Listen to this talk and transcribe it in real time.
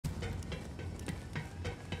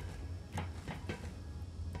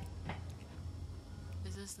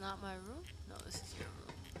this not my room? No, this is your room.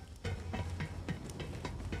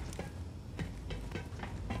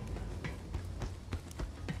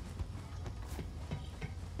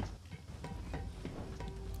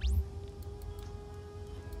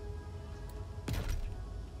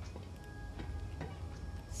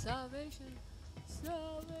 Salvation!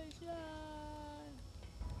 Salvation!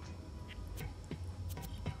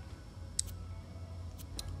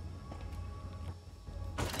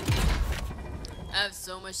 I have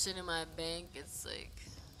so much shit in my bank, it's like...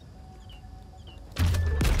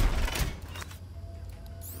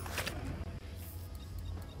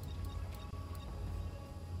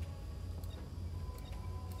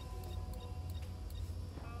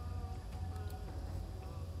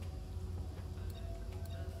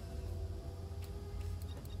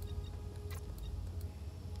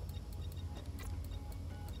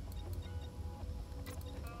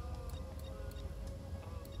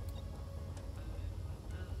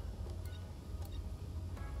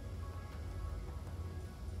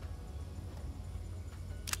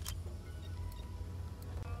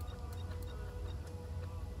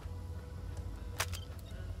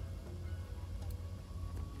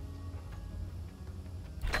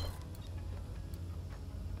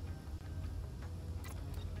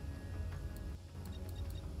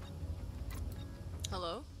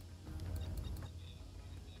 Hello?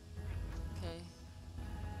 Okay.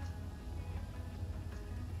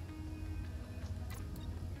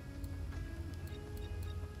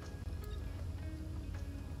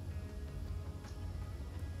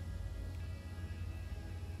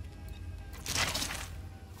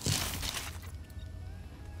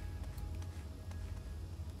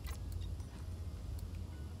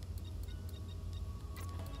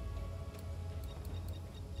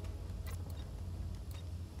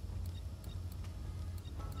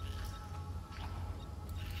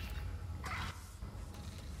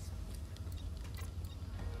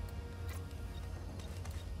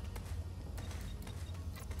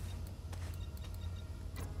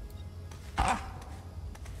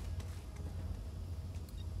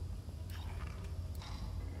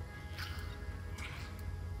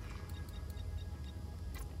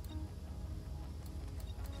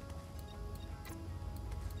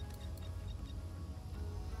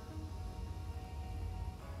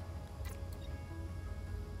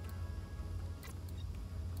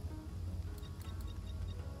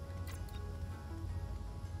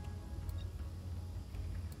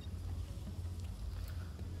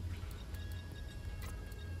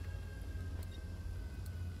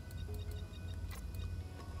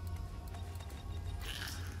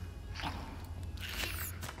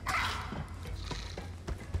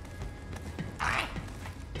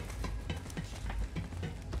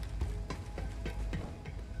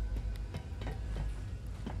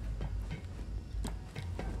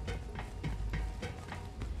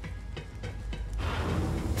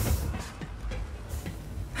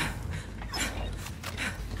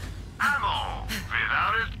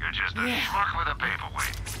 Just a schmuck with a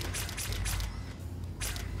paperweight.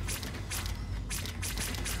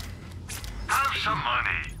 Have some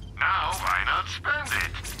money. Now, why not spend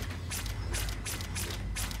it?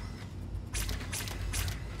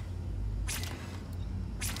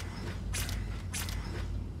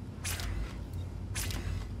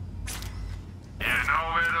 You know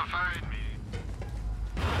where to find me.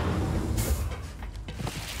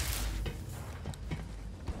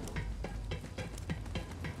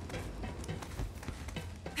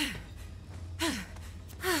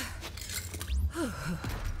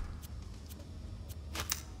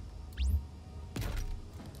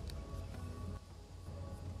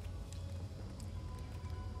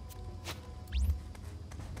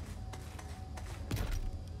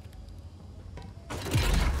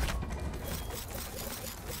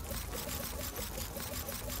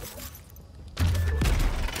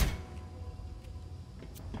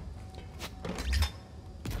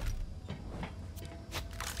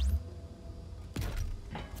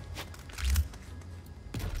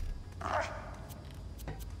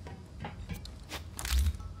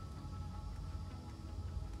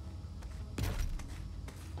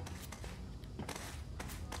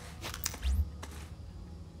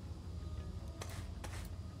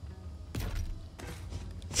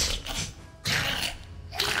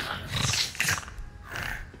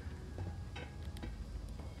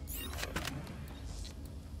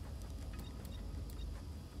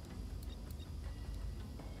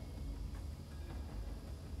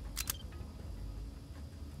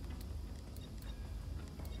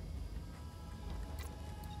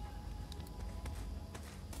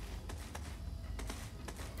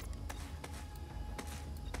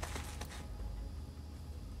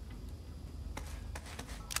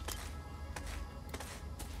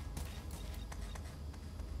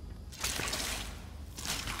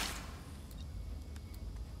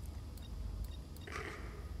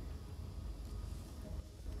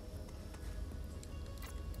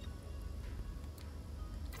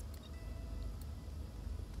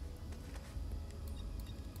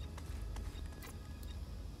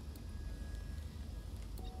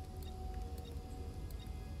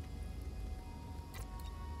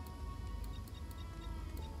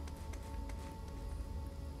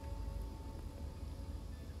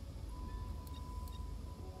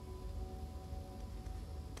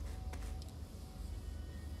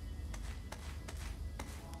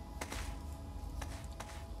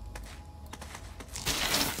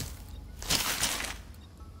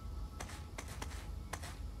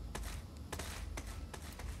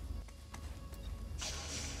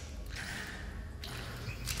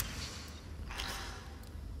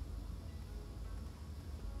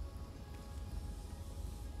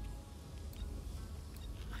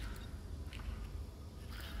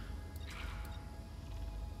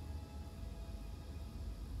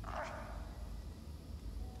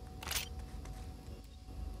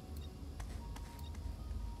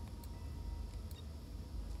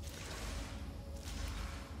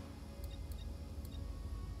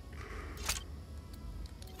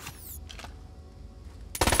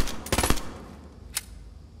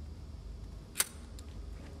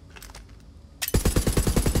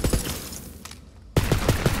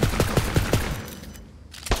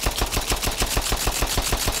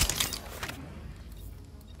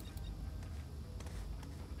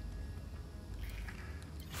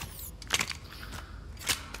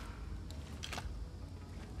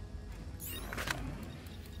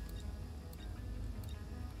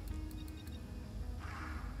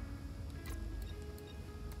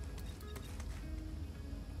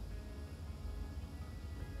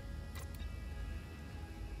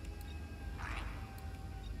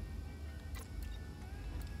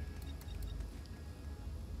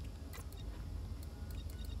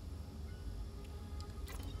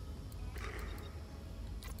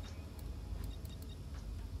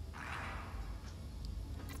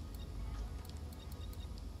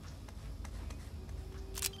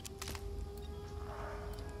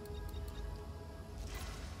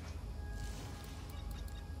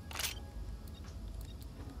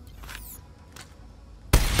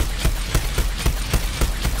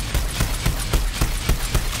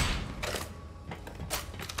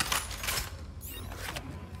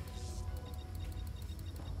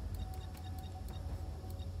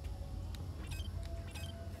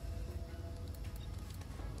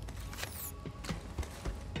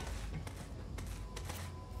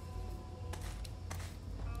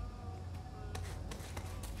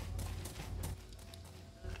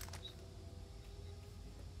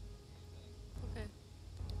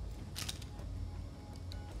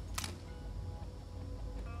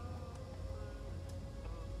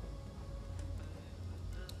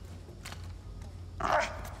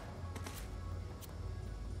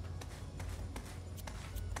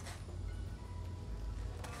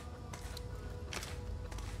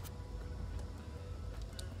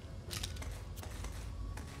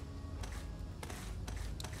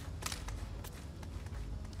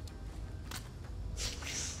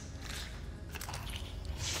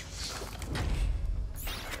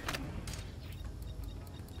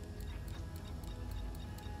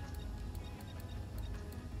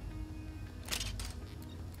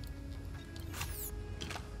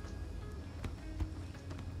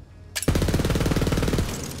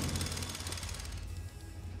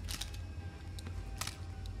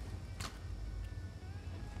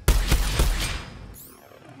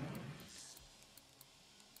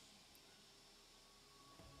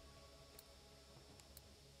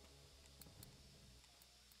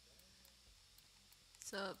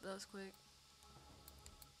 So that was quick.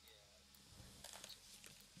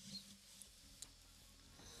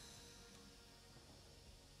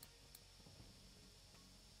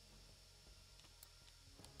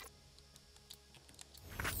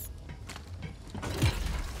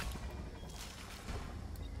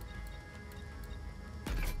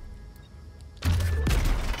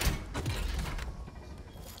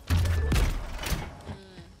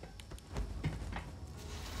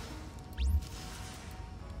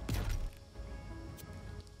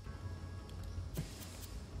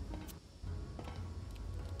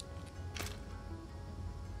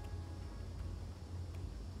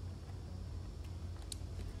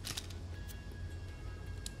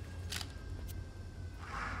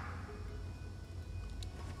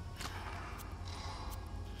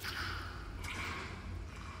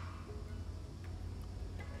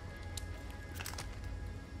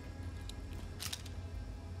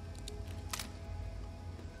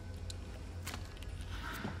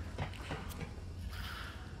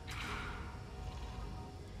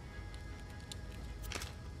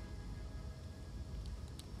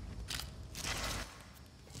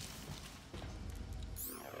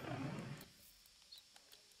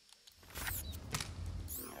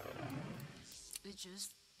 It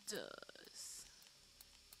just does.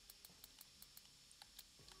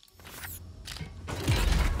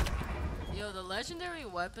 Yo, the legendary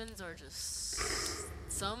weapons are just...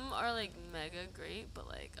 Some are like mega great, but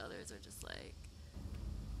like others are just like...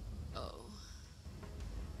 Oh.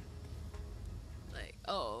 Like,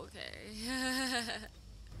 oh, okay.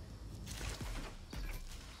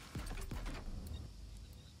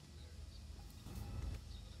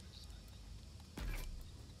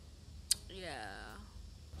 Yeah.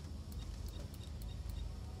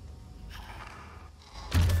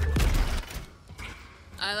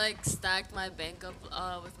 I like stacked my bank up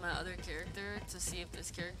with my other character to see if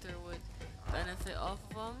this character would benefit off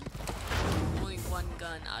of him. Only one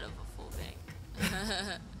gun out of a full bank.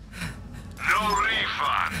 No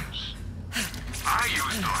refunds. I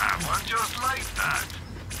used to have one just like that.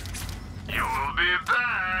 You will be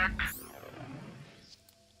back.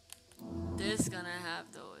 This gun I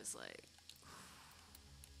have though is like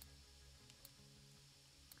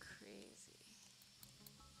crazy.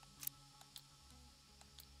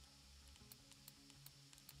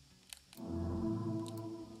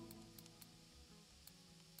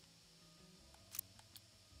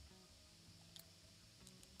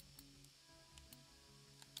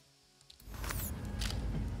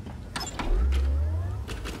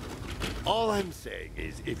 All I'm saying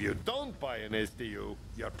is, if you don't buy an SDU,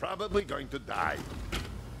 you're probably going to die.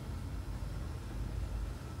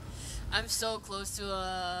 I'm so close to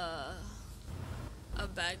a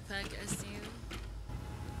backpack SDU.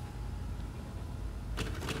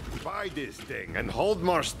 Buy this thing and hold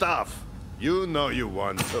more stuff. You know you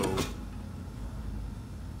want to.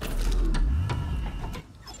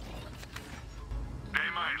 They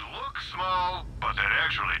might look small, but they're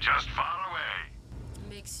actually just far away. It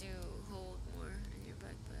makes you hold more in your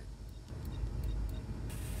backpack.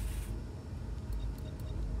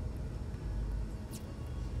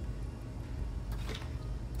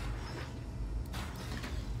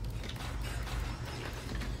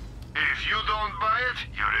 If you don't buy it,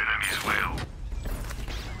 your enemies will.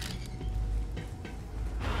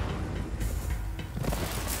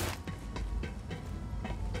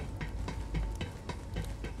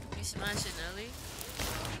 You smash it, Ellie.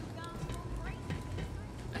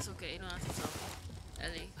 That's okay, you don't have to tell me.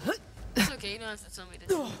 Ellie. It's okay, you don't have to tell me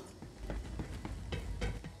this.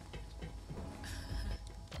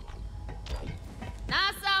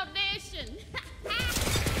 Nice audition.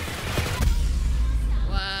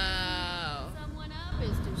 Wow. Someone up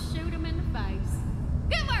is to shoot him in the face.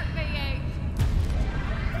 Good work, VA.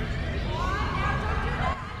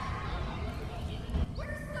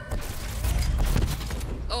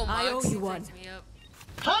 Oh, I owe Moxie you one. picked me up.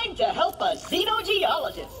 Time to help a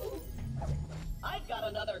xenogeologist. I've got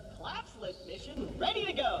another classless mission ready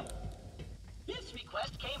to go. This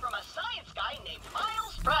request came from a science guy named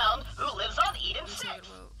Miles Brown who lives on Eden 6.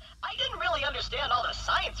 I didn't really understand all the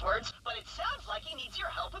science words, but it sounds like he needs your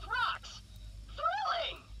help with rocks.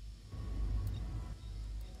 Thrilling!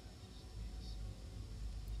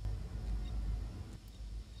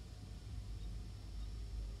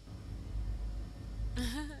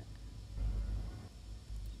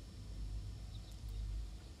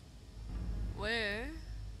 Where?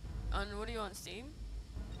 On what are you on Steam?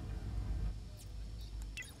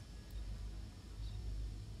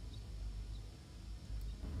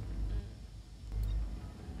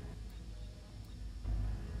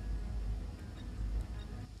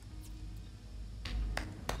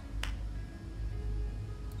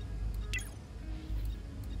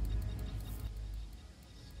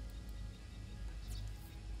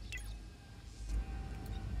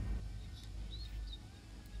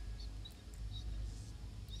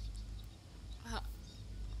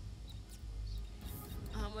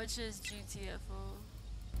 Which is GTFO.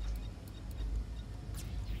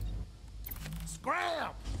 Scram!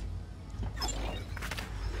 Well,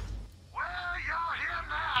 y'all here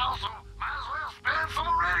now, so might as well spend some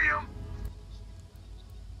iridium.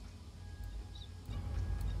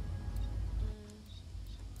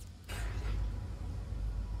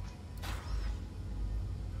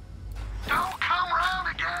 Don't come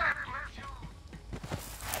round again unless you...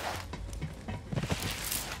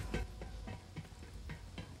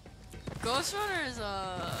 Ghost Runner is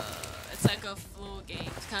it's like a flow game.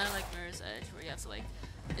 It's kind of like Mirror's Edge, where you have to like,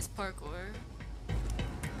 it's parkour,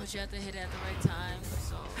 but you have to hit it at the right time,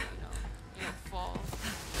 so you don't fall.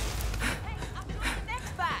 Hey, I'm doing the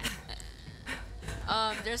next fight.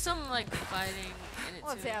 There's some like fighting in it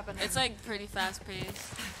What's too. happening? It's like pretty fast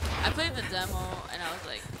paced. I played the demo and I was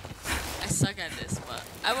like, I suck at this, but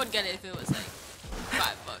I would get it if it was like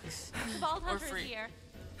 $5 The Vault or Hunter free. is here.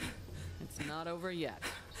 It's not over yet.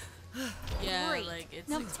 Yeah, Great. like it's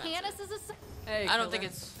Now expensive. Tannis is a... Hey, I don't killer. think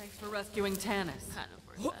it's- Thanks for rescuing Tannis. Kind of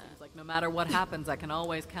worth that. It's like no matter what happens, I can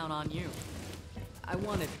always count on you. I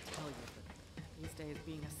wanted to tell you that these days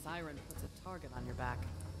being a siren puts a target on your back.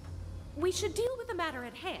 We should deal with the matter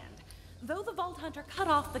at hand. Though the Vault Hunter cut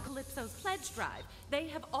off the Calypso's pledge drive, they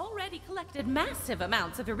have already collected massive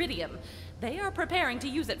amounts of iridium. They are preparing to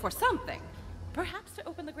use it for something. Perhaps to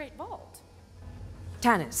open the Great Vault.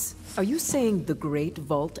 Tannis, are you saying the Great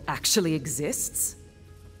Vault actually exists?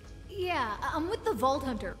 Yeah, I'm with the Vault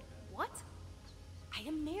Hunter. What? I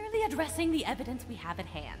am merely addressing the evidence we have at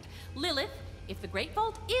hand. Lilith, if the Great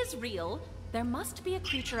Vault is real, there must be a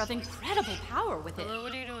creature of incredible power with it. Hello,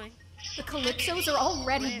 what are you doing? The Calypsos are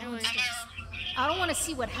already monsters. I don't want to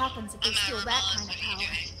see what happens if they steal that kind of power.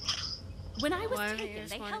 When I was Why haven't you taken,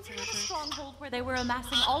 they responded held to me my in a text? stronghold where they were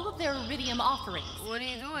amassing all of their iridium offerings. What are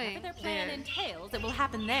you doing? Whatever their plan There. entails, it will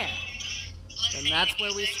happen there. Then that's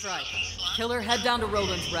where we strike. Killer, head down to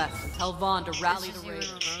Roland's Rest and tell Vaughn to rally This the is you and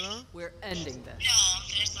raiders. Ronaldo? We're ending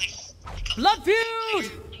this. Blood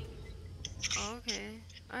feud! Oh, okay.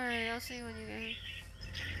 Alright, I'll see you when you get here.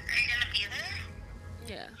 Are you gonna be there?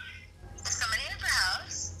 Yeah. Is somebody at the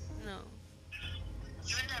house? No.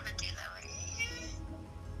 You would never do that, would you?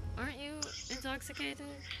 Aren't you intoxicated?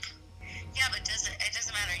 Yeah, but it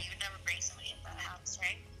doesn't matter. You would never bring somebody in that house,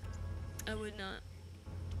 right? I would not.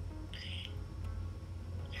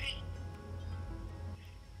 Right.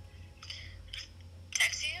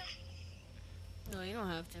 Text you? No, you don't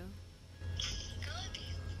have to. I love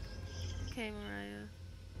you. Okay, Mariah.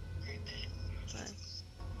 Right back. Bye.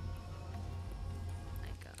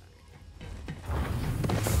 My God.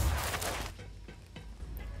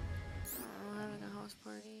 Oh, having a house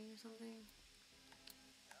party or something.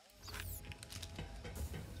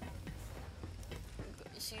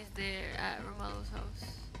 She's there at Romelo's house.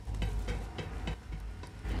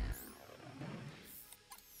 Yeah.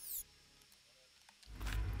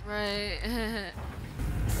 Right.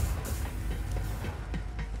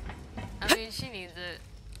 I mean, she needs it.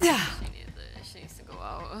 She needs it. She needs to go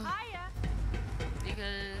out. Hiya.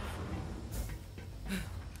 Because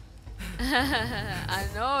I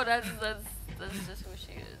know that's just who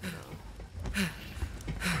she is. So.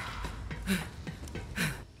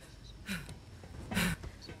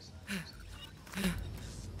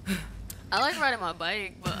 I like riding my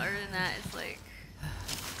bike, but other than that, it's like,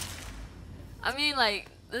 I mean, like,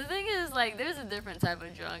 the thing is, like, there's a different type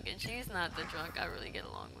of drunk, and she's not the drunk I really get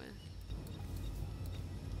along with.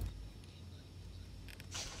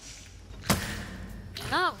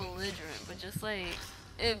 Not belligerent, but just like,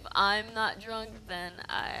 if I'm not drunk, then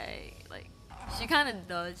I, like, she kind of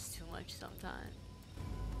does too much sometimes.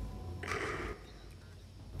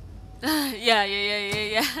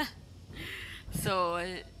 Yeah. So,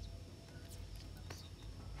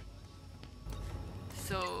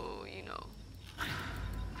 you know.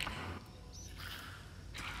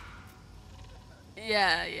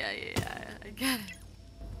 Yeah, I get it.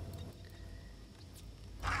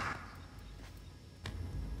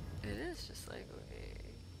 It is just like, okay.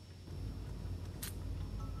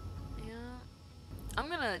 Yeah. I'm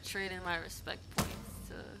gonna trade in my respect points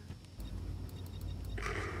to...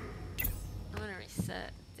 I'm gonna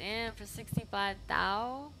reset. Damn, for 65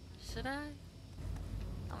 thou? Should I?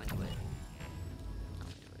 I'm gonna do it.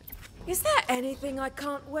 Is there anything I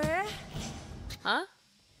can't wear? Huh?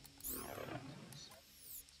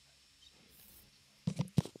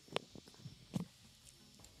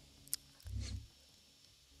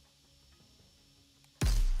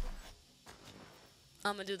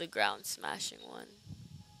 I'm gonna do the ground smashing one.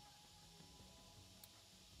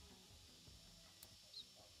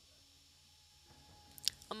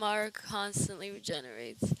 Amara constantly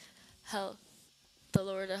regenerates health The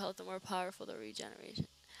lower the health, the more powerful the regeneration.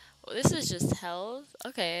 Well, this is just health.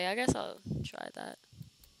 Okay, I guess I'll try that.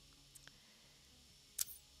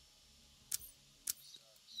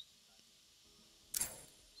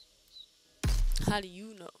 How do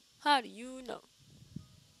you know? How do you know?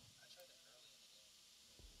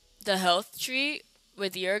 The health tree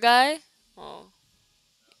with your guy? Oh.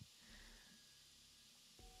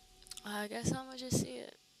 I guess I'm gonna just see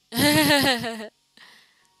it.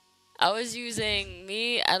 I was using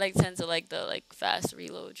I tend to like the fast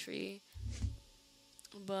reload tree.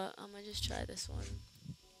 But I'm gonna just try this one.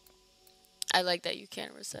 I like that you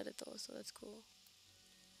can't reset it though, so that's cool.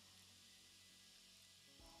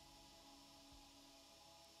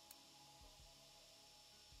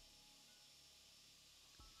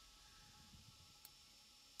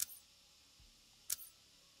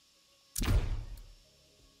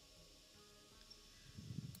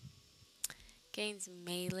 Gains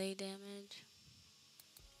melee damage.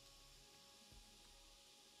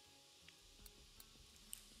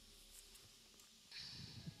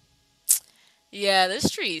 Yeah, this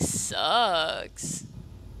tree sucks.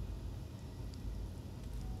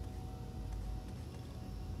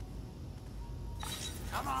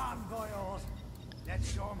 Come on, boyos.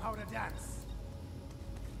 Let's show them how to dance.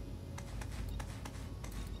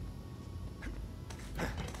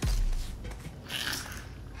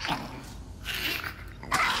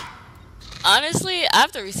 Honestly, I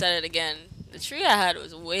have to reset it again. The tree I had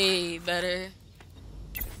was way better.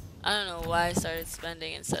 I don't know why I started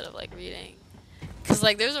spending instead of reading. Cause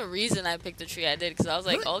there's a reason I picked the tree I did. Cause I was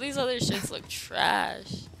like, all these other shits look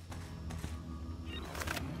trash.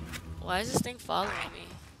 Why is this thing following me?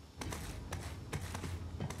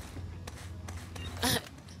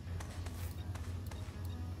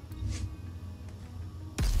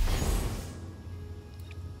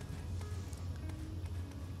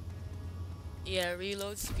 Yeah,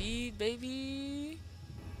 reload speed, baby.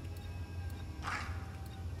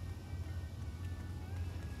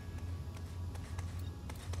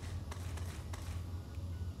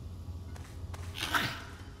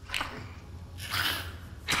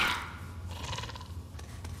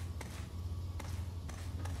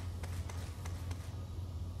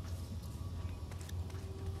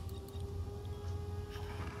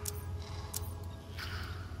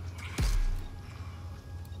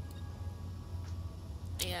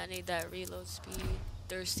 Yeah, I need that reload speed.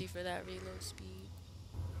 Thirsty for that reload speed.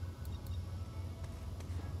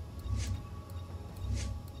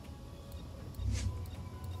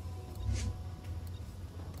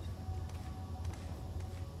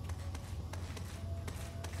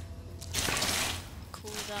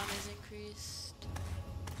 Cooldown is increased.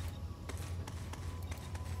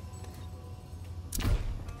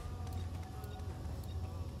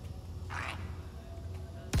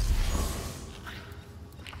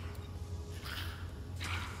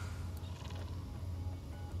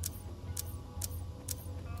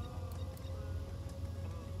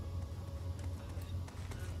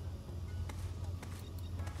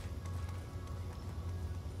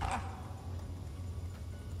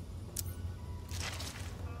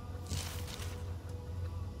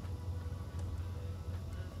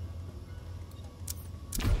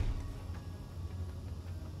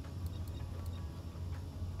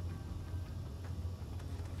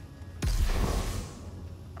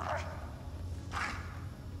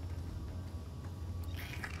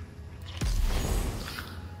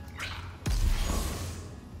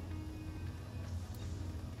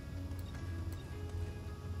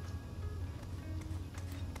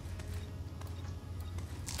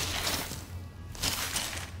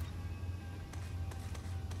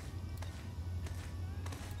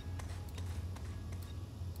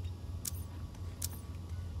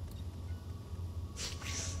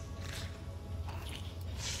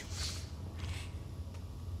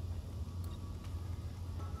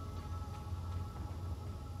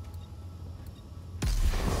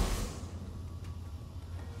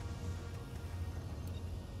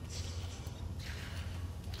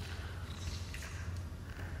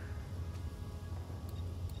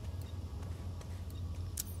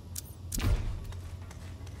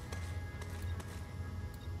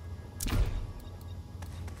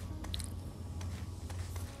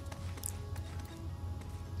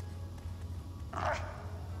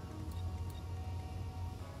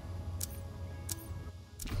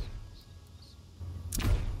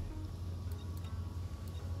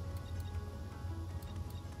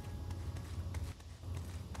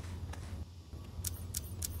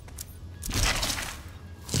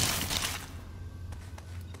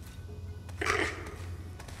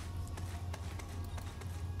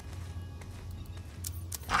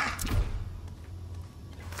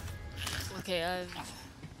 Okay, I've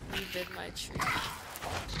redid my tree.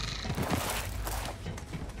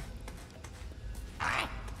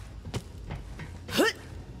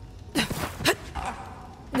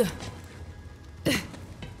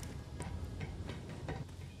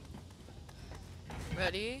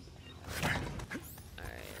 Ready? Alright,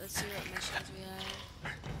 let's see what missions we have.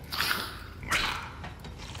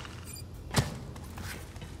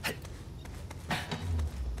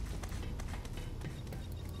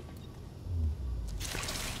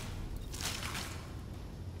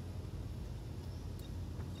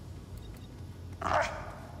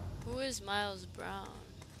 Who is Miles Brown?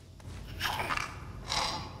 Hold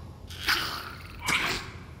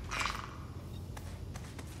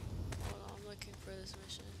on, I'm looking for this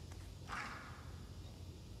mission.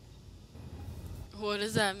 What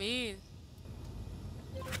does that mean?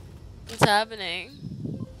 What's happening?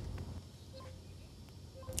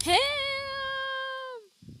 Him!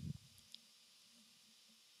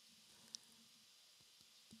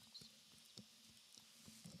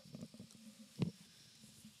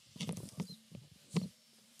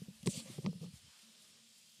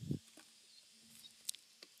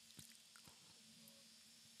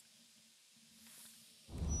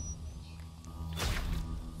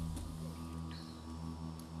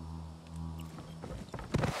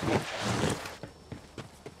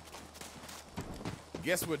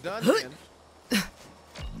 Guess we're done then.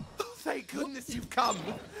 Oh, thank goodness you've come.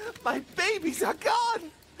 My babies are gone.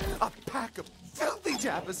 A pack of filthy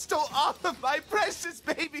jabbers stole all of my precious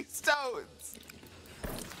baby stones.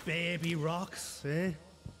 Baby rocks, eh?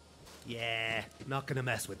 Yeah, not gonna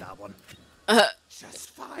mess with that one. Just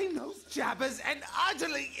find those jabbers and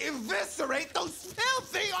utterly eviscerate those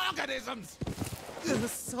filthy organisms.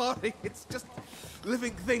 Sorry, it's just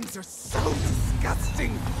living things are so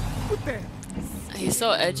disgusting with their He's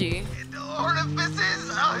so edgy.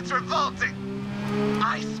 orifices. Oh, it's revolting.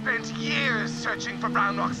 I spent years searching for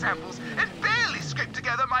brown rock samples and barely scraped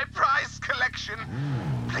together my prized collection.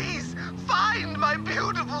 Please find my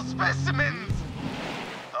beautiful specimens.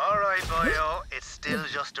 All right, boyo, it's still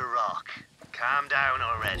just a rock. Calm down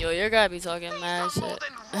already. Yo, you're gotta be talking mad shit.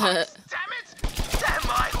 Damn it! Damn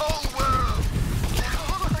my whole world! They're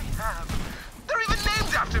all I have. They're even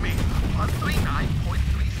named after me.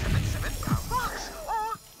 139.377 brown rocks,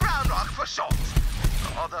 or brown rock for short.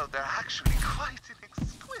 Although they're actually quite an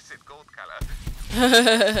exquisite gold color.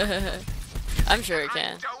 I'm sure it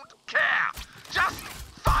can. I don't care. Just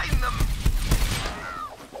find them.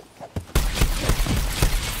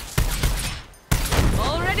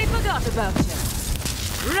 Already forgot about you.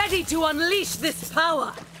 Ready to unleash this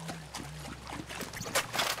power.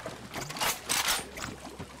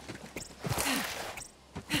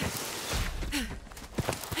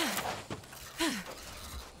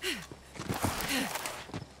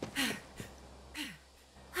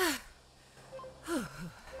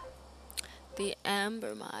 The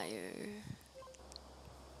Ambermeyer.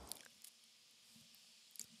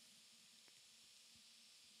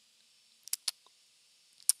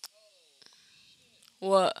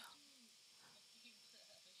 What?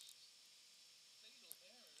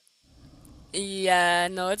 Yeah,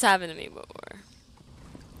 no, it's happened to me before.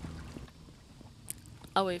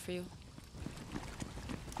 I'll wait for you.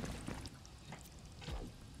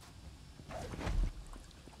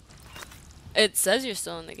 It says you're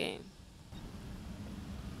still in the game.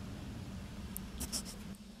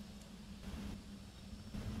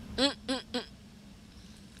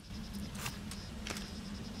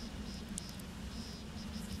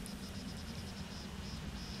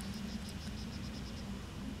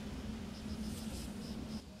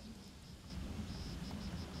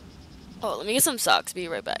 Oh, let me get some socks. Be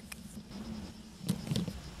right back.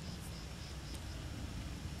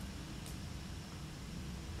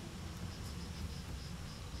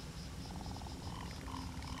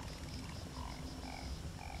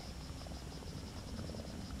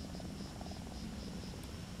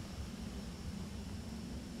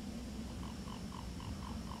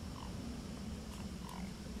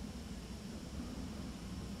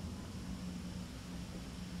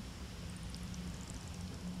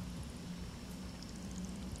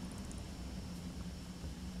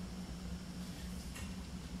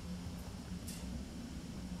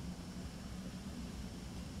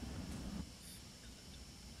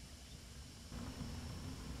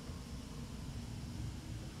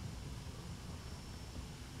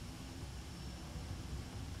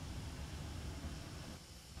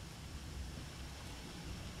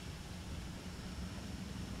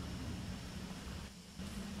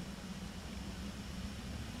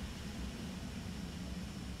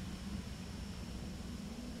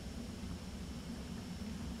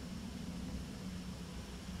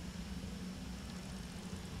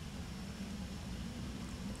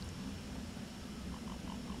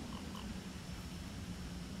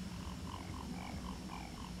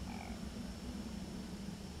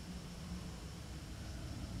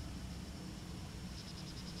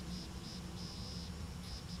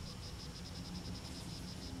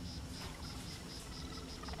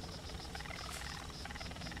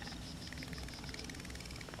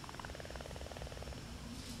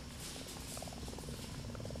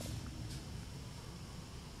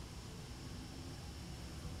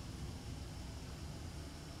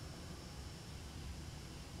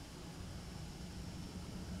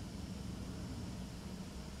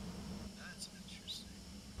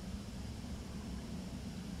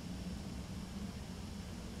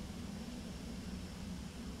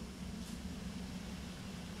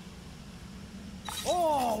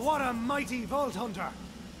 a mighty Vault Hunter.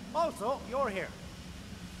 Also, you're here.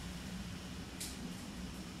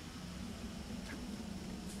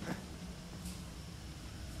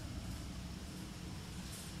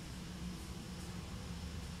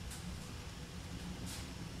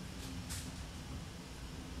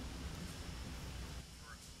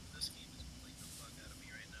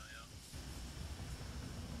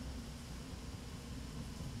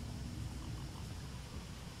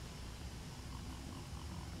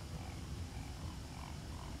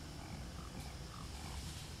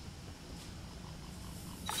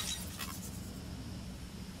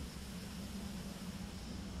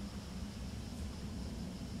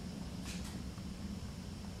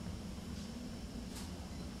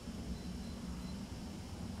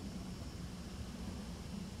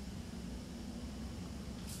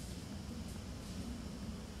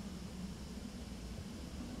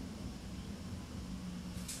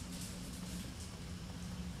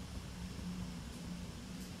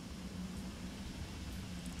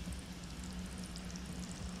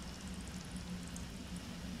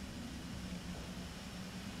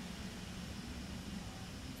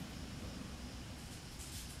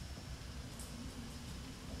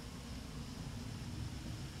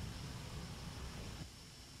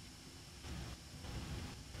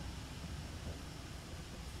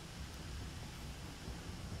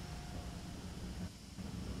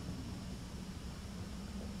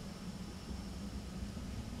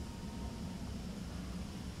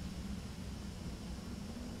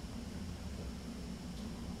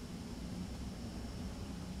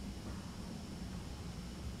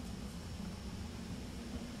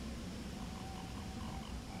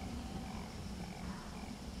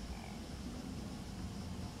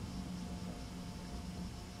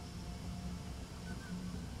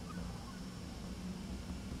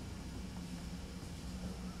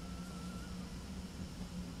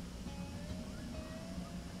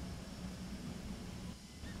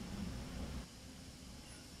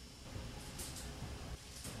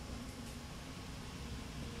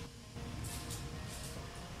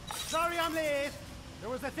 Sorry I'm late. There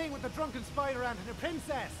was a thing with the drunken spider ant and the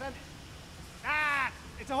princess, and... Ah!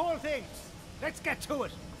 It's a whole thing. Let's get to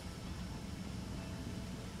it.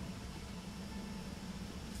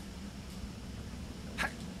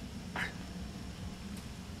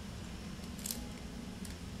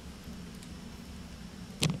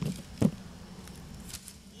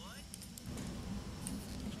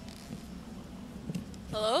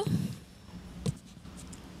 Hello?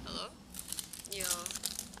 Hello? Yo.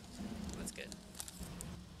 What's good?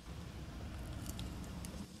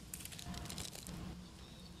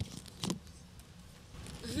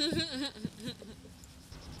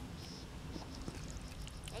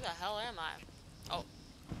 Where the hell am I? Oh.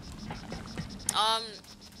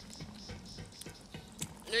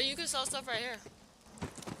 There, you can sell stuff right here.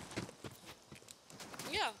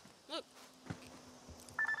 Yeah, look.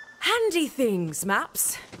 Handy things,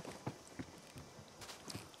 maps.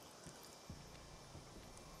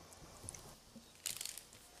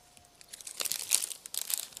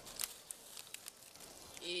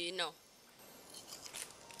 No.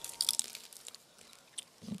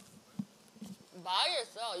 Buy or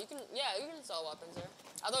sell? You can, yeah, you can sell weapons here.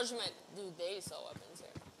 I thought you meant do they sell weapons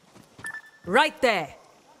here? Right there.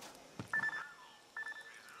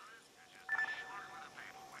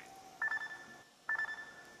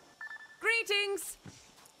 Greetings.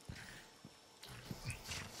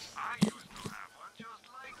 I used to have one just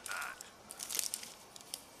like that.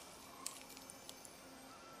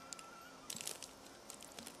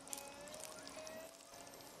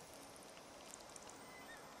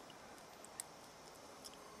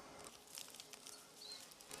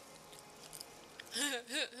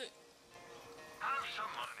 Have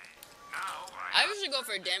some money. Now I usually go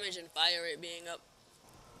for damage and fire rate being up.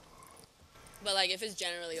 But like if it's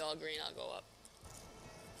generally all green, I'll go up.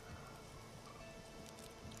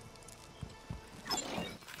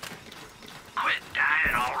 quit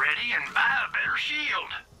dying already and buy a better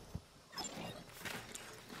shield.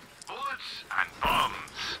 Bullets and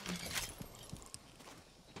bombs.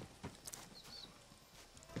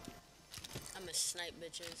 I'm gonna snipe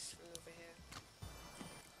bitches from over here.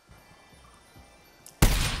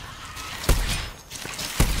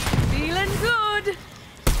 Feeling good.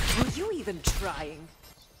 Were you even trying?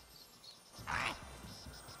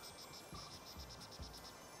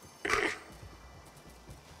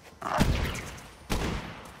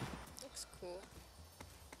 Looks cool.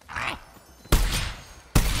 Nice.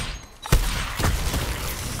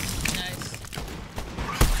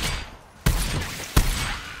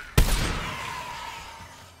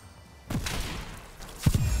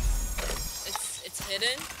 It's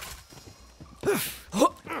hidden.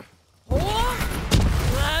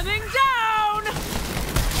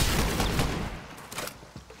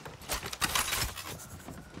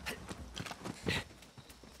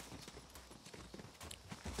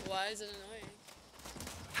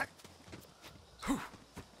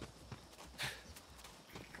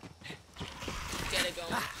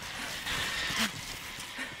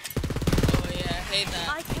 paid that.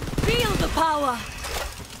 I can feel the power.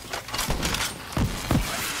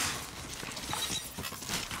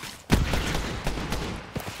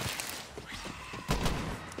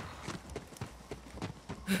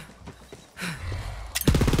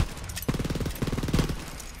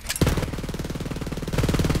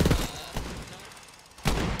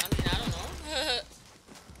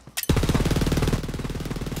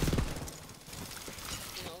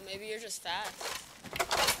 Maybe you're just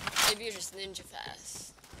fast. Maybe you're just ninja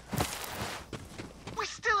fast. We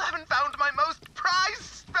still haven't found my most prized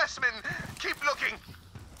specimen. Keep looking.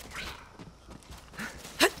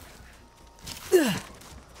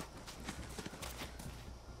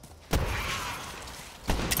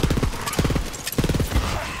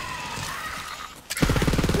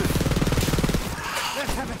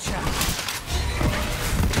 Let's have a chat.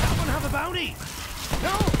 Someone have a bounty?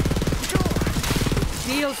 No!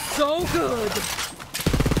 Feels so good.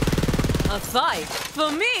 A fight?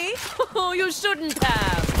 For me? Oh, you shouldn't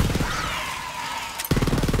have.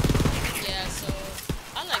 Yeah, so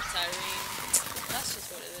I like Tyrene. That's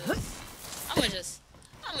just what it is.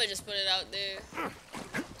 I'm gonna just put it out there.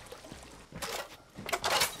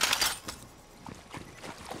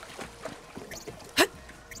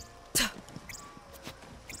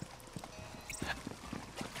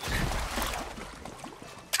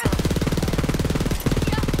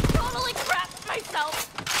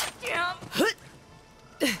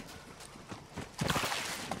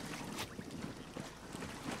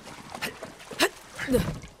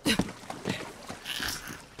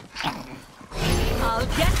 I'll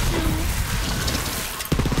get you.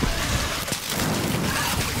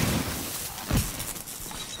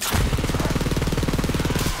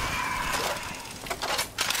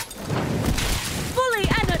 Fully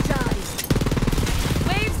energized.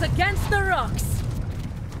 Waves against the rocks.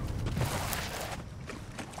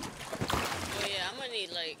 Oh yeah, I'm gonna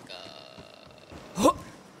need like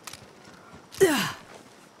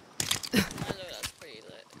that's pretty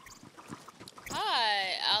lit.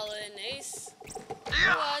 Hi, Alan Ace.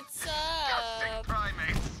 What's up?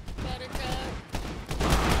 Primates. Buttercup.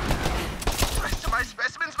 The rest of my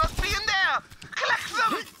specimens must be in there. Collect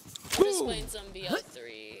them. I'm just playing some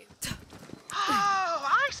BL3.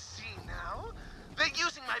 Oh, I see now. They're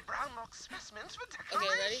using my brown rock specimens for Okay,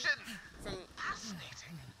 ready? decoration. From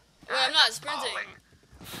Fascinating. wait, I'm not sprinting.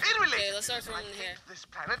 In relation Okay, let's start to from I think here. this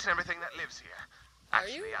planet and everything that lives here. Are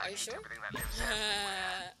you? Actually, I Are you hate sure? everything that lives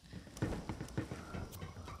everywhere.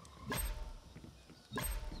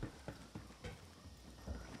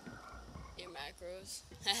 Your macros.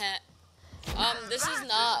 This is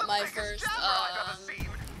not my first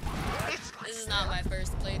this is not my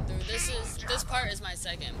first playthrough. This part is my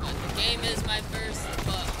second, but the game is my first,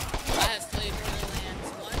 but I have played Borderlands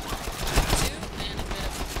 1, 2, and a bit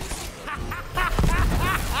of the sequel.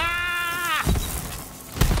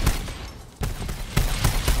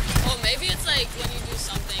 Oh, maybe it's like when you do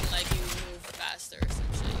something like you move faster or some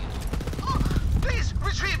shit, you know? Oh, please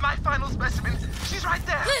retrieve my final specimen. She's right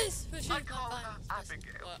there. Please retrieve my call final her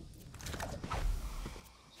Abigail. What?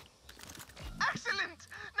 Excellent.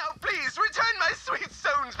 Now please return my sweet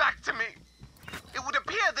stones back to me. It would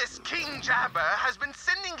appear this King Jabber has been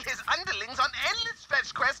sending his underlings on endless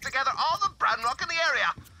fetch quests to gather all the brown rock in the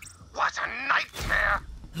area. What a nightmare!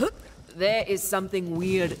 There is something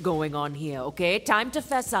weird going on here, okay? Time to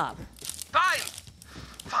fess up. Fine!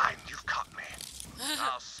 Fine, you've caught me.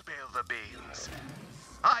 I'll spill the beans.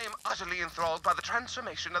 I am utterly enthralled by the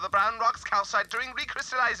transformation of the brown rock's calcite during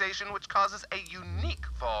recrystallization, which causes a unique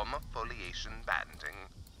form of foliation banding.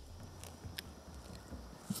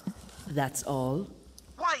 That's all?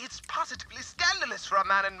 Why, it's positively scandalous for a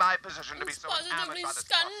man in my position to be so enamored Positively by this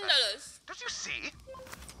scandalous. process. Don't you see?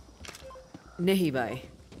 Nahi bhai.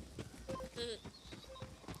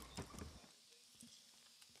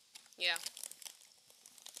 Yeah.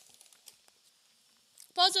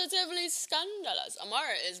 Positively scandalous.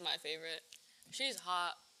 Amara is my favorite. She's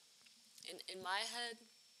hot. In my head,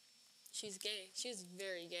 she's gay. She's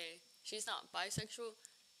very gay. She's not bisexual.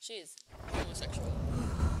 She's homosexual.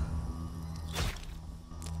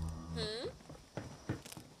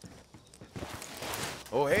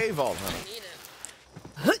 Oh, hey, Volta. I need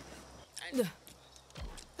it. I need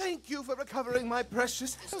Thank you for recovering my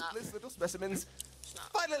precious, It's not. helpless little specimens. It's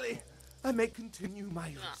not. Finally, I may continue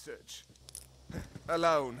my research.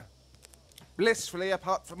 Alone. Blissfully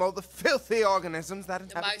apart from all the filthy organisms that the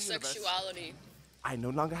inhabit the universe. bisexuality. I no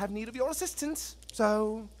longer have need of your assistance,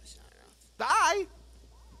 so... Bye!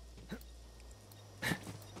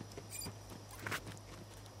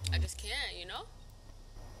 I just can't, you know?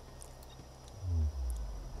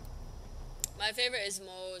 My favorite is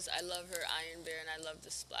Moe's. I love her Iron Bear, and I love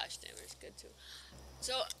the splash damage. Good too.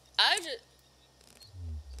 So I just,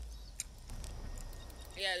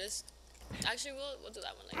 yeah, this. Actually, we'll do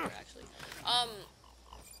that one later. Actually,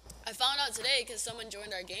 I found out today because someone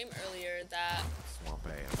joined our game earlier that Swamp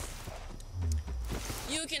ass.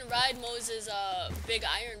 you can ride Moses' big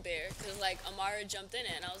Iron Bear because like Amara jumped in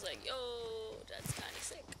it, and I was like, yo, that's kind of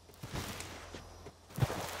sick.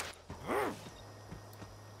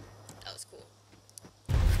 That was cool.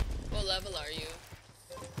 What level are you,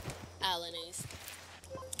 Alan Ace?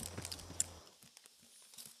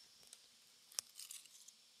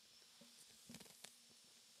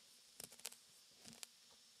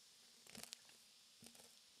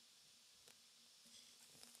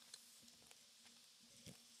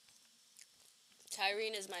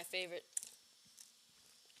 Tyrene is my favorite.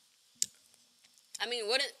 I mean,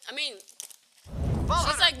 she's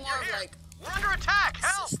like more of like. We're under attack!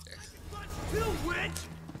 Help! Sister.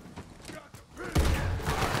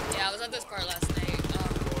 Yeah, I was at this part last night.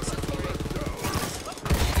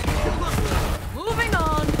 Moving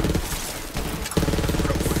on.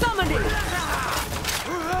 Summoning.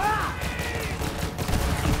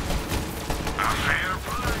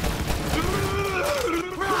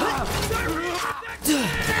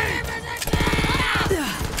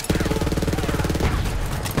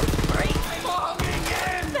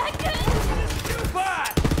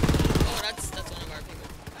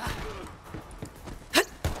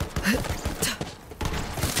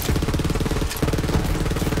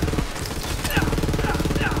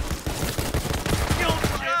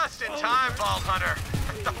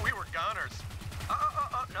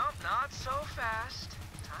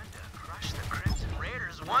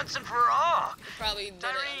 Once and for all. Probably did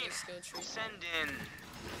Tyrene, it skill tree. Send in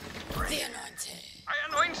the anointed. I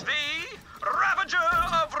anoint thee, Ravager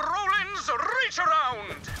of Roland's Reach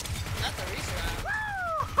Around. Not the reach around.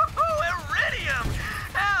 Woo! Iridium!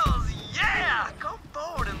 Hells yeah! Go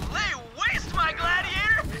forward and lay waste, my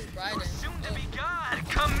gladiator. Your soon-to-be god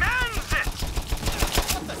commands it.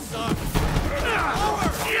 What the suck?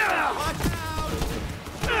 Over! Yeah! Watch out!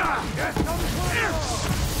 Yes,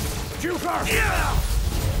 Juker! Yeah!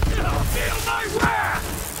 Feel my wrath!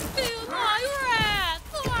 Feel my wrath!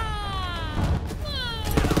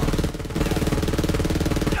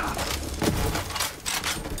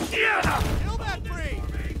 Yeah! Kill that free!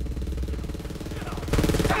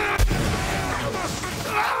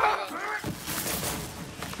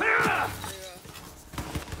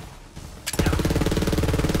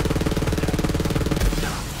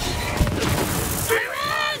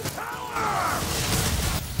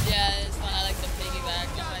 Yeah, it's fun. I like the piggyback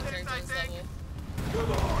on my character's level.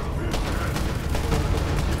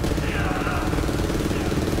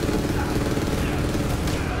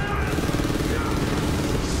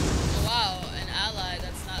 Oh, wow, an ally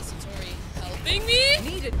that's not Satori helping me?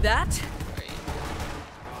 Needed that. Great.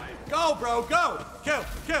 Go, bro, go! Kill!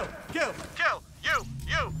 Kill!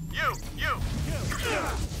 You!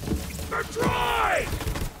 They're dry!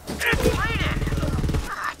 Inflated!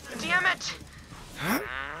 Ah, damn it!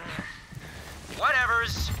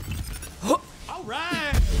 Whatevers. All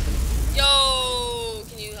right! Yo,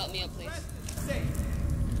 can you help me up, please?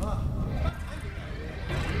 I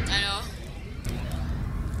know.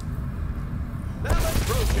 Now let's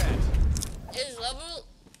protest. Is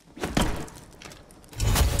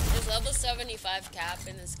level 75 cap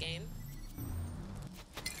in this game?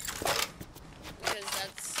 Because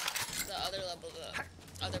that's the other level the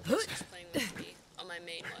other person's playing with me on my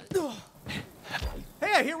main one.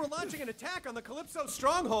 Hey, I hear we're launching an attack on the Calypso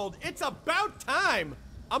stronghold. It's about time!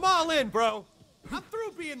 I'm all in, bro. I'm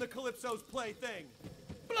through being the Calypso's plaything.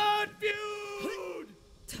 Blood feud!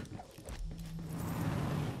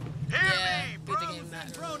 Yeah, Hear me, bros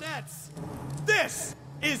and bronettes! This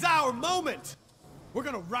is our moment! We're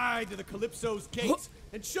gonna ride to the Calypso's gates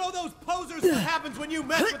and show those posers what happens when you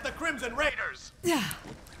mess with the Crimson Raiders!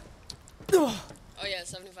 Oh yeah,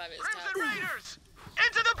 75 is cap. Crimson Raiders!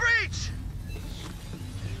 Into the breach!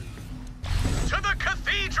 To the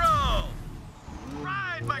cathedral!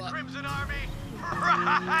 Ride, my Crimson Army!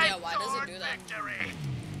 Ride Yeah, why does it do that? victory!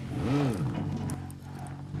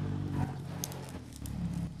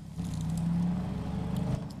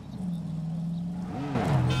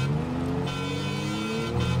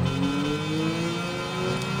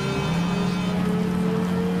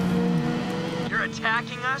 You're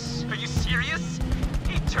attacking us? Are you serious?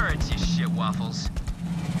 Eat turrets, you shitwaffles.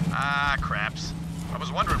 Ah, craps. I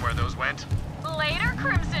was wondering where those went. Later,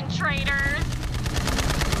 Crimson Traders.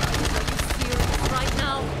 Serious right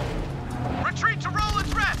now? Retreat to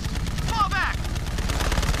Roland's Rest! Fall back!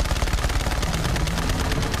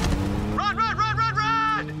 Run!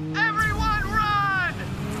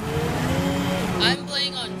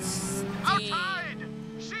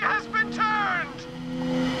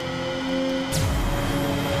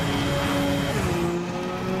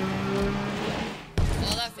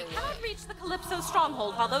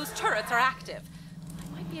 stronghold while those turrets are active.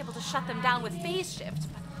 I might be able to shut them down with phase shift,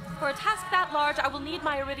 but for a task that large, I will need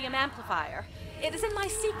my iridium amplifier. It is in my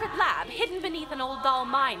secret lab, hidden beneath an old doll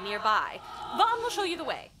mine nearby. Vaughn will show you the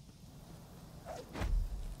way.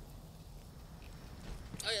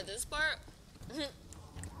 Oh yeah, this part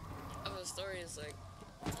of the story is like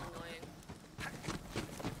annoying.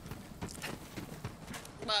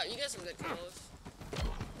 But you get some good kills.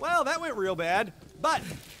 Well, that went real bad. But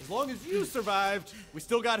as long as you survived, we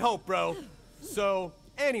still got hope, bro. So,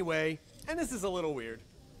 anyway, and this is a little weird.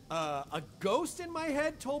 A ghost in my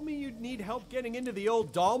head told me you'd need help getting into the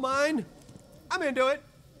old doll mine. I'm into it.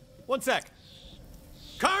 One sec.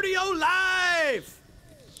 Cardio live!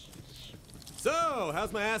 So,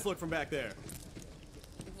 how's my ass look from back there?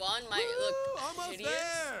 Vaughn might look almost hideous,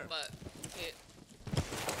 there. but he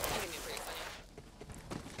can be pretty funny.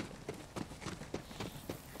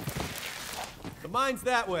 The mine's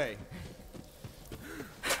that way.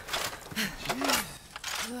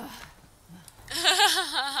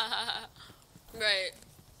 Right.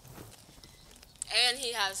 And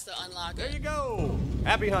he has to unlock There it. you go.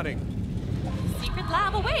 Happy hunting. Secret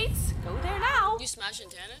lab awaits. Go there now. You smashing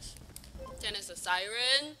Tannis? Tannis a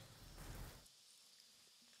siren?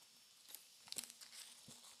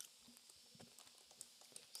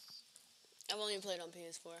 I've only played on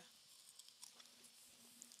PS4.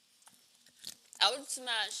 I would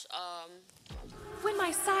smash, When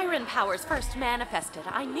my siren powers first manifested,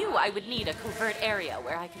 I knew I would need a covert area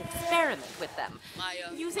where I could experiment with them.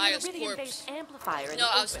 Using Maya's an iridium-based amplifier in No,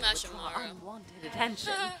 the I'll open smash would him, draw Mara. unwanted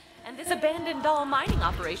attention. And this abandoned doll mining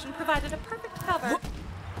operation provided a perfect cover.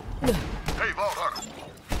 Hey, Vault Hunter.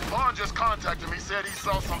 Vaughn just contacted me, said he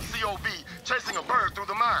saw some COV chasing a bird through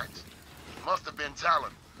the mines. Must have been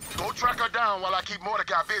Talon. Go track her down while I keep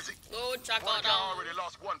Mordecai busy. Go track her Mordecai down. already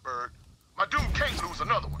lost one bird. My dude can't lose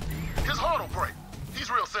another one. His heart'll break. He's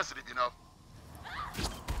real sensitive, you know.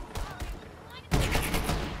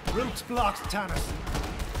 Root blocks, Tannis.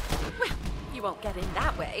 Well, you won't get in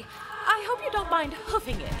that way. I hope you don't mind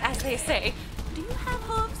hoofing it, as they say. Do you have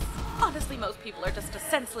hooves? Honestly, most people are just a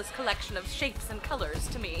senseless collection of shapes and colors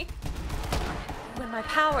to me. When my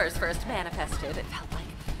powers first manifested, it felt like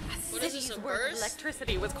a What is this, city's a worth of burst?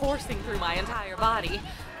 electricity was coursing through my entire body.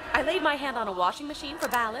 I laid my hand on a washing machine for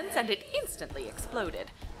balance, and it instantly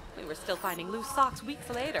exploded. We were still finding loose socks weeks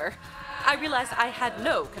later. I realized I had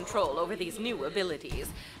no control over these new abilities,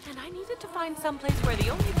 and I needed to find someplace where the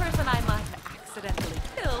only person I might accidentally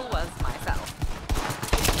kill was myself.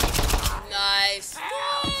 Nice.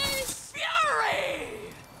 Nice.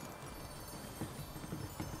 Fury!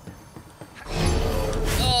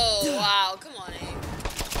 Oh, wow. Come on, Abe.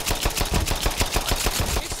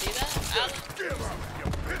 Did you see that? Alan? Give up, you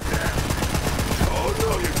bitch ass. Oh, no,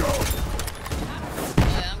 you don't. Oh,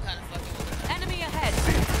 yeah, I'm kind of fucking with it. Enemy ahead.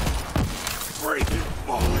 Freaking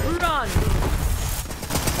boy. Run.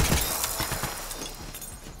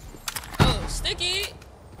 Oh, sticky.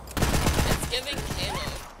 It's giving Halo.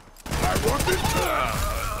 I want this.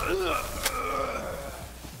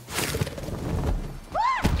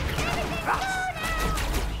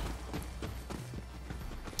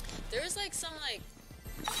 There's like some like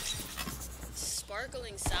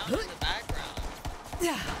sparkling sound in the background.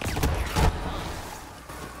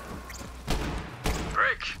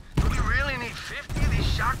 Brick, do we really need 50 of these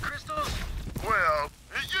shock crystals? Well,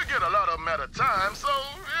 you get a lot of them at a time, so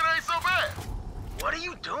it ain't so bad. What are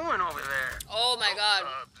you doing over there? Oh my god.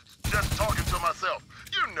 Just talking to myself.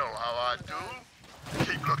 You know how I do.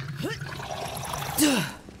 Keep looking.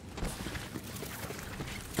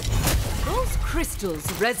 Those crystals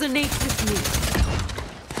resonate with me.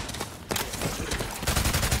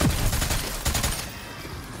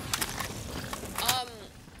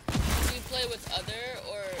 Do you play with other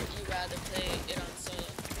or you rather play it on solo?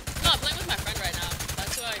 No, I'm playing with my friend right now.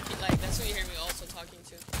 That's who I keep that's who you hear me also talking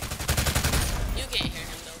to. You can't hear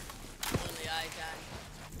him though. Only I can.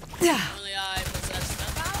 Only I possess the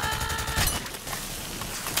power.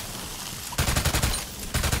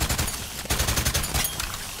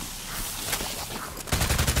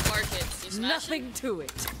 Markets, you smash Nothing to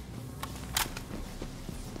it.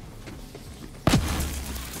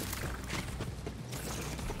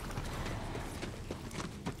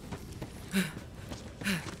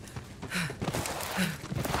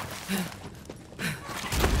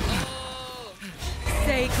 Oh.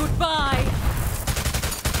 Say goodbye.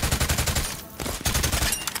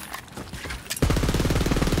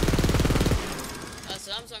 That's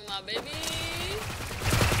what I'm talking about, baby.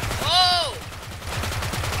 Oh!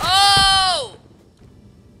 Oh!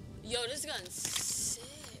 Yo, this gun's sick.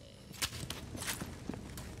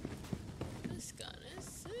 This gun is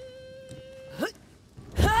sick.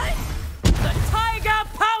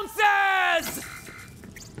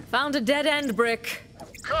 Found a dead-end brick.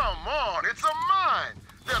 Come on, it's a mine.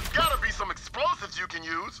 There's gotta be some explosives you can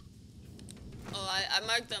use. Oh, I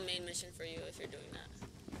marked the main mission for you if you're doing that.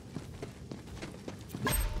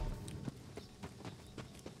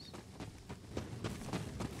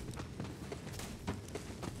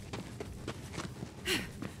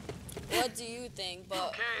 What do you think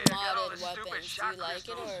about modded weapons? Do you like it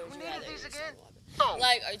or would you rather use some weapons? Oh,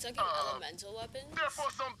 Like, are you talking elemental weapons? They're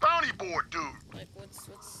for some bounty board dude. Like, what's...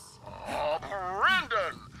 Oh,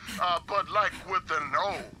 Brendan! But like with an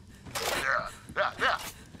O. Yeah.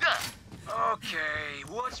 Okay,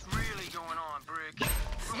 what's really going on, Brick?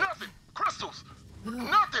 Nothing. Crystals.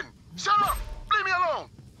 Nothing. Shut up. Leave me alone.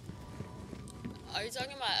 Are you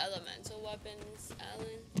talking about elemental weapons,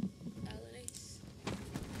 Alan Ace?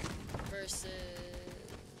 Versus...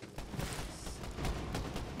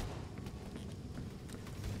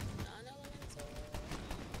 non-elemental?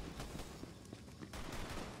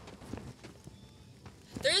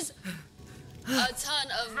 There's a ton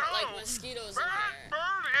of, like, mosquitoes in here.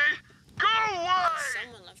 Birdie, go away!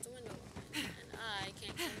 Someone left the window open, and I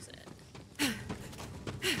can't close it.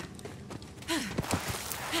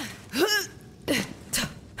 A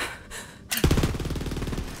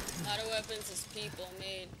lot of weapons is people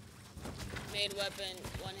made weapon,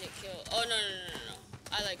 one hit kill. Oh no.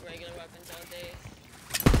 I like regular weapons all day.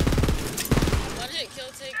 One hit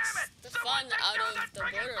kill takes the fun out of the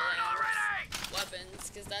Borderlands weapons,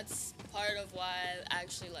 because that's part of why I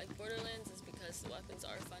actually like Borderlands, is because the weapons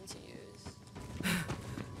are fun to use.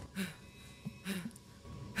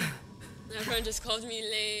 My friend just called me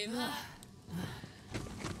lame.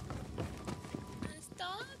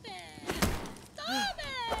 Stop it! Stop it!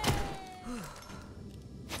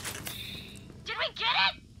 Did we get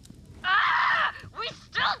it? Ah! We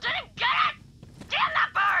still didn't get it! Damn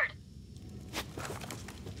that bird!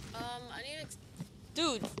 I need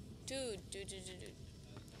dude.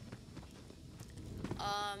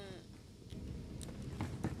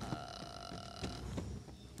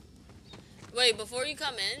 Wait, before you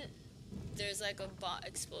come in, there's like a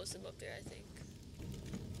explosive up there, I think.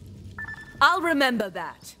 I'll remember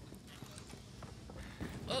that.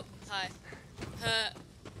 Oh, hi.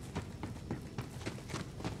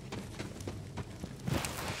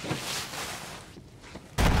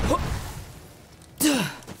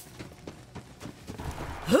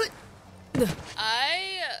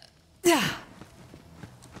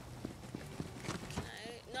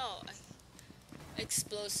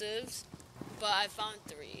 Explosives, but I found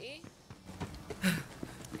 3.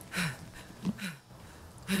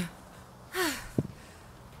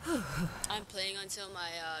 I'm playing until my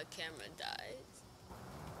camera dies.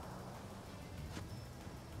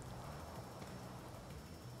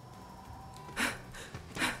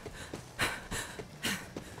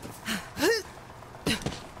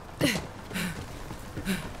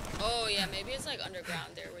 Oh yeah, maybe it's like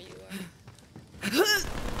underground there where you are.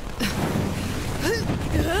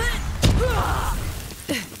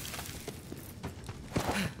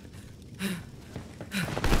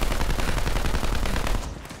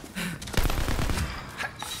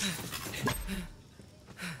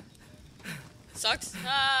 Sucks.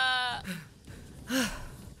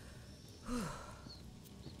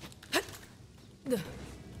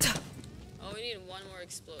 Oh, we need one more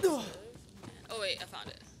explosive. Oh wait, I found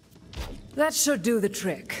it. That should do the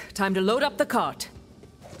trick. Time to load up the cart.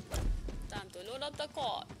 Time to load up the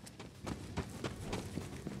cart.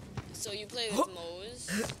 So you play with Moe's,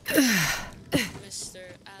 Mr.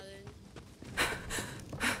 Allen.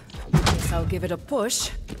 Guess I'll give it a push.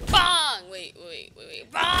 Bang! Wait.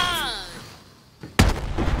 Bang!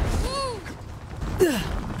 Woo!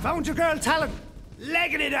 Found your girl, Talon.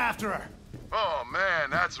 Legging it after her. Oh man,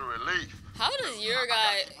 that's a relief. How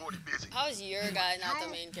is your guy not the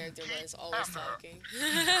main character but is always talking?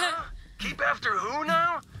 Keep after who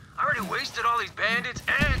now? I already wasted all these bandits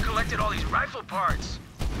and collected all these rifle parts.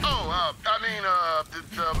 Oh, the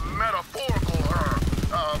metaphorical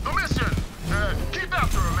the mission. Keep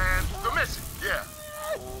after her, man. The mission, yeah.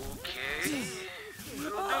 Okay. Will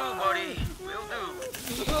do, buddy. Will do.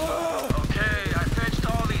 Okay, I fetched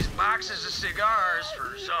all these boxes of cigars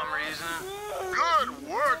for some reason. Good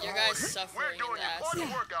work, your guy's suffering. We're doing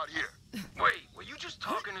important work out here. Wait, were you just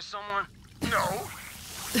talking to someone? No,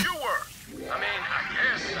 you were. I mean, I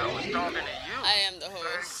guess I was talking to you. I am the host.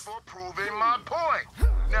 Thanks for proving my point.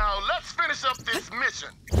 Now, let's finish up this mission.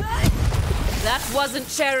 That wasn't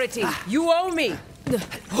charity. You owe me. Dang, you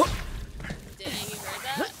heard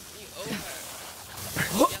that? You owe her.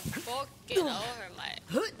 You fucking owe her, mate.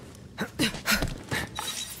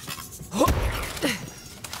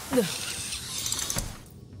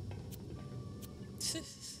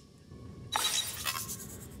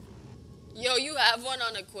 Yo, you have one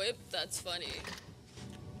on equip? That's funny.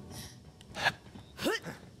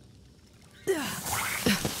 What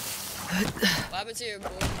happened to your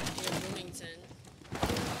Bloomington?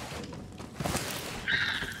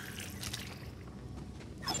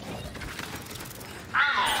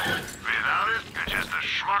 Ammo! Without it, you're just a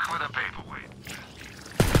schmuck with a paperweight.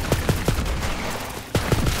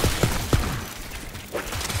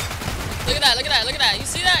 Look at that, look at that, look at that. You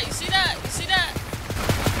see that? You see that? You see that?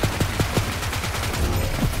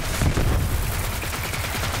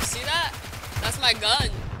 You see that? That's my gun.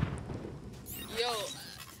 Yo,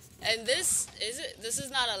 and this is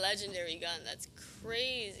not a legendary gun. That's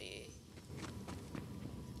crazy.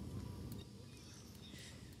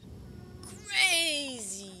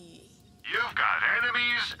 Crazy. You've got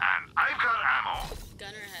enemies, and I've got ammo.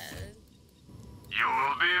 Gunner head. You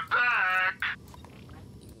will be back.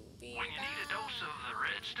 When you need a dose of the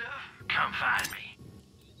red stuff, come find me.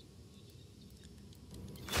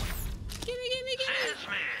 Gimme, gimme, gimme. Says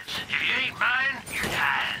Mitch, if you ain't mine, you're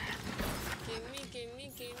dying. Gimme, gimme,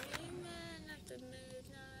 gimme, man after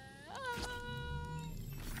midnight.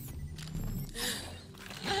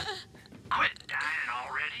 Quit dying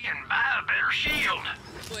already and buy a better shield.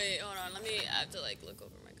 Wait, hold on. I have to like look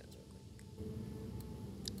over my guns real quick.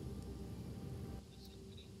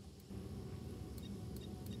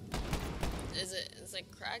 It's like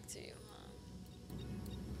cracked to you, huh?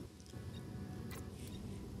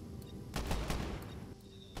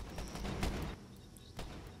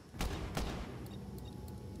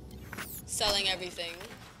 Selling everything.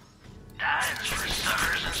 Dimes for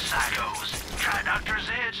suckers and psychos. Try Dr.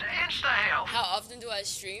 Zed's Insta-Health. How often do I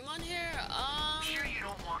stream on here? Sure you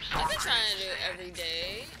don't want I've been trying to do it every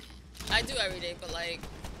day. I do every day, but like,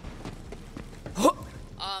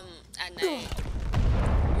 at night.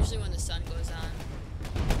 Usually when the sun goes on.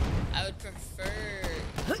 I would prefer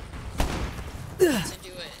to do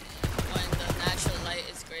it when the natural light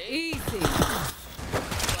is great. Easy. But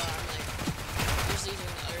I'm like usually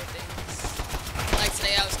doing other things. Like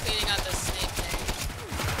today I was cleaning out the snake tank.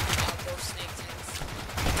 Both snake tanks.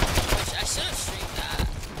 Which I should have streamed that.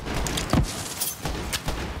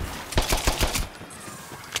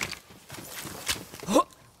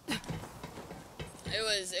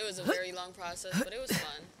 It was a very long process, but it was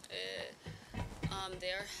fun.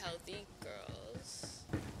 They're healthy girls.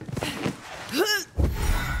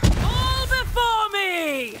 All before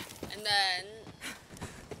me! And then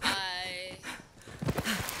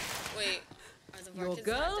wait. Are the Your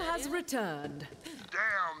girl has returned.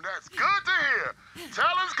 Damn, that's good to hear.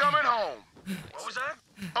 Talon's coming home. What was that?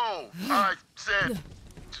 Oh, I said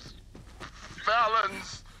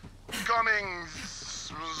Fallon's coming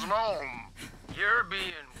home. You're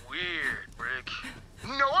being weird, Brick.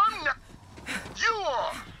 No, I'm not. You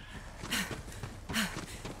are.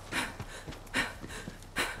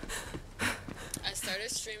 I started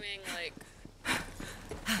streaming like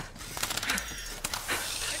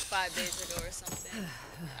 5 days ago or something.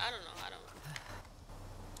 I don't know. I don't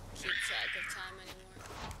keep track of time anymore.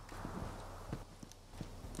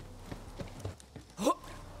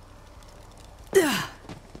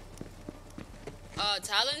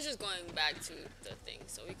 Talon's just going back to the thing,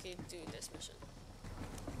 so we could do this mission.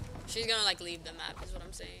 She's gonna like leave the map, is what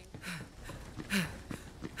I'm saying.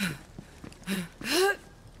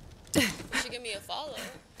 You should give me a follow.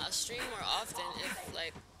 I'll stream more often if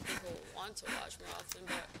like people want to watch more often,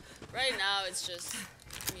 but right now it's just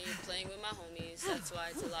me playing with my homies. That's why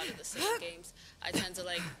it's a lot of the same games. I tend to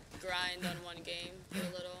like grind on one game for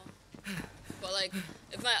a little. But like,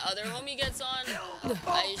 if my other homie gets on,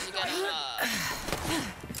 I usually get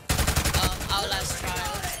Outlast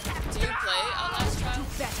Trials. Do you play Outlast Trials?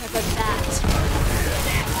 Better than that.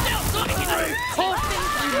 Coursing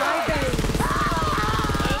through my veins.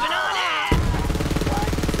 Moving on in.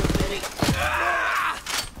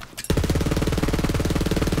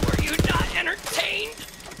 Were you not entertained?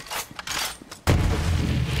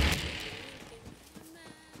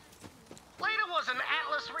 Leda was an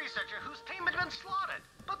Atlas researcher whose team had been slaughtered,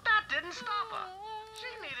 but that didn't stop her. She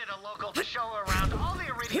needed a local to show her around all the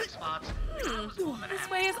iridium spots. This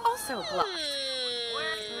way is also blocked.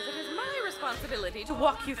 It is my responsibility to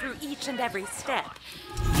walk you through each and every step.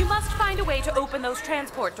 You must find a way to open those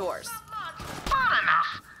transport doors. Not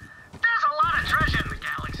enough. There's a lot of treasure in the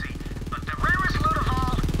galaxy, but the rarest loot of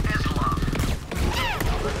all is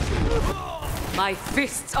love. My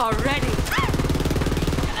fists are ready.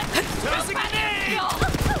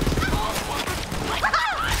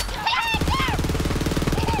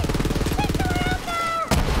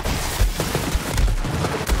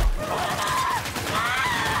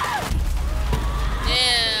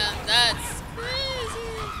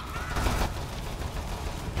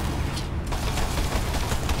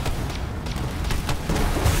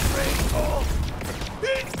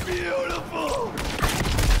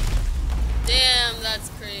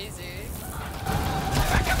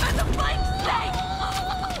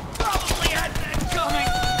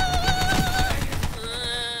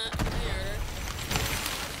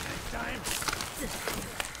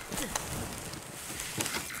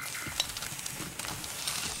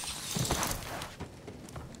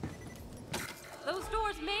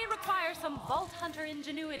 yours may require some Vault Hunter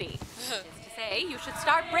ingenuity. Is to say, you should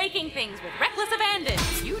start breaking things with reckless abandon.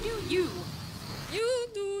 You do you. You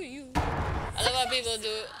do you. I love how people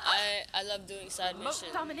do. I love doing side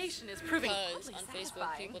missions. Domination is proving because oddly on Facebook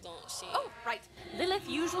satisfying. people don't see. Oh, right. Lilith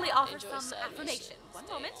usually offers enjoy some side affirmation. missions. One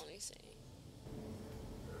They moment. only say.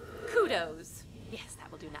 Kudos. Yes,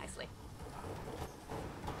 that will do nicely.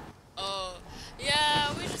 Oh,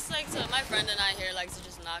 yeah, we just like to, my friend and I here like to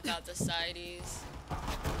just knock out the sideys.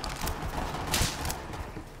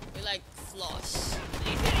 We like floss.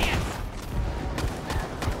 These idiots!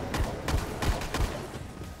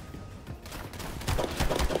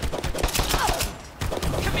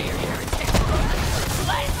 Come here, heretic! Let's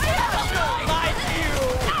like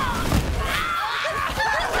you!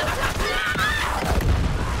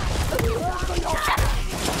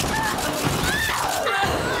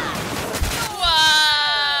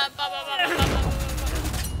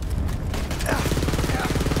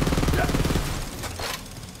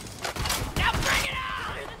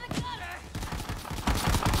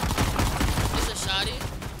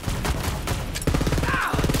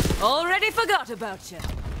 Already forgot about you.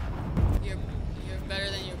 You're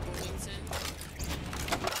better than your Bloomington.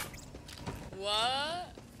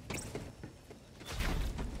 What?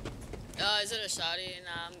 Is it a shoddy?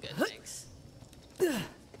 Nah, I'm good, thanks.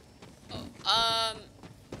 Oh,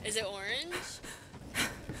 is it orange?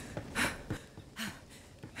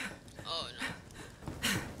 Oh no.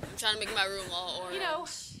 I'm trying to make my room all orange. You know,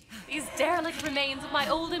 these derelict remains of my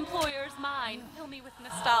old employer's mine fill me with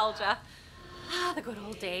nostalgia. Ah, the good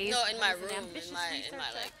old days. No, in my I was an room, ambitious in my researcher,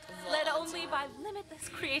 like vault. led only by limitless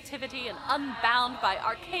creativity and unbound by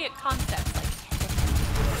archaic concepts like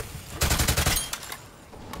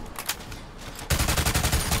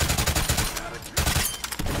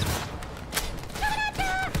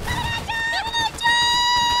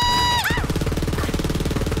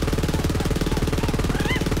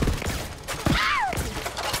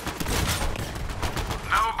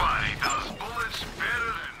Nobody does bullets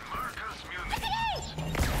better than Marcus Munitions.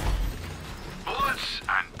 Bullets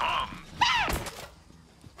and bombs.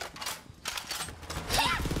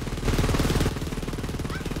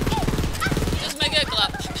 Just make it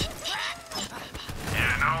clap. You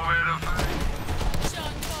know where to find.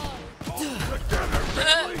 Sean Paul. Together,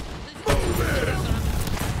 family. Move it.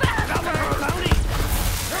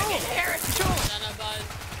 Sana bad.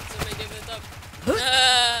 So we give it up.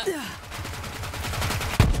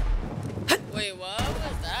 Wait, what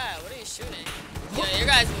was that? What are you shooting? Yeah, your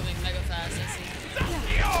guy's moving mega fast, I see.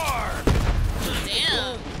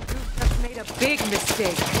 Damn. You've just made a big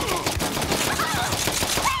mistake.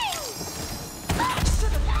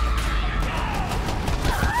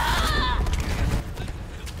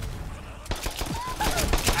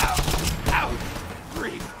 Out!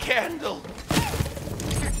 Brief candle!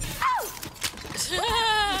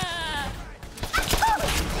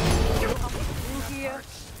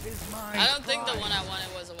 I don't think the one I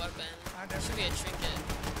wanted was a weapon. It should be a trinket.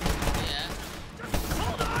 Yeah.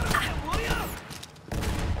 Hold on a minute, will ya?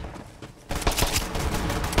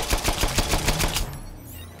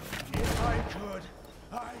 If I could,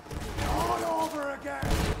 I'd do it all over again.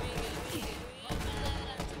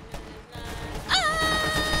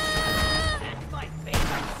 That's my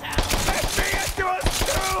favorite sound. Let me into a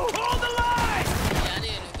stew! Hold the line! Yeah, I need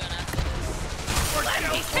a new gun after this. Let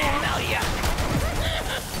me smell ya!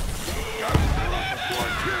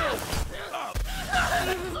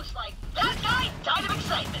 Looks like that guy died of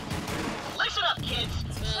excitement. Listen up, kids.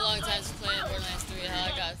 It's been a long time since playing Borderlands 3.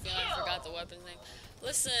 Hell, I got a feeling I forgot the weapon thing.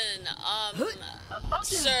 Listen,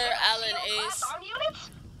 Sir Alan Ace,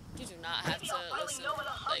 you do not have to listen,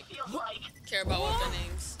 like, care about weapon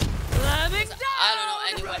names. I don't know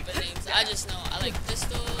any weapon names. I just know I like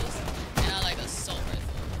pistols and I like assault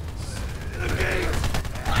rifles.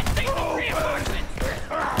 I think the reinforcements!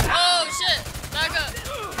 Oh shit! Back up!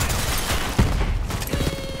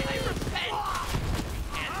 I repent!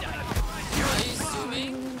 And Are you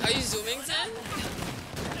zooming? Are you zooming, Tim?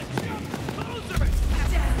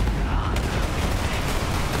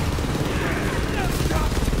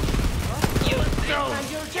 you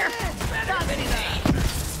think you're just better than me!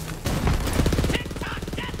 Tick-tock,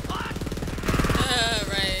 death clock!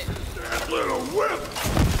 Right. That little whip.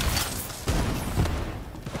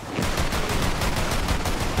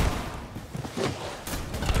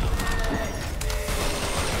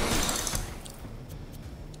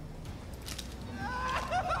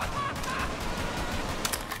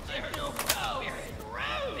 There's no spirit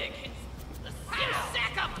round it. You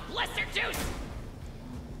sack of blister juice!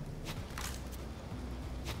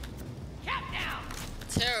 Cap down!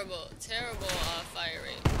 Terrible, terrible fire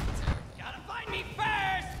rate. Terrible. Gotta find me first!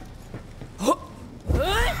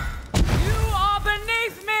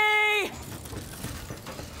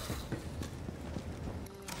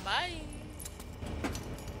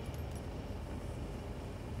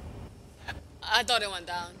 thought it went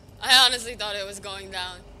down. I honestly thought it was going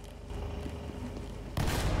down.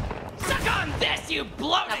 Suck on this, you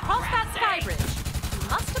bloated Now cross that sky thing. bridge. You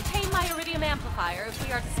must obtain my iridium amplifier if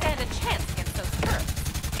we are to stand a chance against those turrets.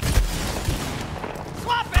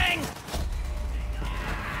 Swapping!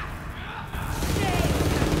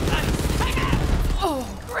 Oh,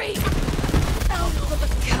 great. Out for the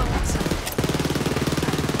count.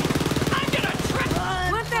 I'm gonna trip!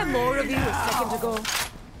 Weren't there more of you a second ago?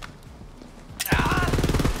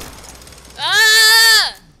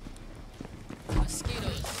 Ah!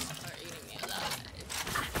 Mosquitoes are eating me alive.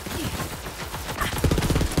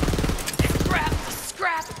 Scrap to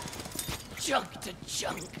scrap! Junk to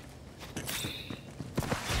junk!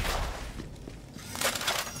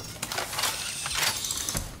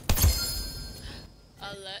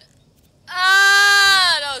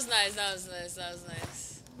 Ah! That was nice, that was nice, that was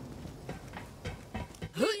nice.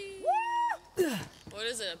 What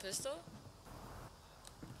is it, a pistol?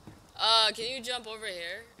 Can you jump over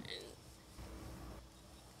here?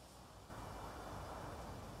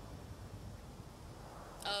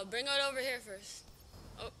 Bring it over here first.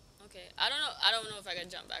 Oh, okay. I don't know if I can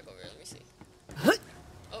jump back over here. Let me see.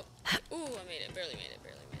 Oh, ooh, I made it. Barely made it.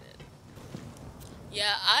 Barely made it.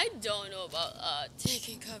 Yeah, I don't know about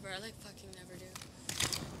taking cover. I like fucking never do.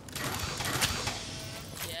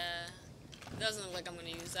 Yeah, doesn't look like I'm gonna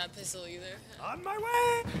use that pistol either. On my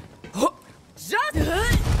way. Just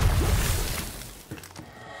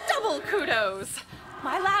double kudos.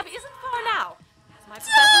 My lab isn't far now. As my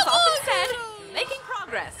professors often said, making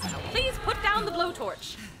progress. Now please put down the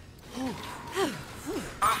blowtorch.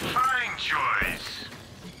 A fine choice.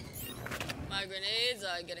 My grenades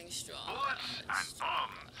are getting stronger. Bullets and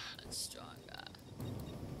bombs. And stronger.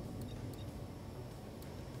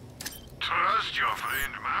 Trust your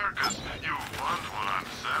friend Marcus. You want what I'm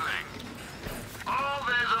selling.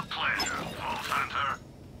 Always a pleasure, Vault Hunter.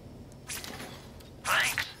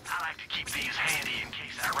 Thanks. I like to keep these handy in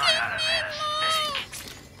case I run out of anesthetic.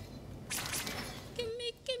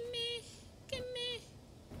 Gimme, gimme, gimme.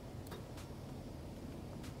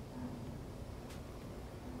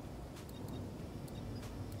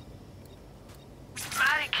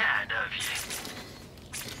 Mighty kind of you.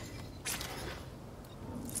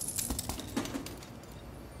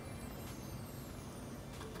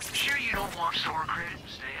 Sure you don't want store credit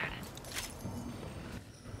instead?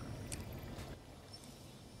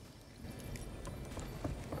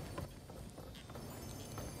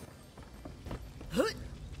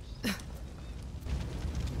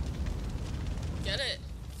 Get it.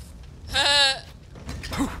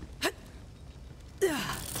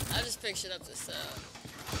 I just picked shit up to sell.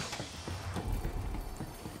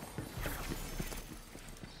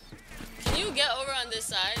 Can you get over on this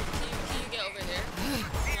side? Can you get over here?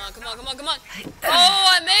 Come on, come on, come on, come on. Oh,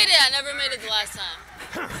 I made it. I never made it the last time.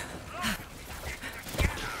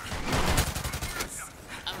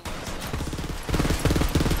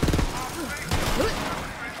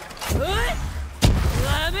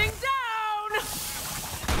 Slamming down!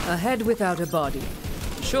 A head without a body.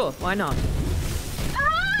 Sure, why not?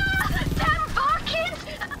 Damn Barkins!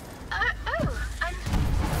 I'm alright.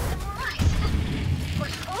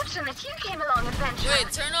 What fortunate you came along, adventurer.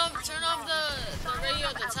 Wait, turn off the radio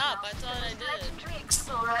at the top. I thought I did. Legendary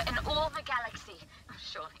explorer in all the galaxy.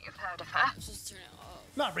 Surely you've heard of her. Just turn it off.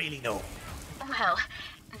 Not really, no. Well,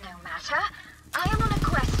 no matter. I am on a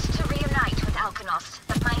quest to reunite with Alkanost,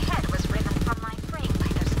 but my head was riven from my frame by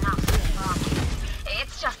those nasty Barkins.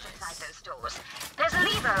 It's just inside those doors. There's a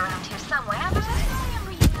lever around here somewhere, but if I am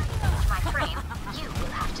reunited with my frame, you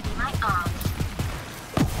will have to be my arms.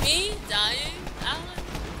 Me? Dying? Alan?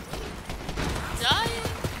 Dying?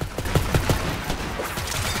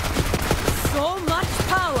 So much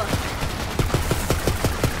power!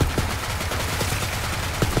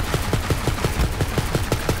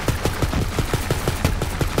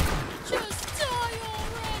 Just die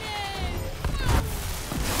already!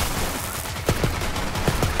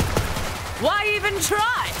 Why even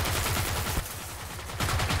try?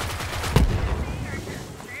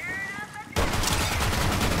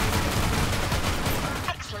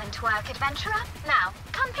 Excellent work, adventurer. Now,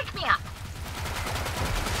 come pick me up.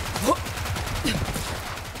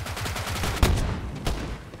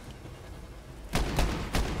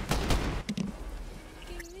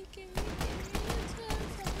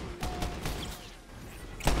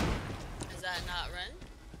 Is that not Ren?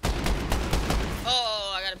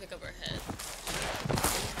 Oh, I gotta pick up her head.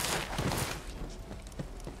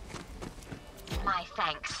 My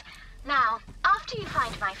thanks. Now, after you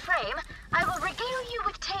find my frame, I will regale you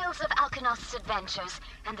with tales of Alkanost's adventures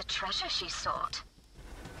and the treasure she sought.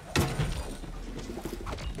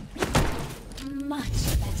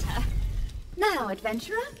 Much better. Now,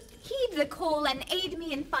 adventurer, heed the call and aid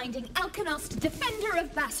me in finding Alkanost, defender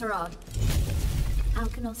of Basarod.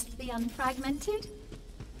 Alkanost the Unfragmented?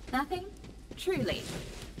 Nothing? Truly?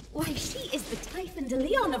 Why, she is the Typhon de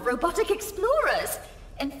Leon of robotic explorers!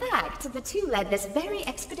 In fact, the two led this very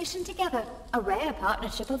expedition together, a rare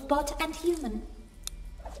partnership of bot and human.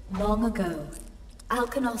 Long ago,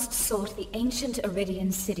 Alkanost sought the ancient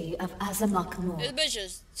Iridian city of Azamak-Mor. This bitch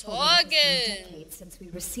is Although talking. it's been decades since we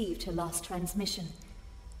received her last transmission.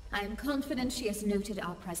 I am confident she has noted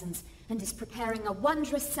our presence and is preparing a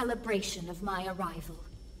wondrous celebration of my arrival.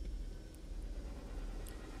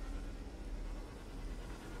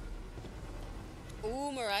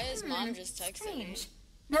 Ooh, Mariah's mom just texted me. Strange.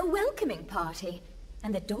 No welcoming party,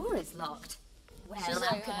 and the door is locked. Well, She's like,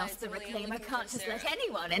 "Hi, Alkanost it's the William Reclaimer looking can't for just let Sarah."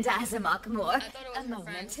 anyone into Azamak-Mor. I thought it was A her moment,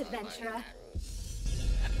 friend, so I'm not adventurer.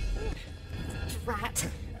 that rude. Drat.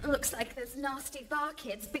 Looks like those nasty bar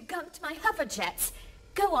kids begunked my hover jets.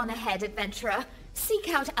 Go on ahead, adventurer. Seek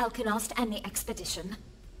out Alkanost and the expedition.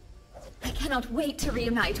 I cannot wait to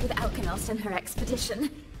reunite with Alkanost and her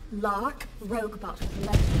expedition. Lark, Roguebot with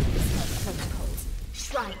legendary stealth protocols.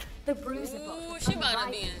 Shrike, the Bruiserbot Ooh, with she about to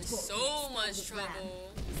unrivaled be in warp so speed much with RAM. trouble.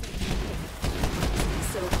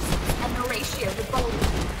 And Horatio the Bold,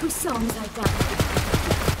 whose songs I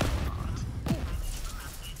dance.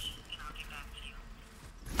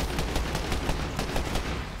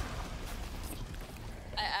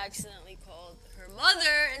 I accidentally called her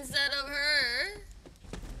mother instead of her.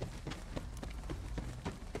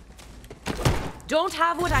 Don't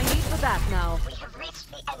have what I need for that now. We have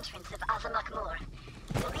reached the entrance of Azamak-Mor.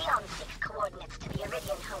 The Leon seeks coordinates to the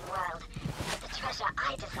Iridian homeworld, but the treasure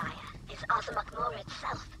I desire is Azamak-Mor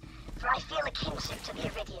itself, for I feel a kinship to the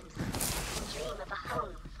Iridians, and dream of a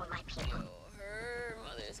home for my people. Her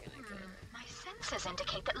mother's gonna kill her. My senses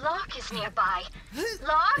indicate that Lark is nearby.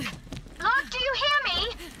 Lark? Lark, do you hear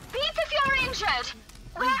me? Beep if you're injured.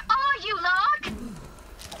 Where are you, Lark?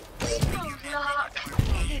 Oh, Lark.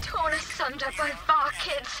 Torn asunder by bar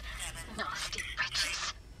kids. Nasty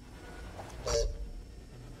wretches.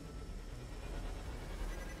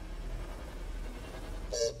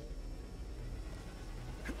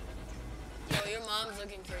 Yo, your mom's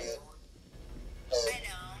looking for you. I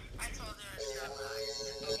know. I told her to drop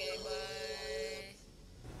by. Okay,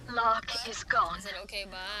 bye. Lark is gone. I said okay,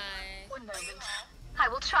 bye. One moment. I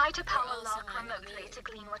will try to power Lark remotely to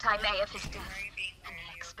glean what I may of his death and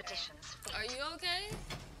the expedition's fate. Are you okay?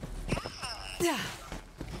 Yeah.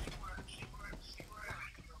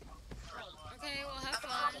 Okay, well, have The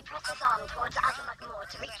fun. party presses on towards Azamak-Mor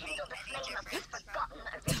to rekindle the flame of this forgotten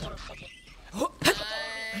Iridian city. Bye.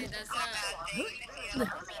 That's not. Only a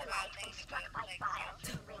light when struck by fire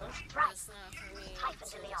rings thrice. That's not for me. Typhon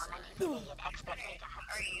de Leon and his idiot expert Vega have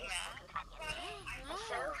seized our companions. And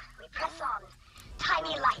so, we press on.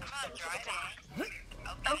 Tiny lights into the dark.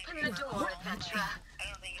 Open the door, adventurer.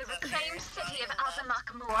 The reclaimed city of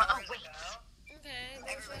Azamak-Mor awaits. Okay,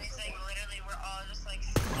 I was like, literally, we're all just like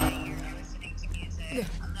sitting here listening to music.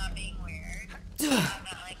 I'm not being weird. I'm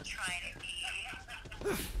not like trying to be.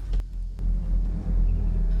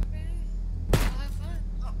 Okay. Well, have fun.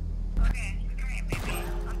 Oh, okay. Alright, baby.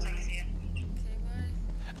 I'll text you. Okay,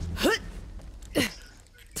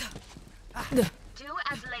 bye. Do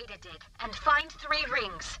as Leda did, and find 3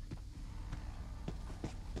 rings.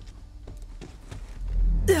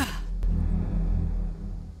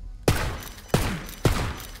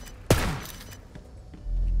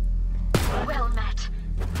 Well met.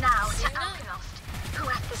 Now to Alkanost, who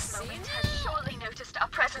at this moment has surely noticed our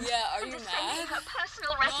presence Yeah, are and you is sending mad? her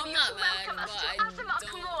personal No, I'm retinue not to mad, welcome but us to I don't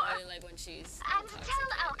Azamak-Mor. really like when she's And tell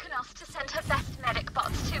Alkanost to send her best medic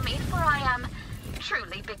bots to me, for I am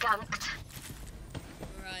truly begunked.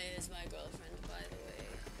 Mariah is my girlfriend, by the way.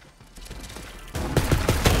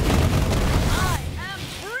 I am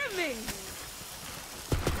brimming.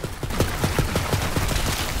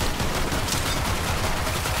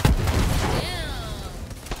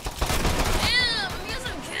 Damn, let me get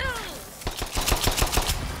some kills.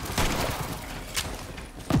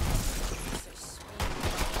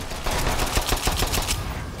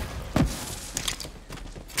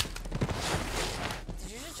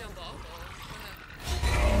 Did you just jump off?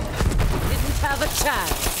 Didn't have a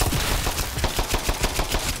chance.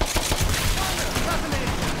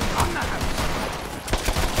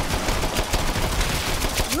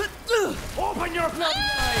 Open your bloody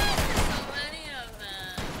eyes! So many of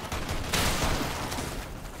them.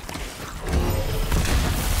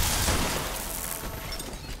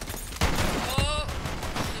 Oh.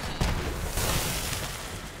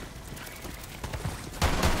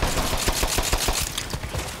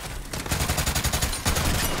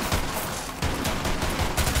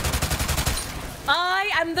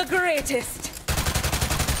 am the greatest.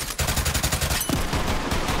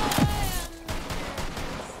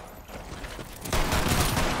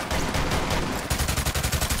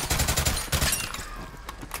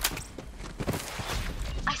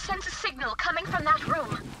 I sense a signal coming from that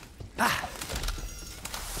room.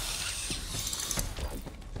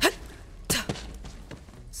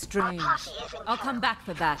 Strange. I'll come back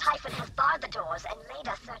for that. Typhon has barred the doors and made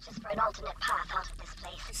us search for an alternate path out of this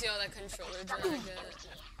place. You see all that controller Something empty,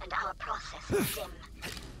 and our process is dim.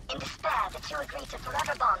 In despair, the two agree to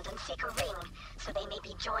forever bond and seek a ring, so they may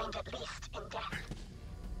be joined at least in death.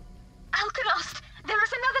 Alkanost! There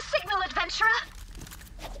is another signal, adventurer!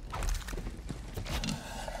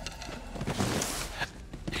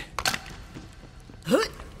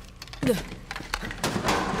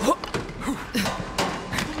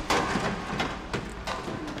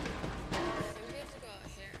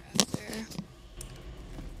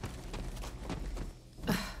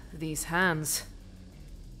 These hands.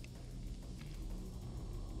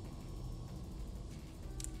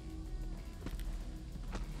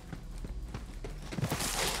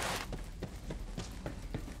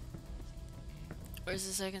 Where's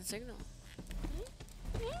the second signal?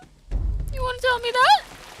 You want to tell me that?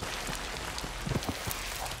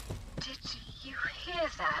 Did you hear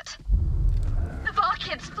that? The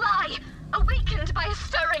Varkids fly, awakened by a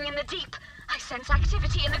stirring in the deep. I sense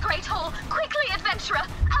activity in the Great Hall. Quickly, adventurer!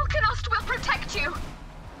 Alkanost will protect you!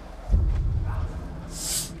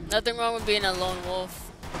 Nothing wrong with being a lone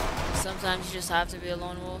wolf. Sometimes you just have to be a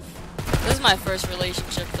lone wolf. This is my first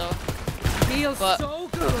relationship, though. Feels but, so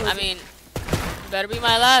good. I mean, it better be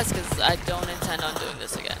my last, because I don't intend on doing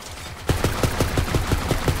this again.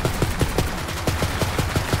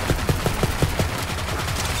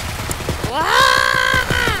 Wow!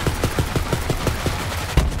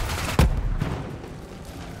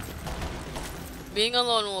 Being a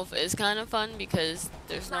lone wolf is kind of fun because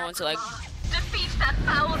there's no one to like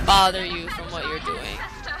bother you from what you're doing,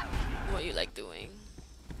 what you like doing.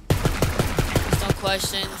 There's no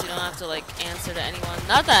questions, you don't have to like answer to anyone.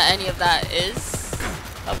 Not that any of that is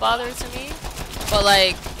a bother to me, but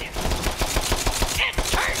like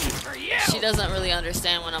she doesn't really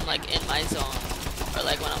understand when I'm like in my zone or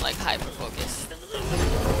like when I'm like hyper focused.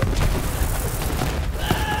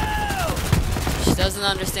 She doesn't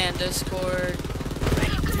understand Discord.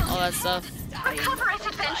 All that stuff. Recover it,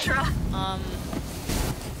 adventurer.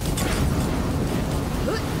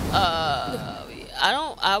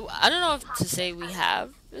 I don't know if to say we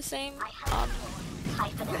have the same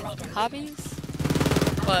hobbies,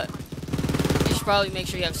 but you should probably make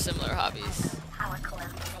sure you have similar hobbies.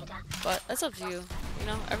 But that's up to you. You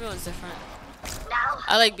know, everyone's different.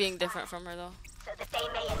 I like being different from her though. So that they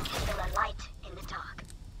may enkindle a light in the dark.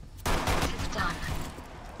 It is done.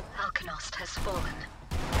 Alkanost has fallen.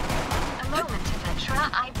 A moment, adventurer.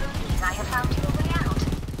 I believe I have found you a way out.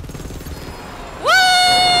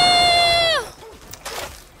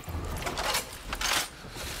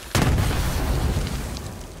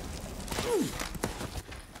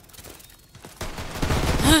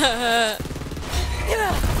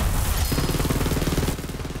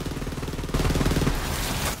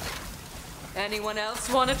 Anyone else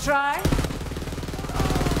want to try?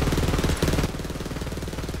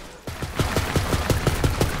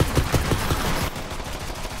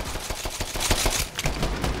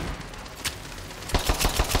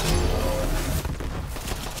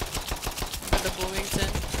 The Bloomington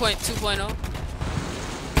 2.0.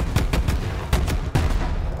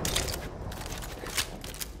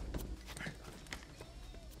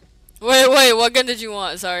 Wait, what gun did you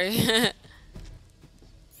want? Sorry.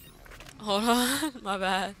 Hold on, my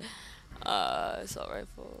bad. Assault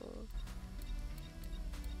rifle.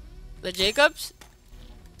 The Jacobs?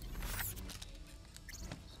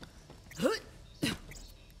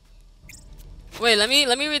 Wait, let me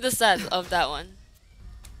read the stats of that one.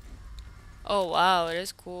 Oh wow, it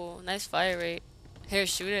is cool. Nice fire rate. Here,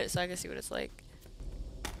 shoot it so I can see what it's like.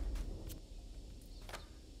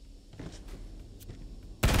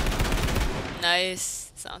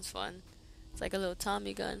 Nice. Sounds fun. It's like a little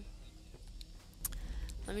Tommy gun.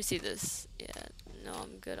 Let me see this. Yeah, no,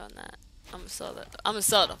 I'm good on that. I'm gonna sell that. I'm gonna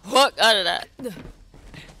sell the fuck out of that.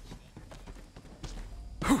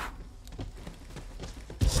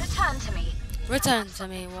 Return to me. Return to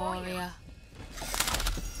me, warrior.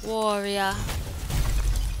 Warrior.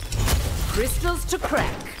 Crystals to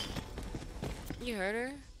crack. You heard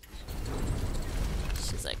her?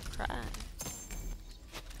 She's like crying.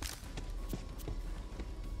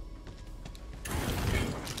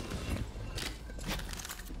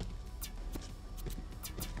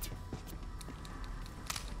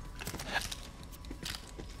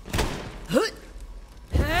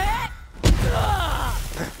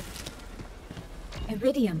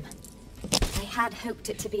 Iridium. I had hoped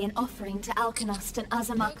it to be an offering to Alkanost and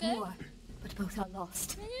Azamak Moor, but both are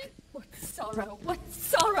lost. What sorrow, what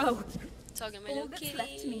sorrow! All that's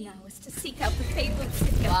left to me now is to seek out the fabled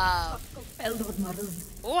city of Feldord Maroon.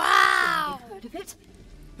 Wow! Have you heard of it?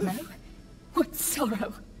 No? What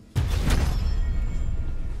sorrow!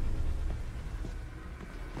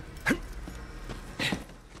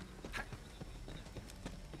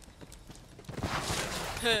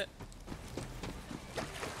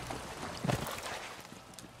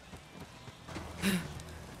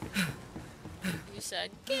 You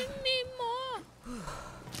said, give me more.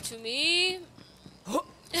 To me,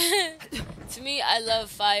 to me, I love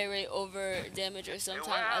fire rate over damage, or sometimes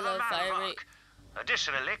I love fire rate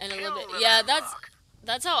Additionally, and a little bit. Yeah,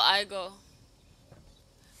 that's how I go.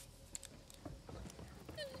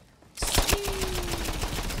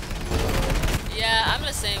 Yeah, I'm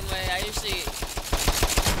the same way. I usually,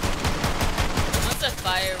 once the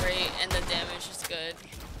fire rate and the damage is good,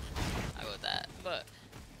 I go with that. But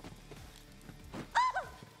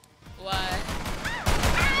why?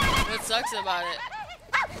 What sucks about it?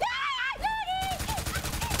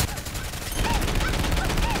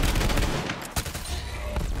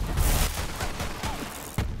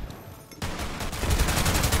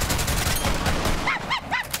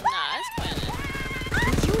 Nah, it's planning.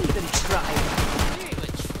 Would you even try it? You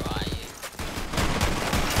even try it.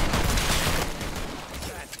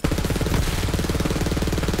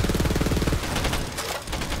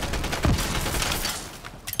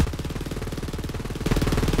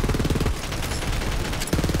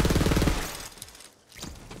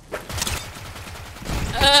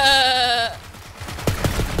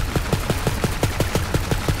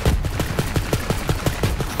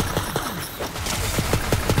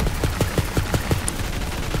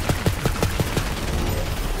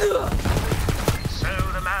 So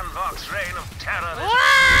the Manvox reign of terror is...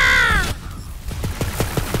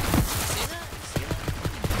 See that? See that?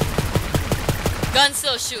 Gun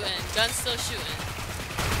still shooting. Gun still shooting.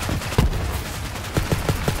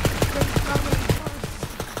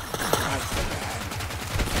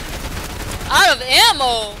 Out of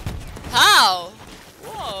ammo? How?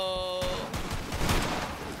 Whoa.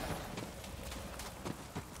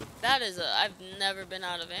 That is I've never been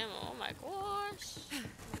out of ammo. Oh my gosh. Oh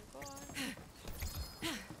my god.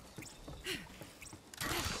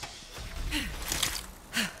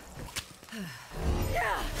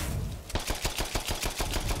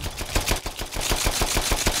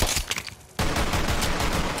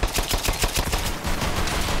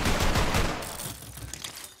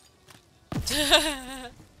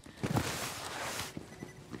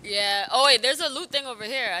 Yeah. Oh wait, there's a loot thing over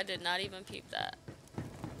here. I did not even peep that.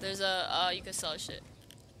 There's a you can sell shit.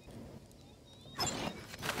 Ammo!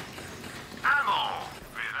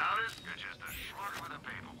 Without it, you're just a schmuck with a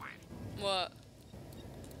paperweight. What?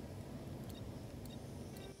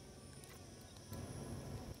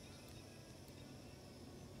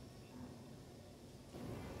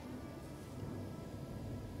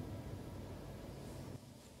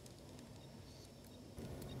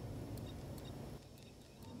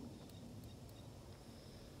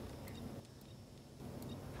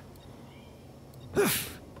 Too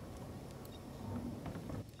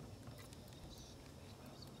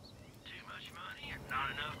much money or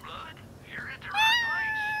not enough blood? You're at the right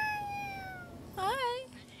place. Hi.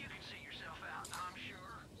 You can see yourself out, I'm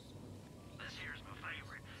sure. This here's my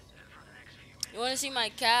favorite for the next few minutes. You wanna see my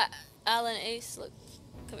cat, Alan Ace? Look,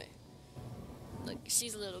 come here. Look,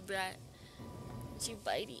 she's a little brat. She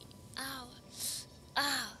bitey. Ow.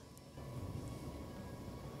 Ow.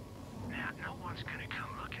 Now, no one's gonna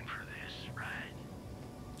come looking for this, right?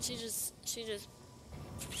 She just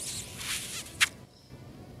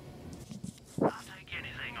I'll take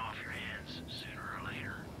anything off your hands sooner or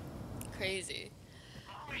later. crazy. As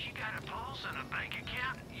long as you got a pulse and a bank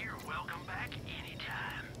account, you're welcome back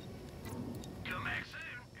anytime. Come back soon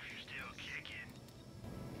if you're still kicking.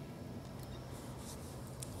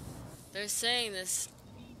 They're saying this.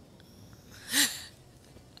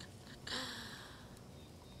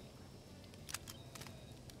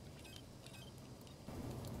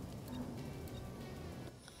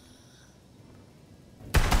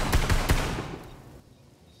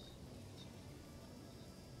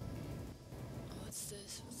 What's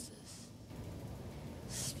this? What's this?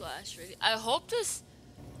 Splash radio. I hope this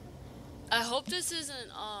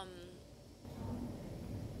isn't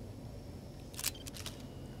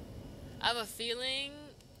I have a feeling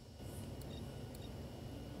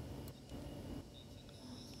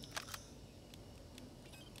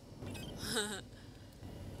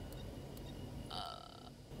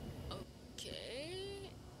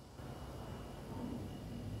okay.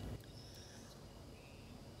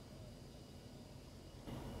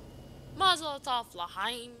 puzzle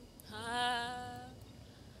offline.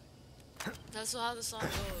 That's how the song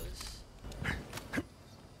goes.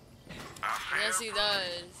 Yes, he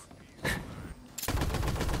does.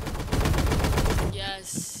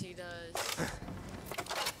 Yes, he does.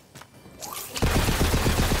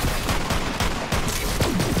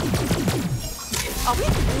 Are we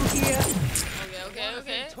through here?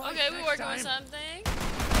 Okay, we working on something.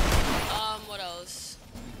 What else?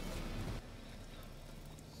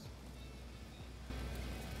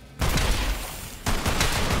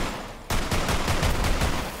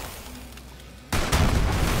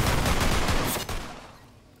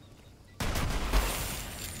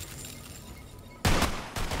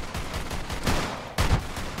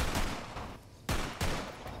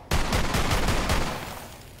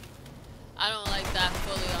 I don't like that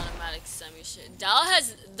fully automatic semi shit.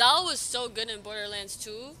 Dal was so good in Borderlands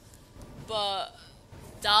 2, but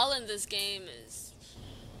Dal in this game is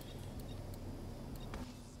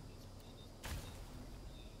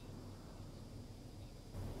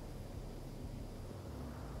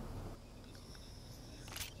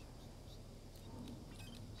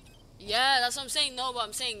yeah, that's what I'm saying. No, but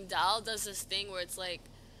I'm saying Dal does this thing where it's like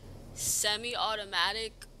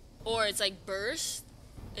semi-automatic or it's like burst.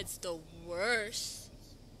 It's the worst.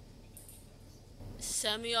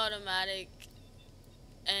 Semi-automatic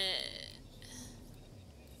and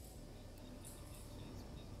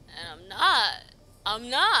I'm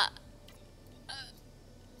not.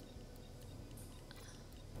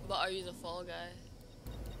 But are you the fall guy?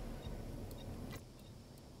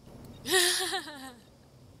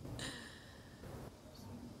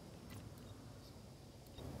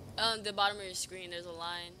 On the bottom of your screen, there's a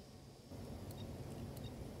line.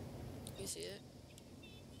 You see it?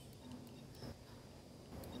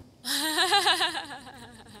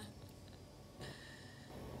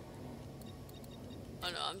 Oh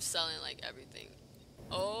no, I'm selling like everything.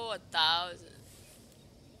 Oh, 1,000.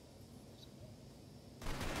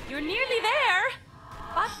 You're nearly there!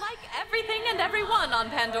 But like everything and everyone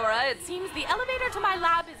on Pandora, it seems the elevator to my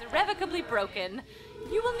lab is irrevocably broken.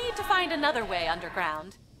 You will need to find another way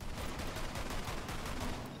underground.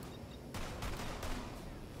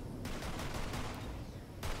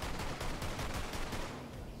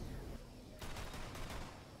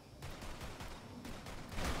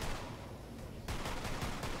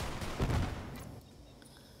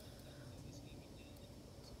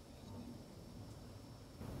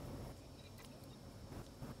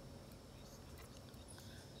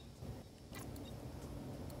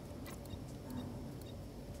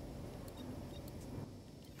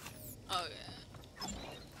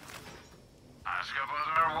 Ask about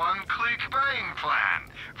our one-click buying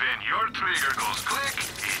plan. When your trigger goes click,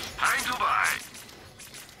 it's time to buy.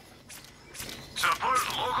 Support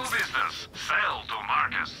local business. Sell to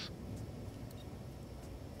Marcus.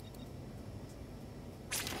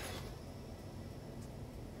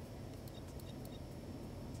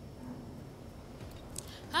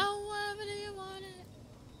 However do you want it?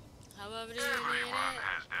 However do you need Everyone it?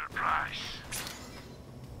 has their price.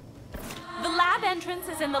 The lab entrance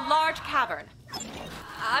is in the large cavern.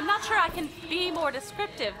 I'm not sure I can be more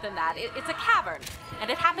descriptive than that. It's a cavern, and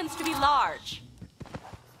it happens to be large.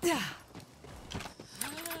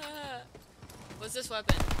 What's this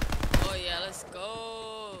weapon? Oh yeah, let's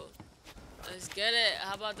go. Let's get it.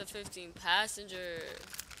 How about the 15 passenger?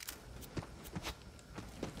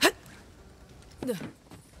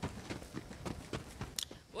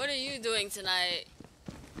 What are you doing tonight,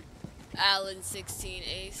 Alan 16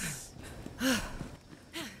 Ace?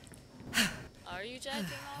 Are you jacking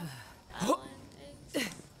off, Alan Ace?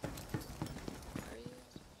 Are you?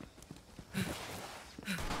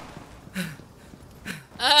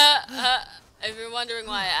 If you're wondering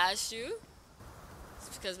why I asked you, it's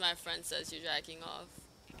because my friend says you're jacking off,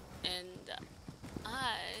 and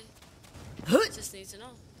I just need to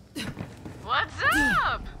know. What's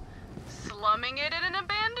up? Slumming it in an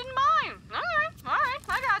abandoned mine. Alright,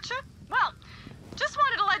 I gotcha. Well, just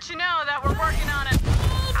wanted to let you know that we're working on it.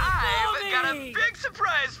 I've got a big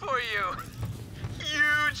surprise for you.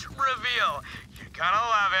 Huge reveal. You're gonna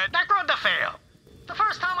love it. Necro to fail. The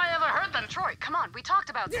first time I ever heard them. Troy, come on, we talked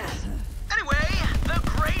about this. Anyway, the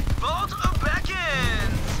Great Vault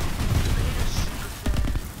beckons.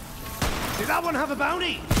 Did that one have a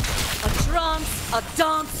bounty? A trance, a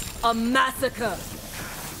dance, a massacre.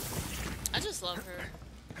 I just love her.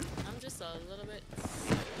 I'm just a little bit.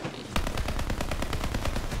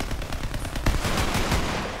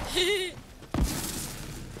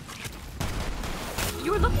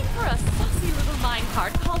 You're looking for a sussy little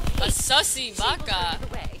minecart called a sussy baka.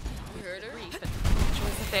 You heard her?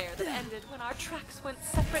 Choice of affair that ended when our tracks went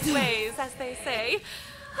separate ways, as they say.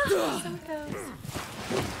 So it goes.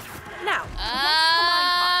 Now,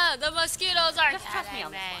 the mosquitoes are just trust me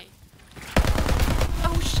on this me.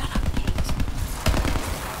 one. Oh, shut up,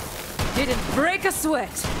 Kate. Didn't break a sweat.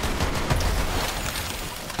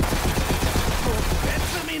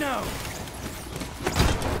 Answer me now.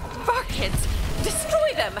 Barkids!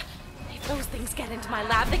 Destroy them! If those things get into my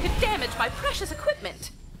lab, they could damage my precious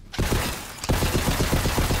equipment.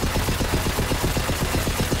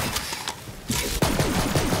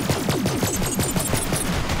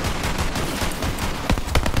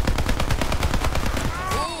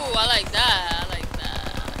 Ooh, I like that. I like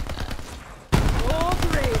that. Oh,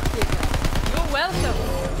 great, Digger. You're welcome.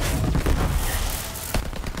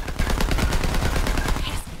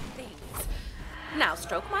 Things. Now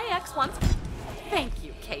stroke my X once. Thank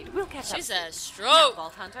you, Kate. We'll catch up. She said Now, stroke.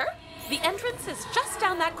 Vault Hunter, the entrance is just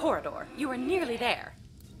down that corridor. You are nearly there.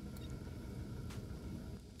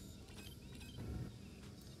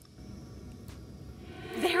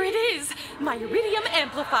 There it is! My iridium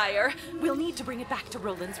amplifier. We'll need to bring it back to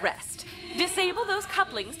Roland's Rest. Disable those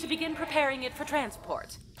couplings to begin preparing it for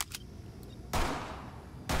transport.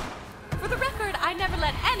 For the record, I never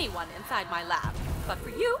let anyone inside my lab. But for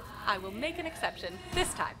you, I will make an exception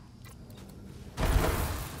this time.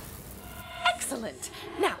 Excellent!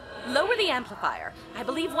 Now, lower the amplifier. I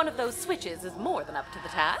believe one of those switches is more than up to the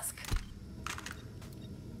task.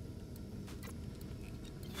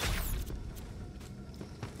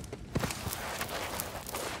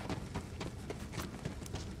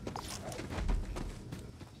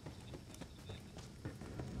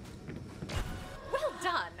 Well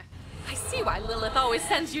done! I see why Lilith always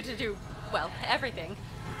sends you to do, well, everything.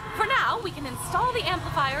 For now, we can install the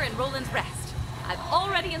amplifier in Roland's Rest. I've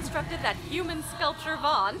already instructed that human sculpture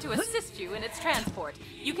Vaughn to assist you in its transport.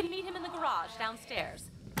 You can meet him in the garage downstairs.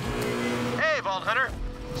 Hey, Vault Hunter.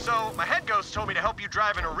 So, my head ghost told me to help you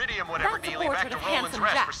drive an iridium whatever That's a dealy back portrait to of Roland's Handsome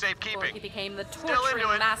Rest Jack for safekeeping. before he became the Still torturing,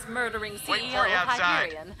 into it. mass-murdering Waiting CEO for you of outside.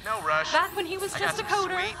 Hyperion. No rush. Back when he was I just a got some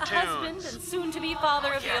coder, sweet a husband, tunes. and soon-to-be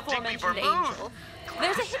father of yeah, the dig me aforementioned vermouth. Angel.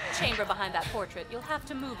 There's a hidden chamber behind that portrait. You'll have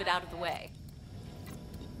to move it out of the way.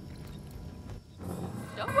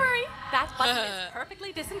 Don't worry, that button is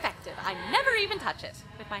perfectly disinfected. I never even touch it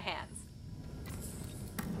with my hands.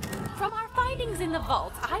 From our findings in the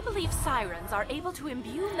vault, I believe sirens are able to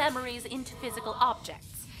imbue memories into physical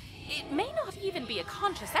objects. It may not even be a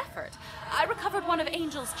conscious effort. I recovered one of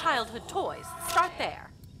Angel's childhood toys. Start there.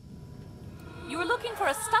 You were looking for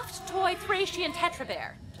a stuffed toy Thracian Tetra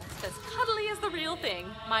Bear. Just as cuddly as the real thing,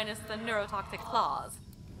 minus the neurotoxic claws.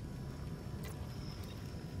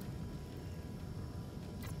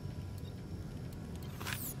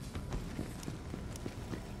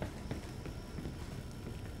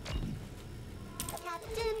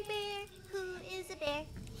 Captain Bear, who is a bear?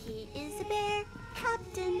 He is a bear,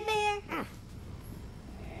 Captain Bear.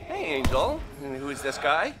 Hey, Angel. And who is this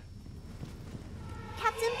guy?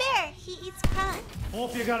 Captain Bear, he eats crud.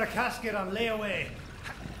 Hope you got a casket on layaway.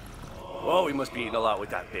 Whoa, we must be eating a lot with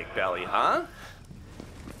that big belly, huh?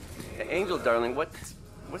 Hey, Angel, darling,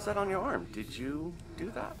 what's that on your arm? Did you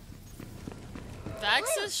do that?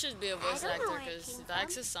 Vaxis should be a voice actor because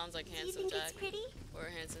Vaxis sounds like Handsome Jack. Or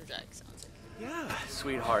Handsome Jack sounds like. Yeah,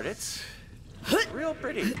 sweetheart, it's real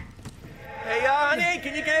pretty. Hey, honey,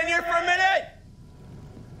 can you get in here for a minute?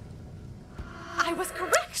 I was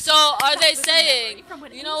correct. So are they saying,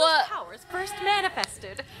 you know what? Powers first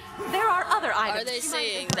manifested. There are other items. Are they you might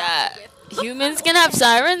saying interact that with. humans can have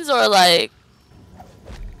sirens, or like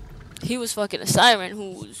he was fucking a siren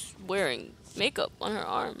who was wearing makeup on her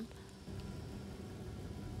arm?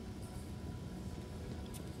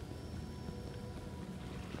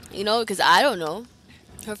 You know, because I don't know.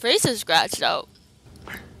 Her face is scratched out.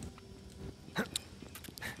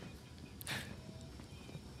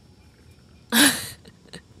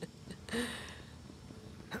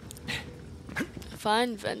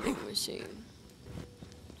 Find vending machine.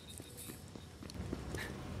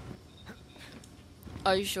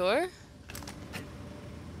 Are you sure?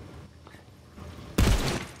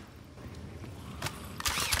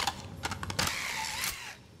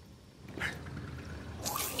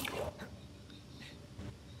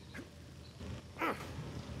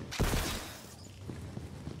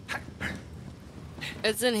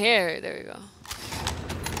 It's in here. There you go.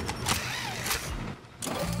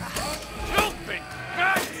 Stupid,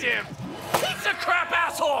 goddamn piece of crap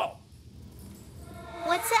asshole!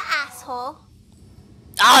 What's an asshole?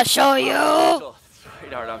 I'll show you. Angel,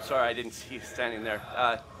 sweetheart, I'm sorry I didn't see you standing there.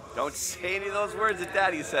 Don't say any of those words that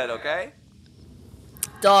Daddy said, okay?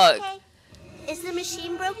 Dog. Okay. Is the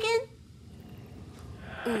machine broken?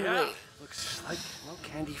 Yeah, looks like no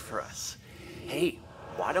candy for us. Hey,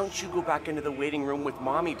 why don't you go back into the waiting room with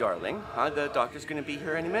Mommy, darling? The doctor's gonna be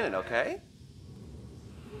here any minute, okay?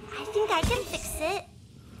 I think I can fix it.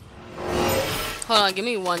 Hold on, give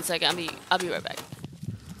me 1 second. I'll be right back.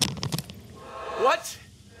 What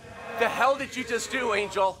the hell did you just do,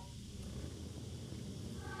 Angel?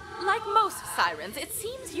 Like most sirens, it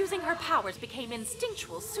seems using her powers became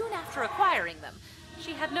instinctual soon after acquiring them.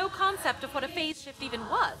 She had no concept of what a phase shift even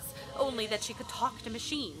was, only that she could talk to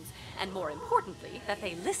machines, and more importantly, that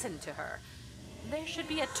they listened to her. There should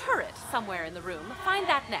be a turret somewhere in the room. Find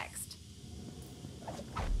that next.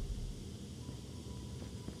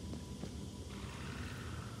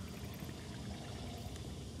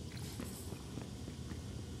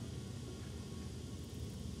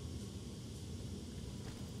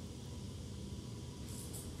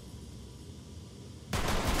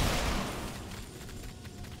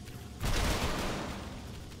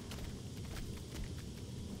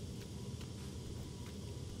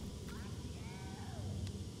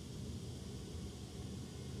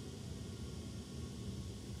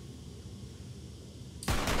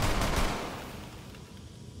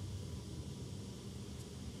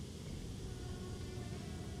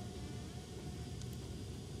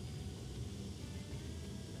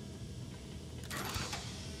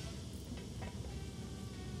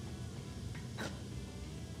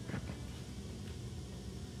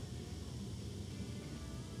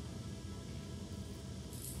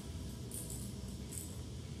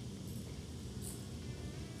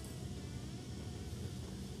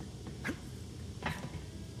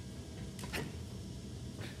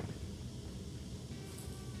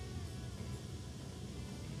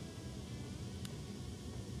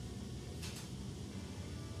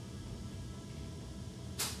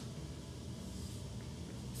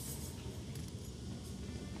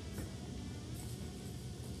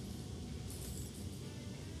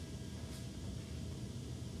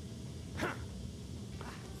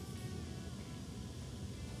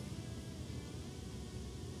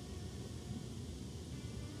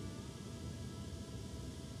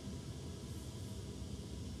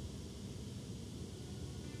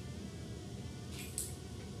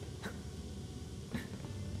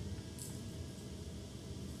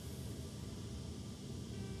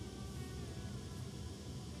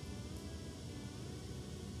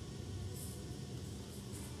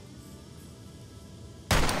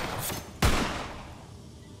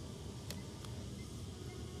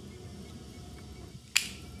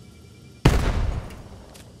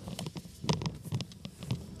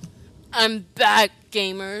 I'm back,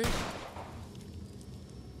 gamers.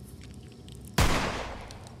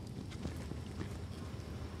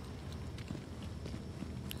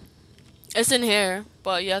 It's in here,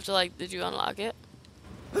 but you have to like, did you unlock it?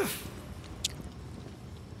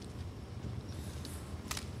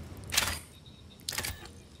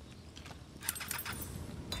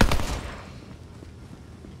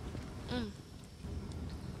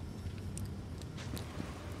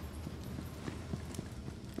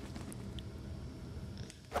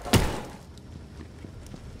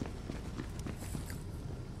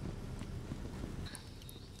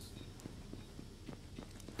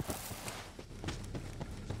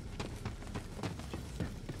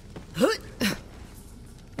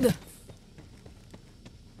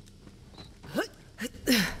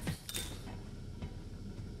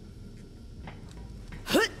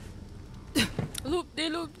 Loop de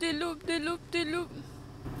loop de loop de loop de loop.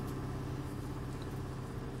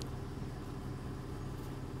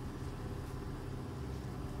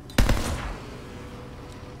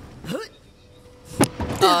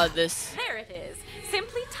 This. There it is.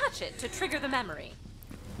 Simply touch it to trigger the memory.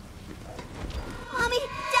 Mommy,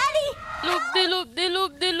 Daddy! Loop de loop de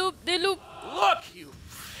loop de loop de loop. Look, you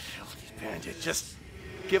filthy bandit. Just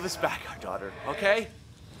give us back our daughter, okay?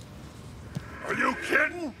 Are you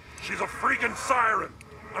kidding? She's a freaking siren.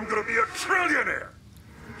 I'm gonna be a trillionaire.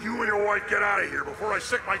 You and your wife get out of here before I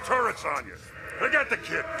stick my turrets on you. Forget the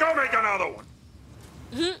kid. Go make another one.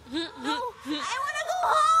 No, I want to go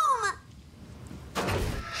home!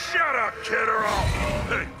 Shut up, kid, or I'll...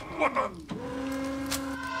 Hey, what the...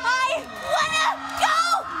 I want to go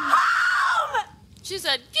home! She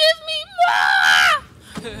said, give me more!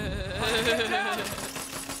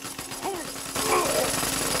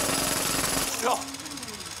 No!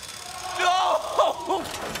 No!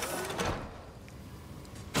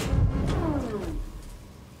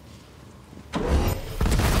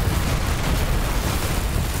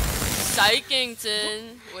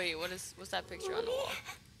 Psykington. Wait, what's that picture on the wall?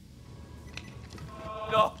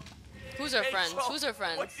 No. Who's her friends? Angel, Who's her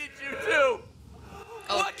friends? What did you do?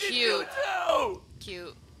 Oh, what cute. Did you do?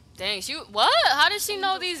 Cute. Dang, what? How did she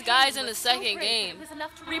know these guys in the second game? It was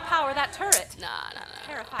enough to repower that turret. Nah.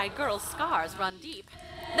 Terrified girl's scars run deep.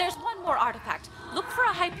 There's one more artifact. Look for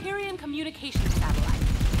a Hyperion communication satellite.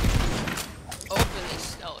 Open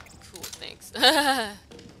this. Oh, cool. Thanks.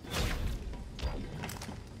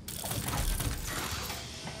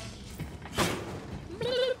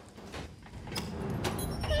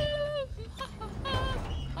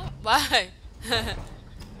 Why?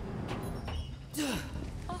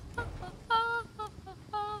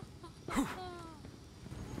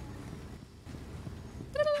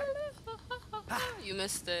 You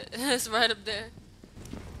missed it. It's right up there.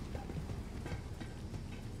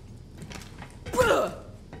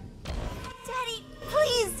 Daddy,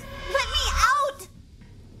 please, let me out!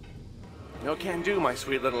 No can do, my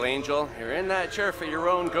sweet little angel. You're in that chair for your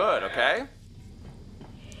own good, okay?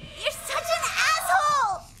 You're such an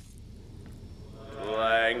asshole!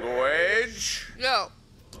 Language. Yo.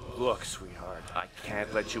 Look, sweetheart, I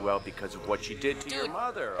can't let you out because of what you did to your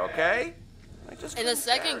mother, okay? In the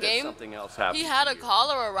second game, something else happened he had a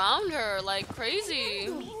collar around her like crazy. I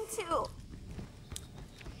didn't mean to.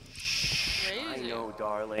 I know,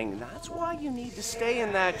 darling. That's why you need to stay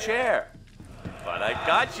in that chair. But I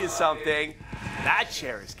got you something. That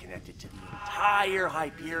chair is connected to the entire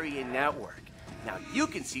Hyperion network. Now you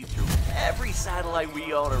can see through every satellite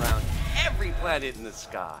we own around every planet in the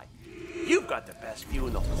sky. You've got the best view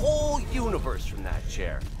in the whole universe from that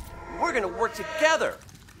chair. We're gonna work together.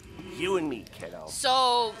 You and me, kiddo.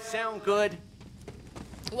 So... Sound good?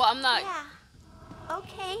 Well, I'm not... Yeah.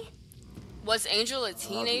 Okay. Was Angel a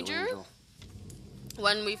teenager? Angel.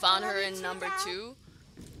 When we found her in number 2?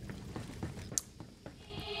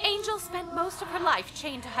 Angel spent most of her life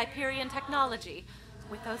chained to Hyperion technology.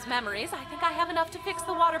 With those memories, I think I have enough to fix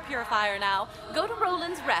the water purifier now. Go to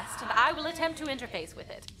Roland's Rest, and I will attempt to interface with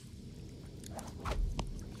it.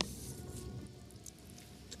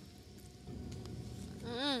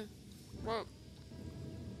 Well.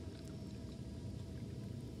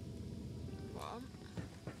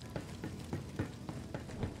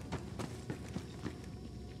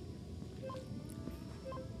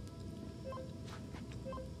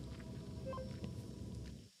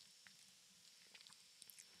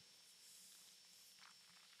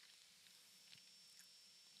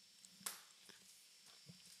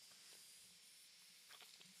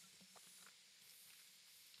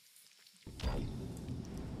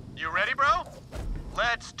 You ready, bro?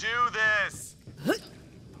 Let's do this.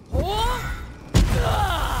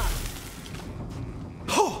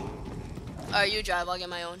 You drive, I'll get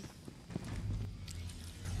my own.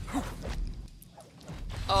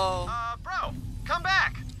 Oh. Bro, come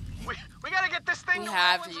back. We gotta get this thing. We to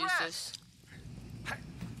have to Roland's use Rest.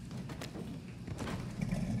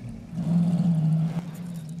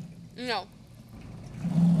 this. No.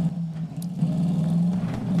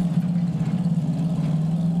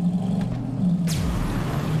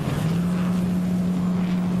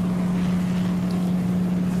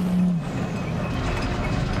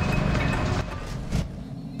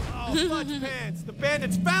 Fudge pants! The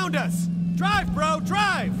bandits found us! Drive, bro,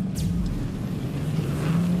 drive!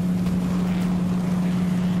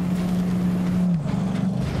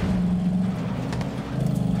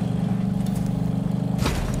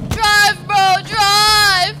 Drive, bro,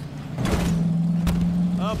 drive!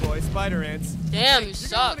 Oh boy, spider ants. Damn, you You're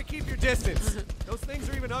suck. gonna want to keep your distance. Those things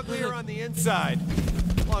are even uglier on the inside.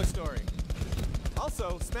 Long story.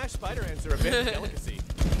 Also, smashed spider ants are a bit of a delicacy.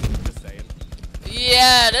 Just saying.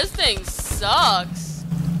 Yeah, this thing sucks.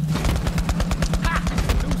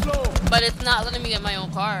 But it's not letting me get my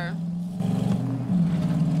own car.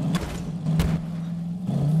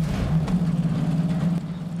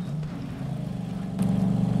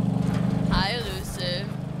 Hi, elusive.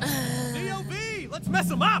 COV! Let's mess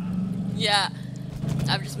them up! Yeah,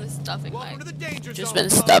 I've just been stuffing Welcome to the danger just zone, been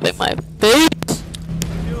folks. stuffing my face.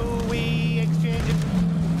 Do we exchange it?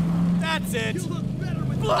 That's it!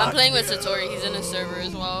 I'm playing with Satori. He's in a server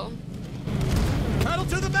as well. Pedal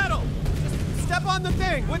to the metal! Just step on the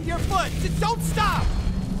thing with your foot! Just don't stop!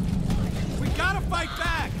 We gotta fight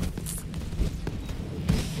back!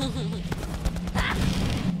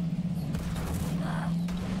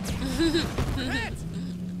 Hit!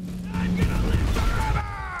 I'm gonna live forever!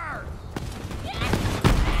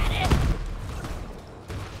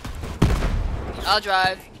 I'll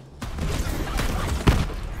drive.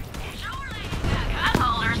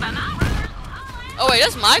 Oh wait,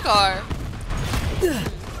 that's my car.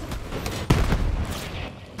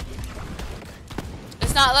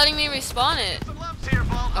 It's not letting me respawn it.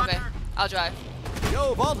 Okay, I'll drive.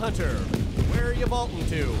 Yo, Vault Hunter! Where are you vaulting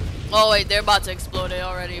to? Oh wait, they're about to explode it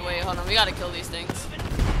already. Wait, hold on. We gotta kill these things.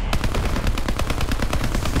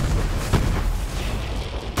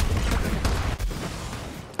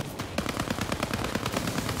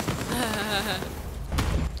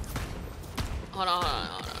 Hold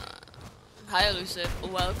on. Hi, Elusive.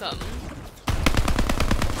 Welcome.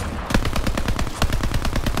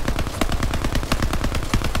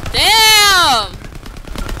 Damn!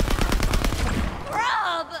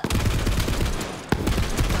 Rob!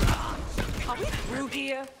 Are we through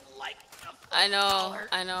here? I know.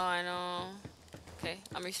 Okay,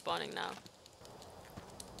 I'm respawning now.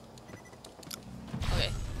 Okay.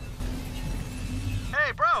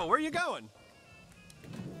 Hey, bro, where you going?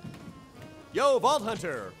 Yo, Vault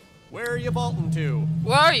Hunter, where are you vaulting to?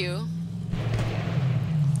 Where are you?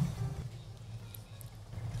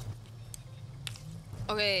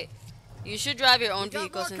 Okay, you should drive your own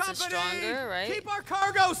vehicle since it's stronger, right? Keep our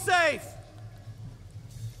cargo safe!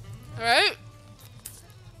 Alright.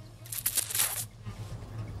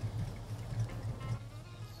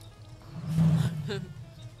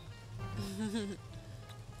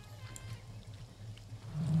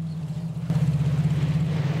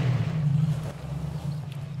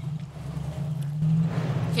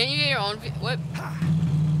 Can you get your own what?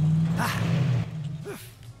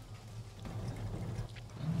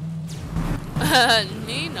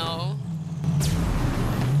 Me, no.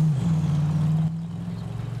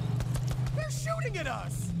 They're shooting at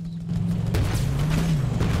us!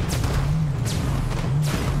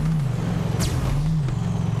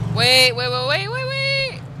 Wait.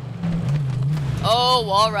 Oh,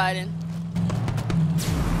 wall riding.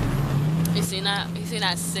 You seen that? You seen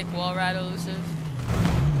that sick wall ride, Elusive?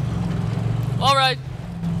 Wall ride.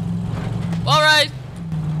 Wall ride.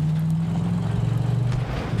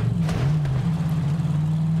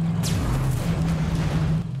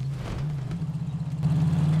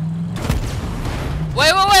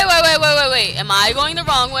 Wait. Am I going the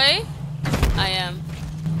wrong way? I am.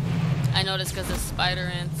 I noticed because of spider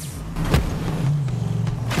ants.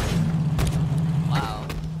 Wow.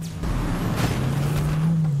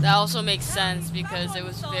 That also makes sense because it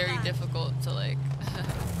was very difficult to like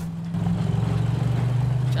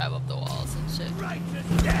drive up the walls and shit.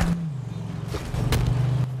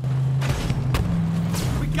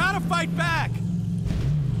 We gotta fight back!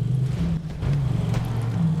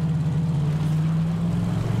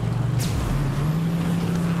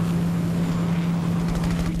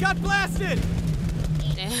 We got blasted!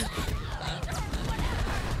 Damn.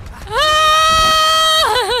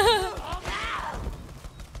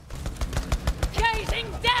 Chasing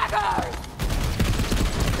daggers!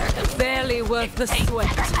 Barely worth the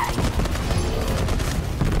sweat.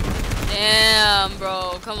 Damn,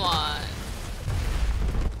 bro, come on.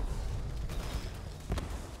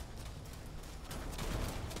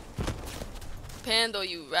 Pando,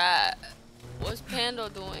 you rat. What's Pando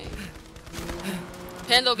doing?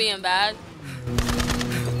 Pando being bad?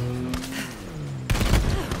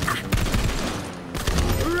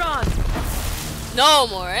 Run! No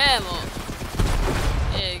more ammo.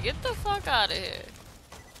 Yeah, get the fuck out of here.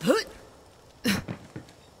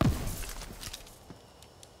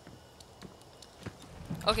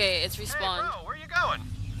 Okay, it's respawned. Hey, bro, where you going?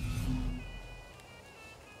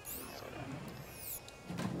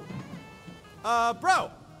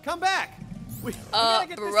 Bro, come back. We gotta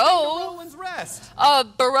get this thing to Roland's Rest.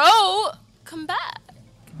 Bro, come back.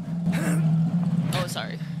 Oh,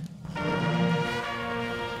 sorry.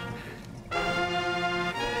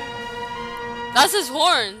 That's his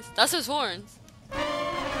horns. That's his horns.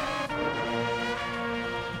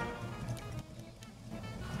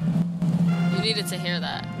 You needed to hear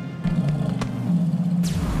that.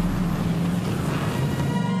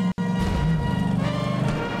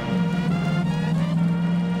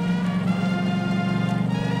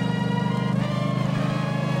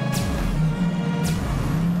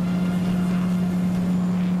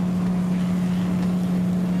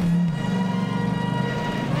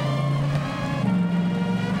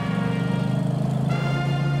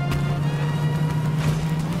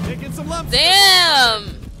 Taking some lumps.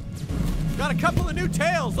 Damn! Got a couple of new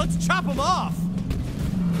tails. Let's chop them off.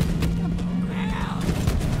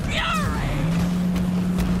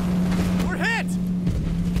 We're hit.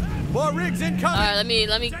 More rigs incoming. All right, let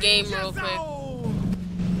me game real quick.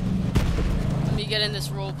 Let me get in this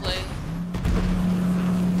role play.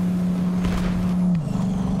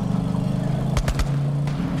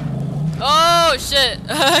 Oh shit!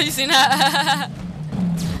 You seen that?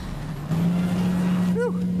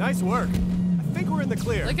 Whew, nice work. I think we're in the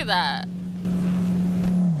clear. Look at that.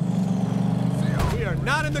 We are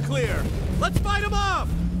not in the clear. Let's fight them off.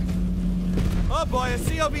 Oh boy, a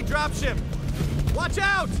COV dropship! Watch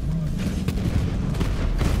out!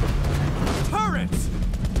 Turrets!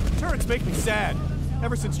 Turrets make me sad.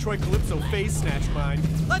 Ever since Troy Calypso phase snatched mine.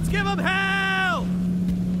 Let's give them hell!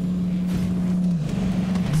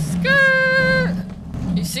 Skirt!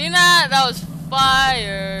 You seen that? That was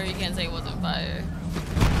fire. You can't say it wasn't fire.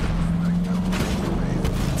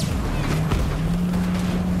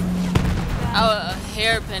 I was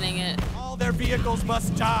hairpinning it. All their vehicles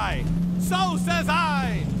must die. So says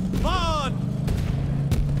I! Vaughn!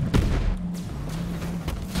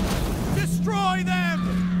 Destroy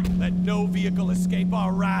them! Let no vehicle escape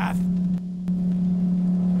our wrath.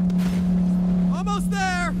 Almost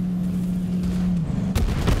there!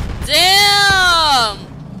 Damn!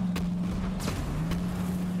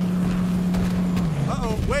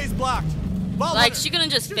 Uh-oh, way's blocked. Ball Like, hunter. she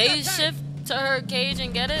couldn't just phase shift to her cage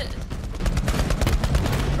and get it?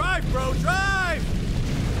 Drive, bro, drive!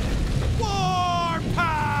 Warpath!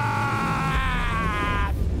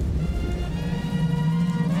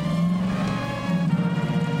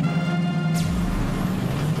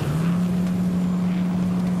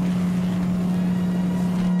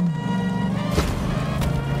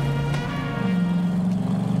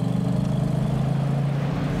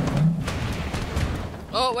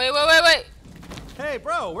 Oh, wait. Hey,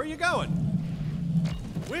 bro, where you going?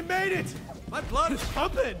 We made it! My blood is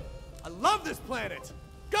pumping! I love this planet!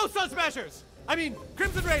 Go, Sun Smashers! I mean,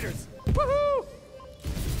 Crimson Raiders! Woohoo!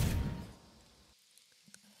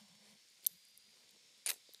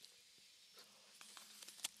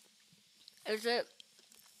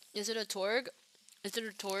 Is it a Torg? Is it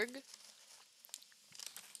a Torg?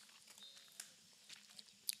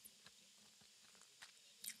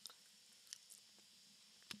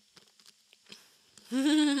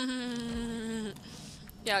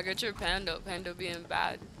 Yeah, get your Pando. Pando being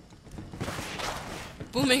bad.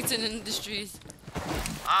 Boomington Industries.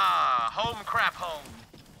 Ah, home crap home.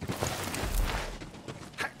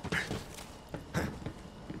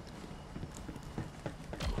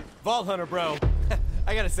 Vault Hunter, bro.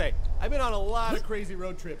 I gotta say, I've been on a lot of crazy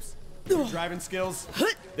road trips. Your driving skills,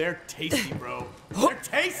 they're tasty, bro. They're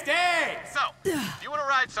tasty! So, if you want to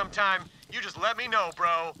ride sometime, you just let me know,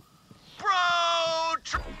 bro. Bro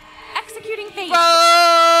trip! Executing phase.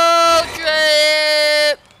 Road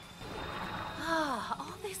trip!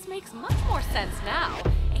 All this makes much more sense now.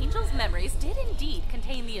 Angel's memories did indeed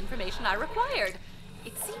contain the information I required.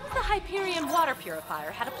 It seems the Hyperion water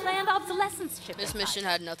purifier had a planned obsolescence chip. This mission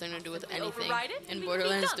had nothing to do with anything in and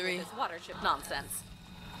Borderlands we can be 3. done with this water chip nonsense.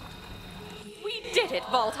 We did it,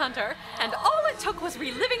 Vault Hunter, and all it took was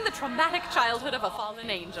reliving the traumatic childhood of a fallen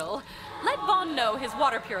angel. Let Vaughn know his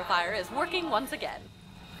water purifier is working once again.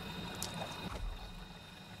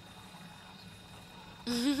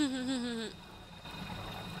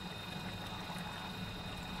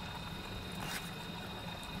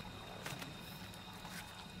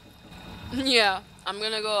 Yeah, I'm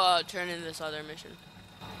gonna go turn in this other mission.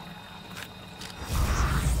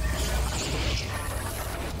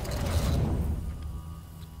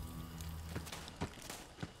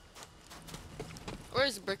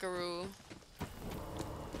 Where's Brickaroo?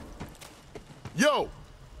 Yo!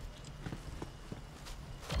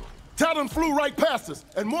 Talon flew right past us,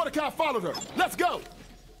 and Mordecai followed her. Let's go!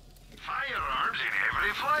 Firearms in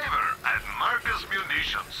every flavor at Marcus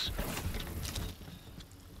Munitions.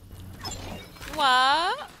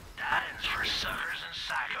 What? Dimes for suckers and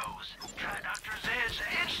psychos. Try Dr. Zed's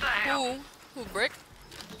Insta-Help. Who, Brick?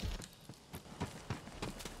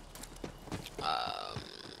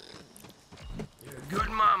 You're a good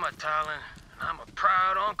mama, Talon. I'm a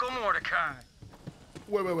proud Uncle Mordecai.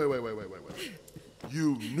 Wait.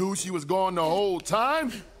 You knew she was gone the whole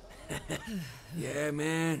time? Yeah,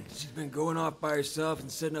 man. She's been going off by herself and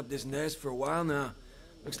setting up this nest for a while now.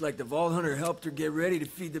 Looks like the Vault Hunter helped her get ready to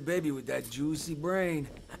feed the baby with that juicy brain.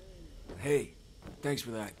 Hey, thanks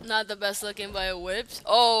for that. Not the best looking, but it whips.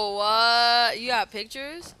 Oh, what? You got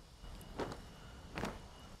pictures?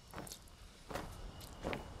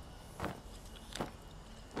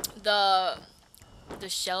 The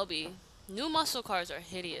Shelby. New muscle cars are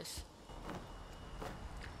hideous.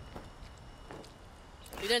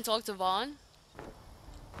 You didn't talk to Vaughn?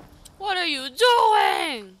 What are you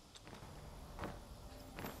doing?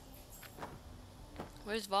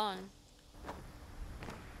 Where's Vaughn?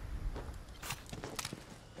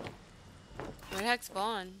 Where the heck's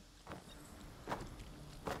Vaughn?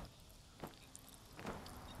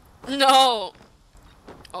 No!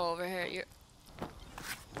 Oh, over here. You're...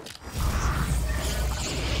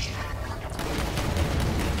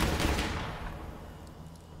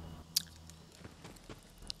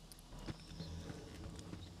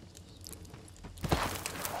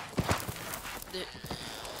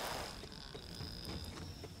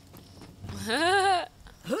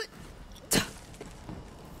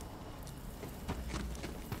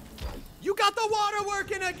 got the water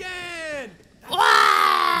working again!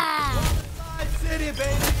 Wow! City,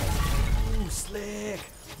 baby! Ooh, slick,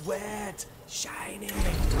 wet, shiny,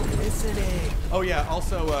 glistening. Oh yeah,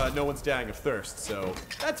 also, no one's dying of thirst, so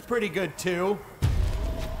that's pretty good too.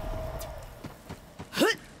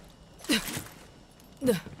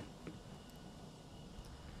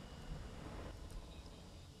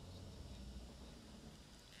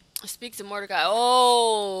 Speak to Mordecai.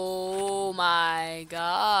 Oh my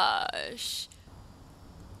gosh.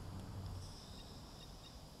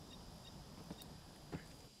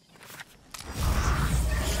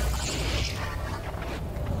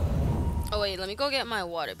 Oh wait, let me go get my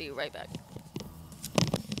water. Be right back.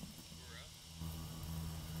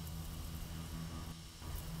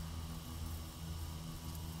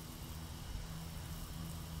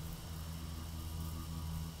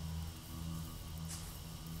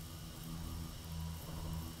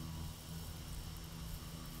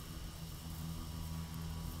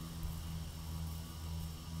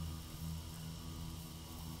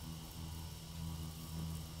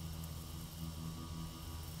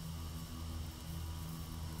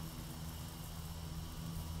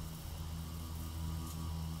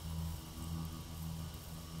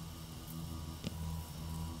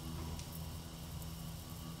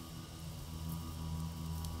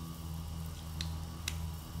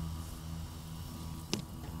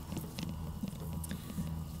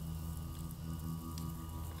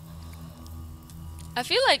 I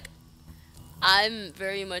feel like I'm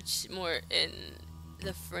very much more in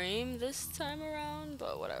the frame this time around,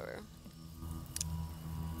 but whatever.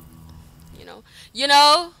 You know? You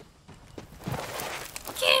know?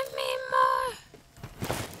 Give me more!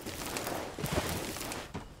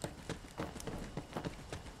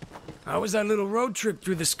 How was that little road trip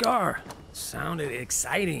through the Scar? Sounded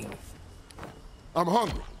exciting. I'm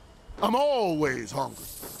hungry. I'm always hungry.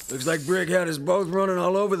 Looks like Brick had us both running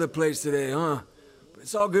all over the place today, huh? But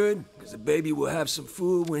it's all good, because the baby will have some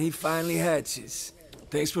food when he finally hatches.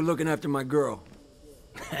 Thanks for looking after my girl.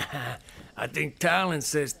 I think Talon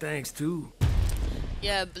says thanks, too.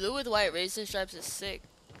 Yeah, blue with white raisin stripes is sick.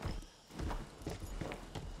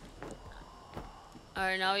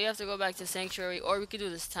 Alright, now we have to go back to Sanctuary, or we could do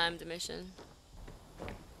this timed mission.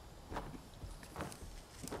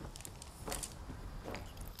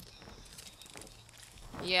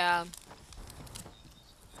 Yeah.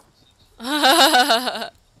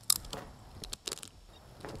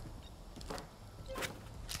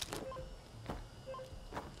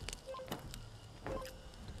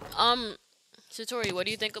 Satori, what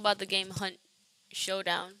do you think about the game Hunt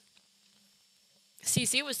Showdown?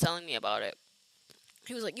 CC was telling me about it.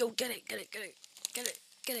 He was like, yo, get it, get it, get it, get it,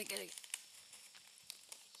 get it, get it.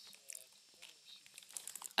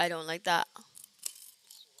 I don't like that.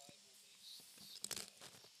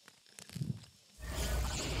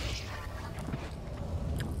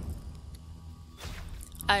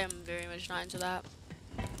 I am very much not into that.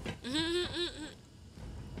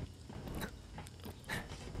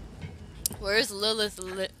 Where's Lilith?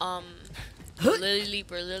 Lily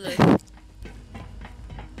Leaper Lilith.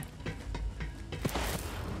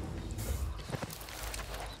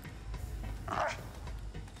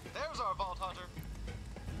 There's our Vault Hunter.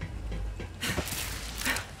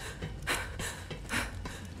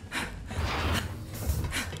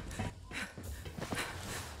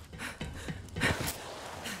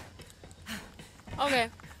 Okay.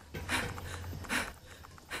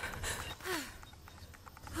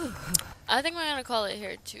 I think we're gonna call it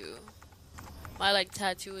here too. My like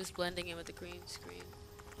tattoo is blending in with the green screen.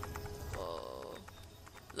 Whoa.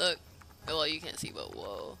 Look. Well, you can't see, but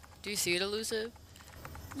whoa. Do you see it, Elusive?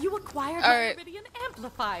 You acquired Alright. my Iridian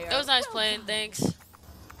amplifier. That was nice Well playing, done. thanks.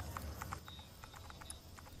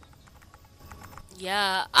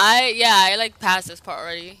 Yeah, I like passed this part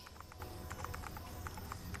already.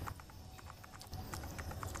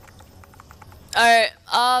 Alright,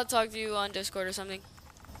 I'll talk to you on Discord or something.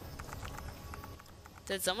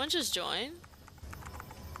 Did someone just join?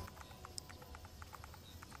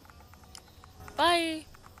 Bye.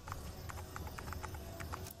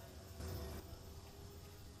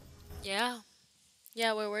 Yeah.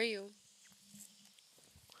 Yeah, where were you?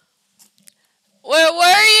 Where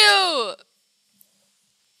were you?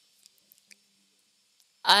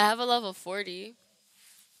 I have a level 40.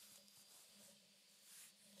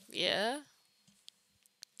 Yeah.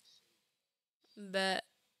 But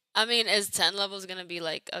I mean, is 10 levels gonna be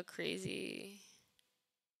like a crazy?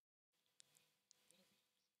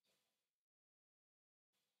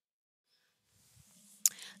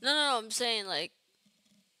 No, I'm saying like,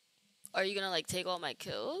 are you gonna like take all my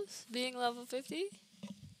kills being level 50?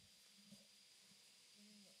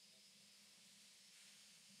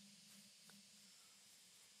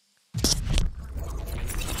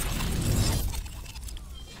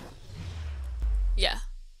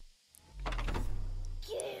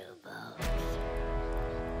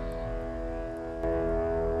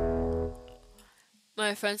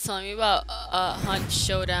 My friend's telling me about Hunt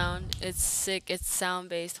Showdown. It's sick. It's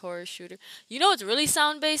sound-based horror shooter. You know what's really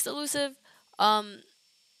sound-based, Elusive?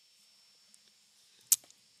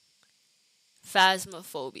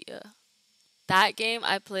 Phasmophobia. That game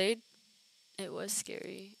I played, it was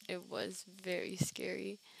scary. It was very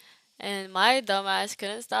scary. And my dumbass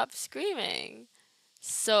couldn't stop screaming.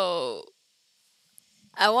 So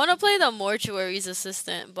I want to play the Mortuary's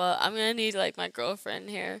Assistant, but I'm going to need like my girlfriend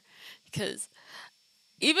here. Because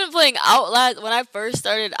even playing Outlast, when I first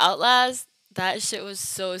started Outlast, that shit was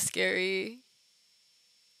so scary.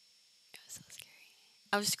 It was so scary.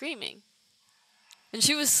 I was screaming. And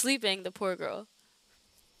she was sleeping, the poor girl.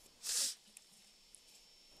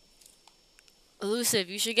 Elusive,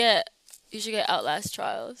 you should get Outlast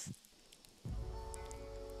Trials.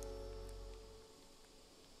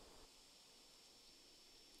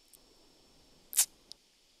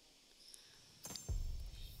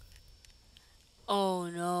 Oh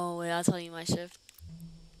no, wait, I'll tell you my shift.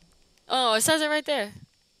 Oh, it says it right there.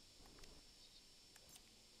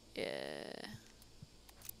 Yeah.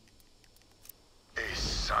 A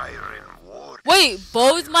siren warrior. Wait,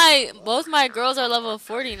 both my girls are level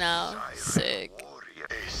 40 now. Sick.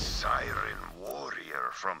 A siren warrior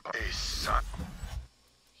from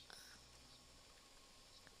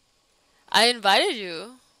I invited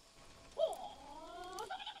you.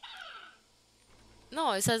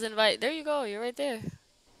 No, it says invite. There you go. You're right there.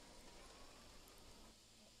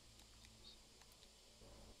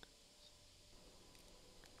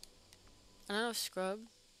 I don't know, scrub.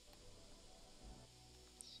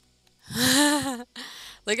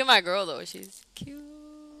 Look at my girl though. She's cute.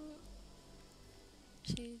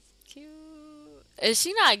 She's cute. Is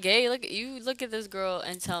she not gay? Look at you. Look at this girl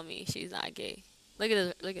and tell me she's not gay. Look at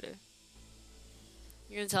this. Look at her.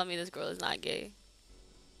 You're gonna tell me this girl is not gay?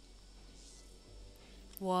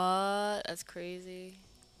 What? That's crazy.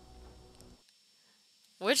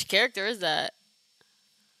 Which character is that?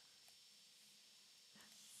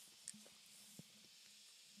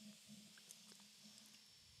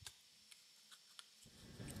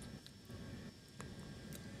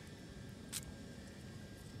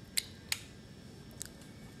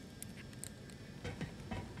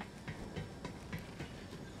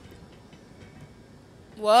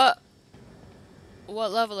 What?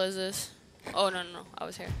 What level is this? Oh, no, I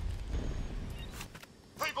was here.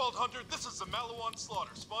 Hey, Vault Hunter, this is the Malawan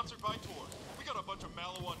Slaughter, sponsored by Tor. We got a bunch of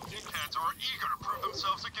Malawan dickheads who are eager to prove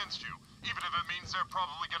themselves against you, even if it means they're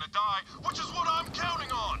probably gonna die, which is what I'm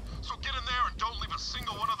counting on. So get in there and don't leave a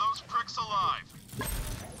single one of those pricks alive.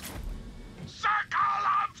 Circle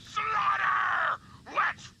of Slaughter!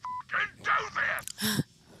 Let's fucking do this!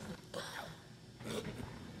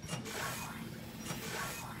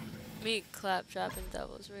 Meet Claptrap and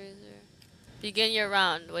Devil's Razor. Begin your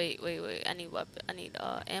round. Wait. I need weapon. I need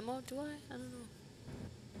ammo. Do I? I don't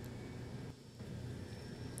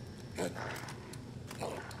know.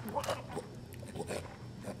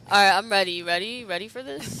 Alright, I'm ready. Ready for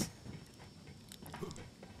this?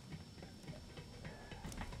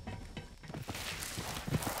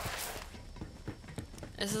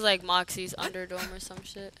 This is like Moxie's Underdome or some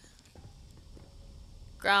shit.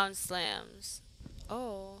 Ground slams.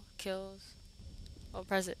 Oh, kills. Oh,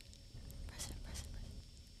 press it.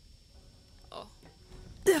 Oh.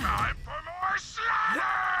 Time for more slaughter!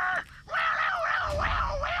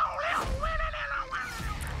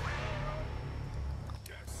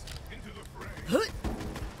 Yes, into the fray.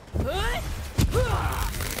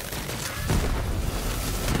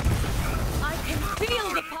 I can feel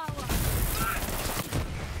the power.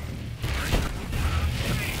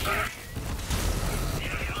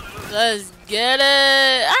 Let's get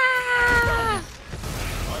it! Ah!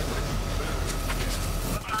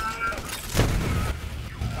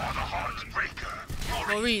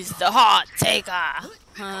 Maurice the Heart Taker!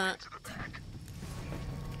 Huh?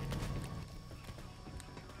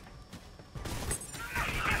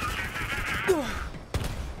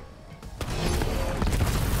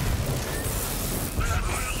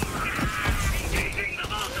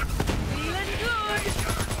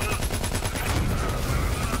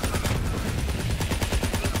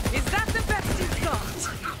 Is that the best you've got?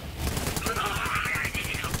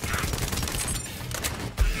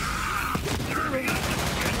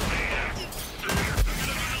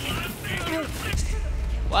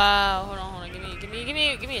 Wow, hold on. Give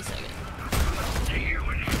me a second.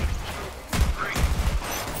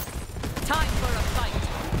 Time for a fight.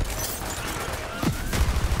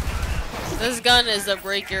 This gun is the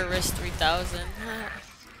Break Your Wrist 3000.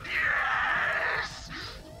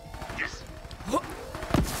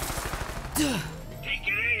 Take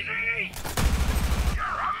it easy! You're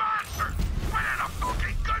a monster! When in the fuck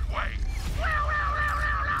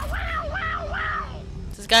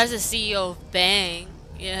guy's the CEO of Bang.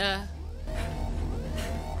 Yeah.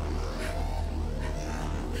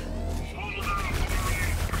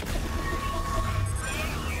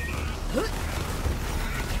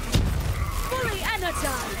 Fully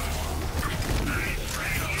energized.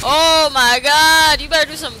 Oh my god, you better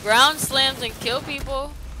do some ground slams and kill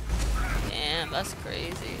people. Damn, that's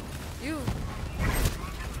crazy. You.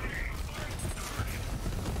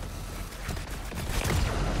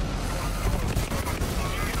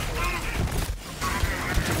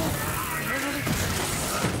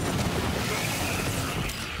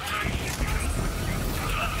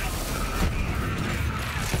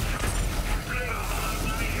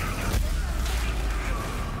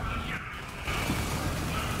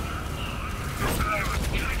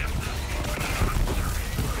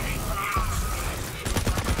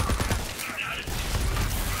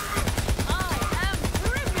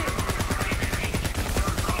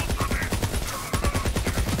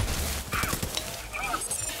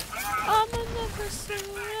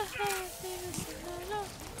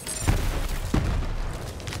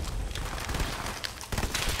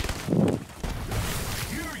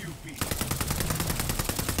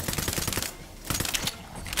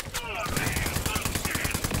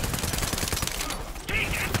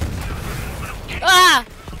 Ah!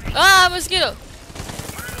 Ah, mosquito!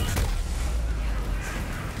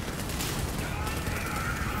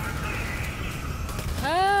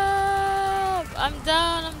 Help! I'm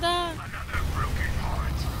down, I'm down.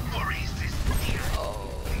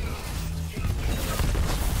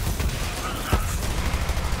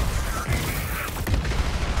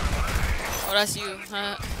 Oh, that's you.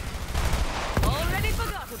 Already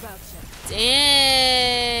forgot about you.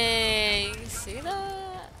 Dang! See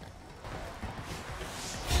that?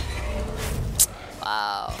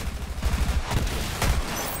 Wow.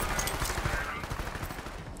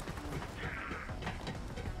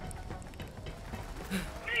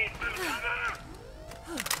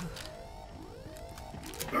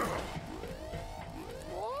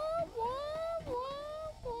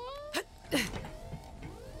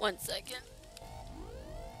 One second.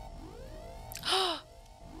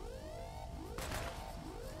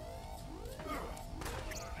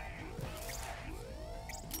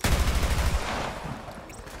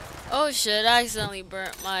 Oh shit, I accidentally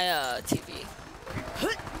burnt my TV.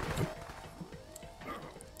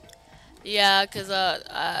 Yeah, cause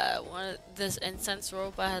one of this incense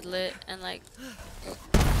rope I had lit and like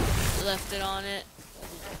left it on it,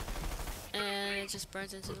 and it just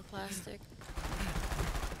burns into the plastic.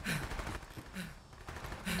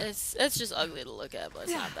 It's just ugly to look at, but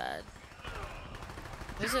it's not bad.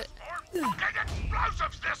 Is it?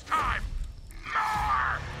 Explosives this time!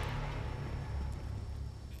 More!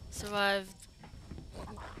 Survived.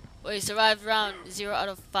 Wait, survived round 0 out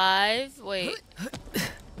of 5. Wait.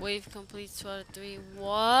 Wave completes 2 out of 3.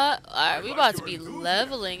 What? Alright, we about to be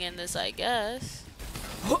leveling in this, I guess.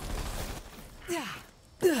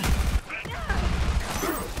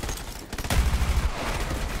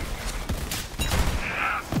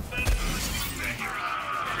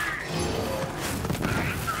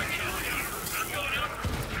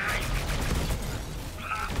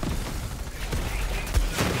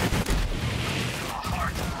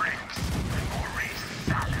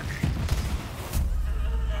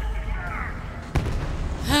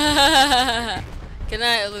 Good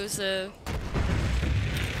night, elusive.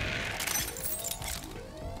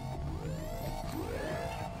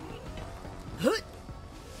 All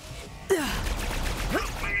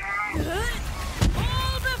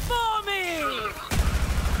before me!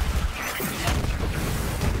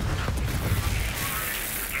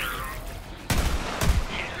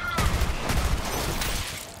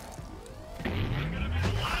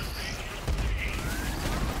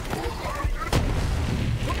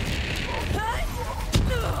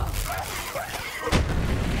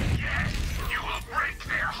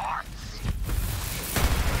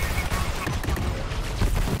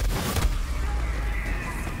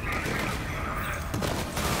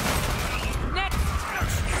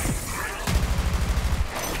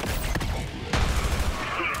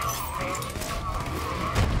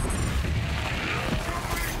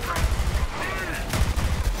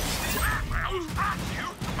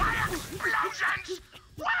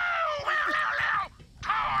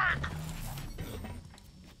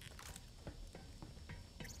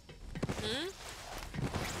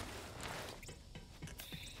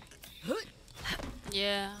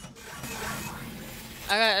 Yeah.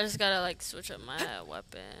 I just gotta like switch up my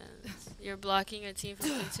weapons. You're blocking your team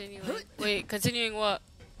from continuing. Wait, continuing what?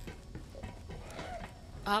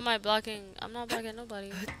 How am I blocking? I'm not blocking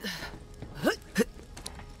nobody. Hold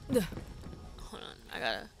on, I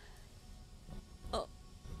gotta. Oh.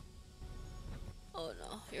 Oh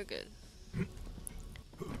no, you're good.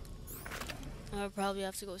 I'll probably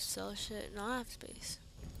have to go sell shit. No, I have space.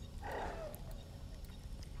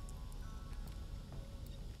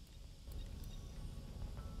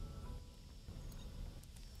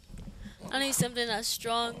 I need something that's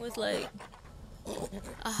strong with like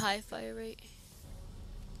a high fire rate.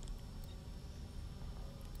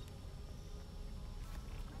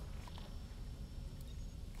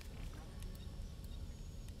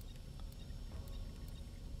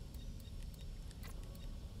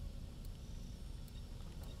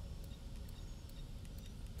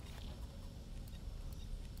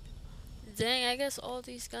 Dang, I guess all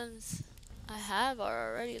these guns I have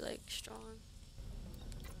are already like strong.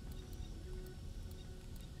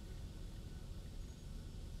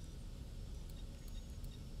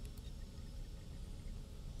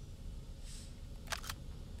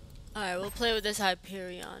 Alright, we'll play with this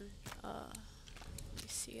Hyperion. Let me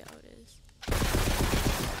see how it is.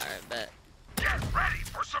 Alright, bet. Get ready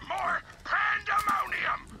for some more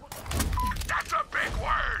pandemonium! That's a big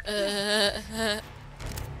word!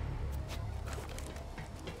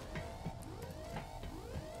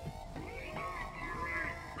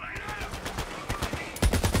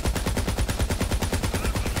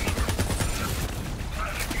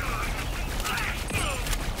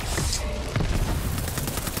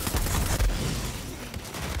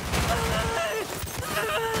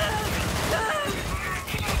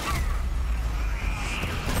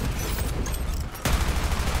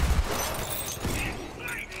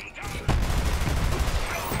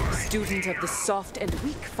 Student of the soft and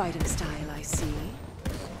weak fighting style, I see.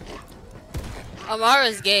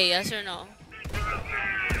 Amara's gay, yes or no?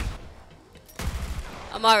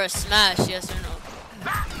 Amara smash, yes or no?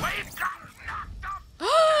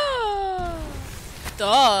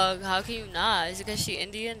 Dog, how can you not? Is it because she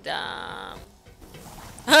Indian? Damn.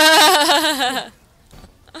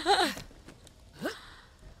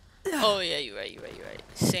 Oh yeah, you're right.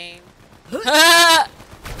 Same.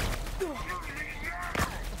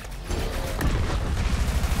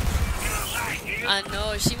 I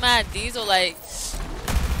know, she mad Diesel, like,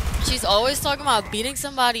 she's always talking about beating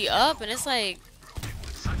somebody up, and it's like,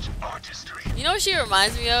 you know what she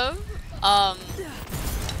reminds me of?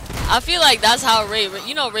 I feel like that's how Ray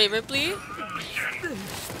Ripley?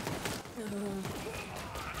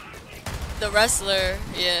 The wrestler,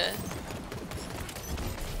 yeah.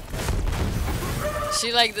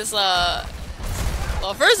 She like this, well,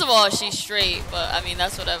 first of all, she's straight, but, I mean,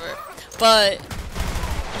 that's whatever. But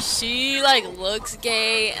she like looks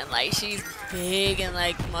gay and like she's big and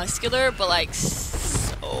like muscular, but like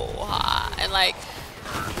so hot, and like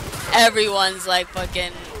everyone's like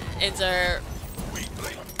fucking into her.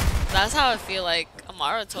 That's how I feel like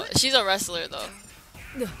Amara she's a wrestler though.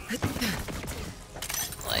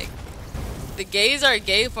 Like the gays are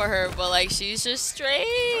gay for her, but like she's just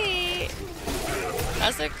straight.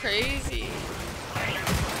 That's like crazy.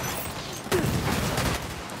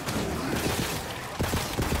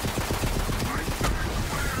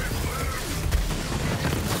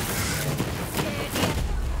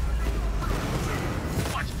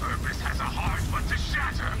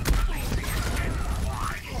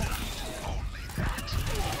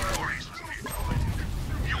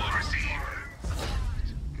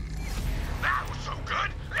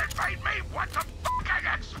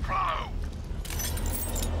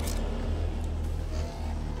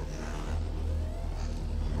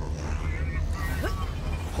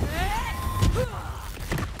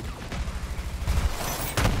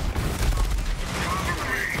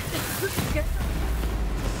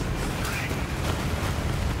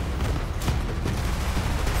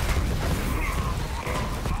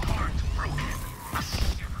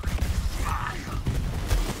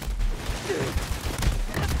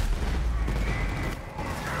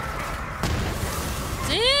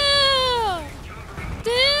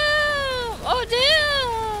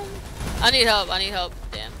 I need help,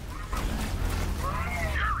 damn.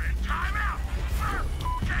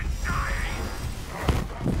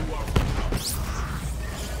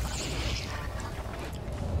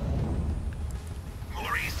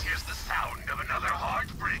 Maurice hears the sound of another heart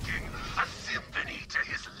breaking, a symphony to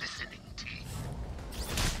his listening teeth.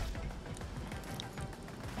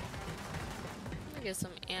 Let me get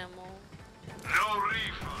some ammo. No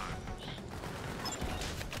refund.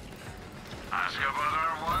 Ask about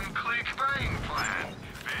our one-click buying plan.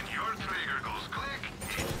 When your trigger goes click,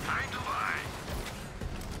 it's time to buy.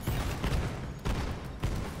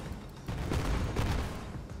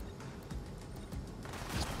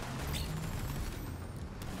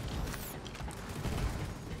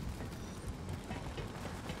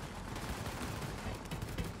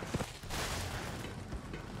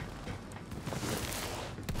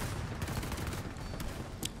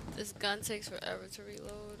 This gun takes forever to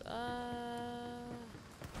reload.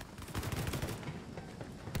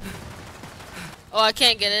 Oh, I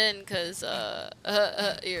can't get in because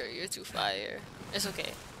you're too fire. It's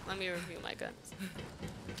okay. Let me review my guns.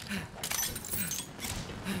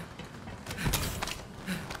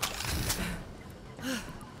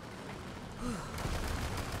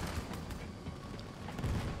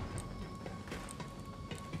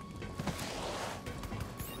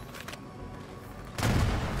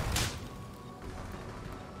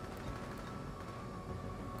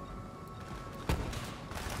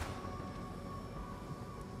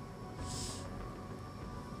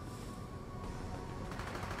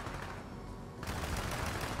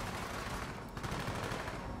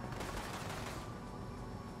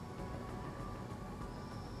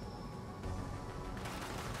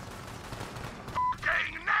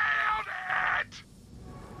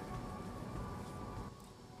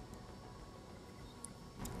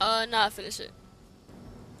 Nah, finish it.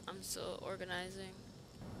 I'm still organizing.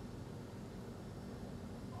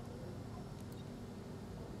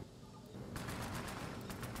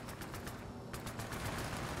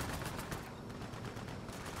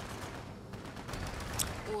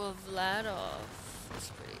 Ooh, Vladov.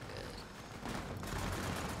 That's pretty good.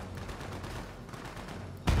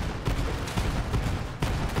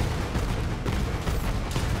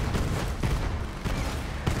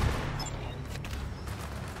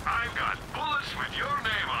 I've got bullets with your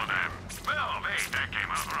name on them. Well, wait, that came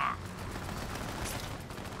out wrong.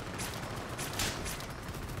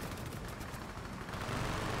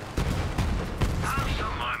 Have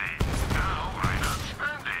some money. Now, why not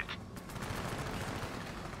spend it?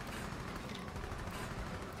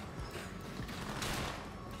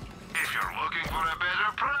 If you're looking for a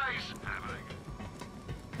better price,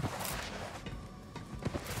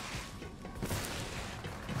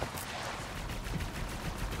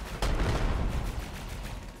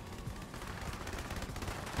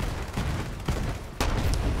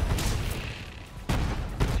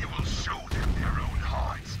 you will show them their own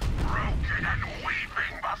hearts, broken and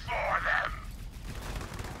weeping before them.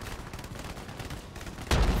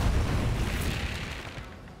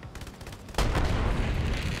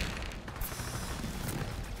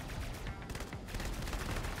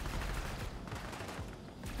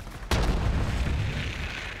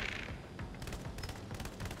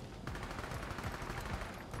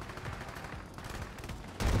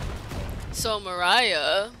 So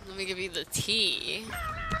Mariah, let me give you the tea,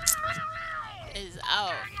 is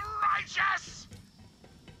out. Righteous!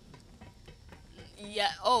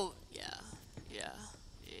 Yeah, oh, yeah.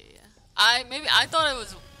 I thought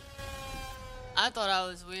I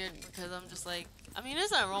was weird because I'm just like, I mean,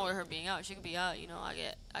 there's nothing wrong with her being out. She could be out, you know, I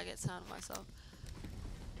get sound myself.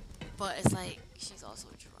 But it's like, she's also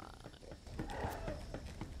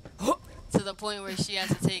drunk. To the point where she has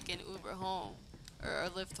to take an Uber home. Or a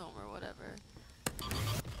Lyft home or whatever.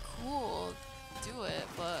 Cool, do it,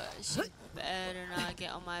 but she better not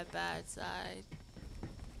get on my bad side.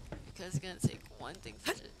 Because it's gonna take one thing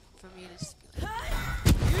for me to just be like,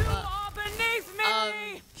 You are beneath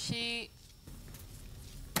me!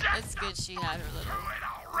 It's good she had her little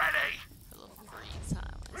free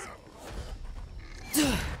time, I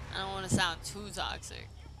suppose. I don't want to sound too toxic.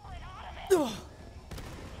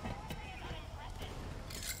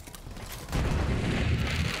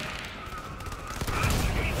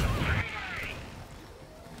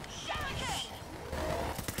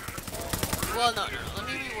 Well, no. Let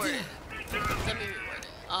me reword it.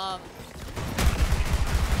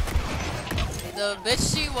 The bitch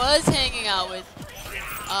she was hanging out with,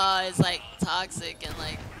 is like toxic and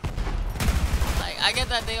like I get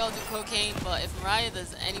that they all do cocaine, but if Mariah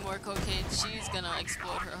does any more cocaine, she's gonna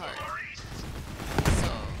explode her heart.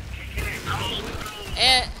 So,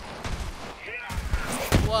 and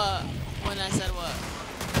what? When I said what?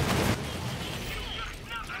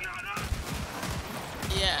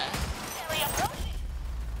 Yeah.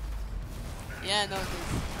 Yeah, no,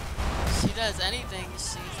 'cause she does anything,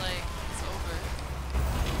 she's like, it's over.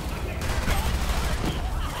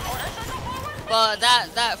 But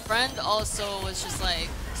that friend also was just like,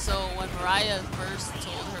 so when Mariah first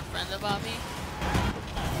told her friend about me,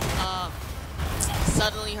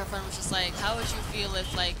 suddenly her friend was just like, how would you feel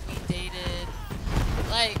if like we dated?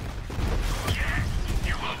 Like,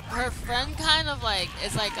 her friend kind of like,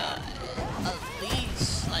 it's like a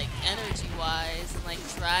leash, like energy wise, and like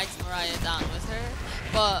drags Mariah down with her.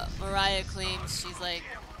 But Mariah claims she's like,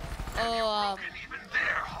 oh,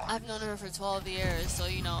 I've known her for 12 years, so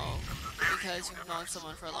you know, because you've known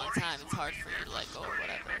someone for a long time, it's hard for you to let go or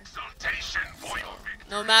whatever. So,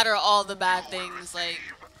 no matter all the bad things like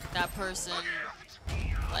that person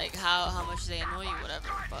like how much they annoy you, whatever.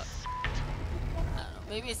 But I don't know.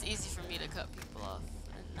 Maybe it's easy for me to cut people off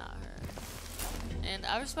and not her. And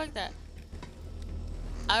I respect that.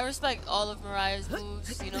 I respect all of Mariah's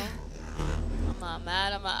moves, you know. I'm not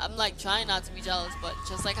mad. I'm like trying not to be jealous, but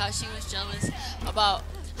just like how she was jealous about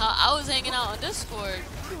how I was hanging out on Discord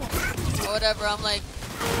or whatever, I'm like,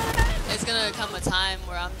 it's gonna come a time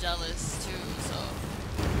where I'm jealous too. So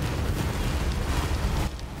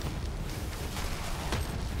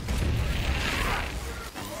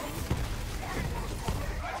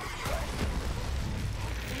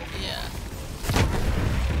yeah.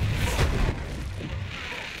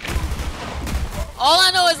 All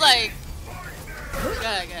I know is like, go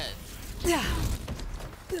ahead. Yeah.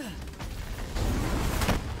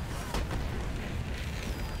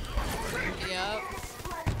 Yep.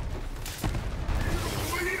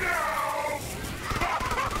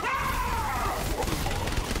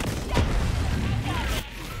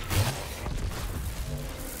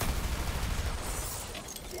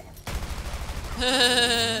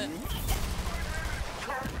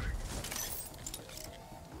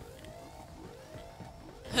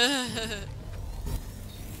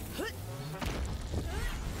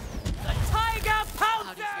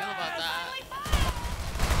 How do you feel about that?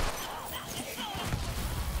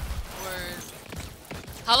 Word.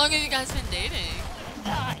 How long have you guys been dating?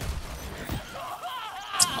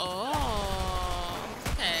 Oh,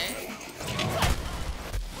 okay.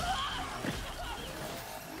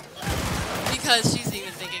 Because she's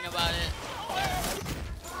even thinking about it.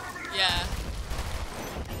 Yeah.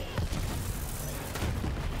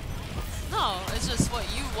 No, it's just what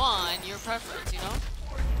you want, your preference, you know?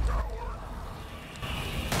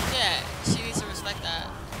 Yeah, she needs to respect that.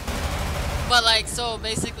 But like, so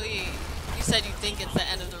basically, you said you think it's the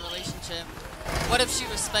end of the relationship. What if she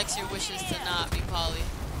respects your wishes to not be poly?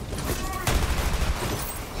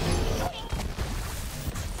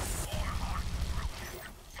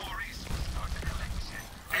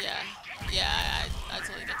 Yeah, I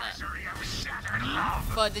totally get that.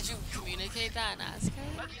 But did you communicate that and ask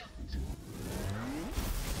her?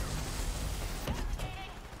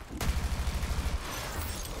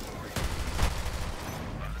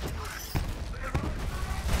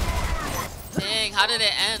 Dang, how did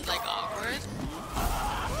it end? Like awkward?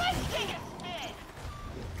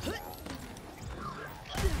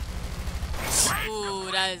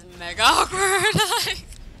 Ooh, that is mega awkward. Like,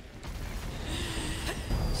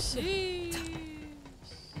 sheesh.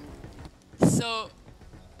 So,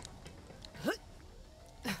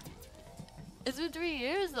 it's been 3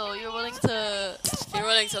 years though. You're willing to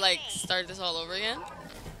like start this all over again?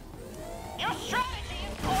 Your strategy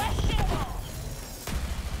is questionable.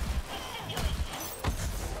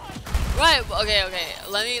 Right, okay.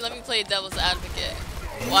 Let me play devil's advocate.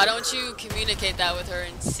 Why don't you communicate that with her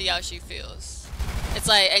and see how she feels? It's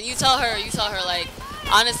like, and you tell her like,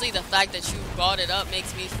 honestly, the fact that you brought it up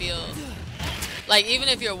makes me feel like, even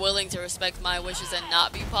if you're willing to respect my wishes and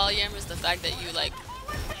not be polyamorous, the fact that you like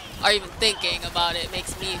are even thinking about it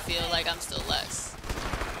makes me feel like I'm still less.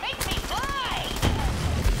 Make me fly.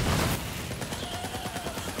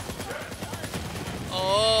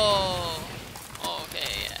 Oh,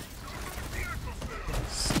 okay, yeah.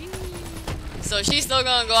 So she's still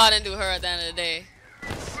gonna go out and do her at the end of the day.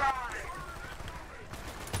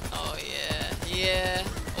 Oh yeah.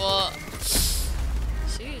 Well,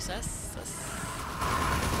 jeez, that's.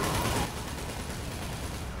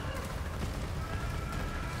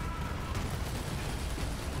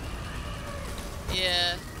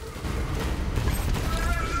 Yeah.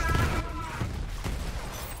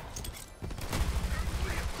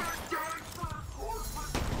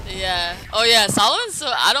 Yeah. Oh yeah, Solomon's so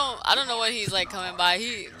I don't know when he's like coming by.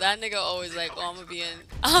 That nigga always like, oh,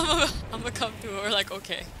 I'm gonna come through. We're like,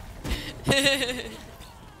 okay.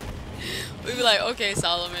 We'd be like, okay,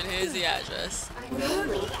 Solomon, here's the address.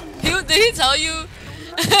 Did he tell you?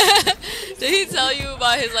 Did he tell you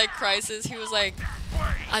about his like crisis? He was like,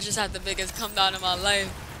 I just had the biggest come down in my life.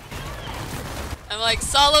 I'm like,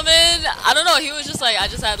 Solomon, I don't know. He was just like, I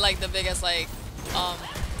just had like the biggest like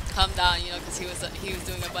come down, you know, because he was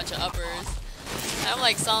doing a bunch of uppers. And I'm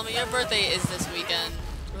like, Solomon, your birthday is this weekend.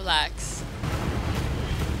 Relax.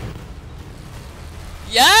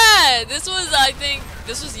 Yeah, I think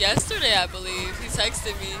this was yesterday, I believe. He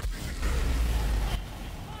texted me.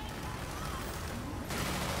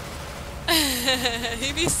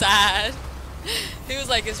 He'd be sad. He was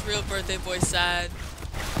like, his real birthday boy sad.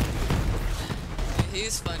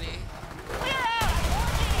 He's funny.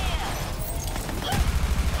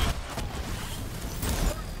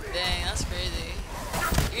 Dang, that's crazy.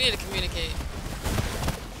 You need to communicate.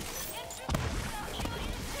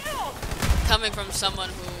 coming from someone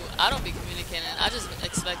who I don't be communicating. I just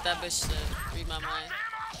expect that bitch to read my mind.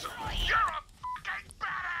 You're a fucking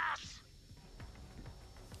badass!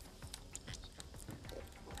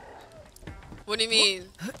 What do you mean?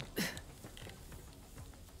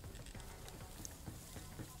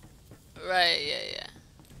 Right, yeah.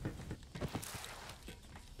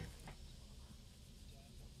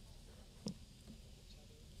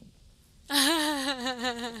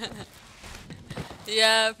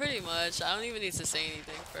 Yeah, pretty much. I don't even need to say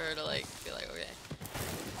anything for her to like be like, okay.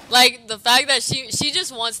 Like the fact that she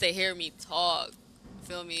just wants to hear me talk.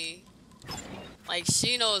 Feel me? Like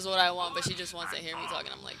she knows what I want, but she just wants to hear me talk,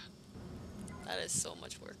 and I'm like, that is so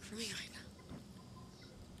much work for me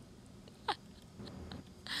right now.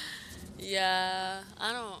 Yeah,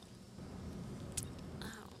 I don't know.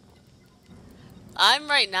 I'm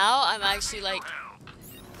actually like,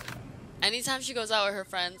 anytime she goes out with her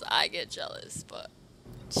friends, I get jealous, but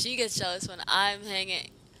she gets jealous when I'm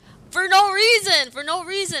hanging. For no reason,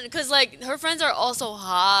 because like her friends are also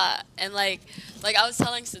hot, and like I was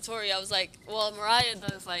telling Satori, I was like, well, Mariah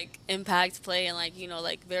does like impact play and like, you know,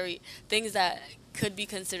 like very things that could be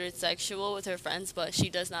considered sexual with her friends, but she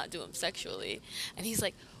does not do them sexually. And he's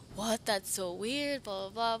like, what? That's so weird,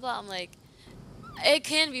 blah blah blah. I'm like, it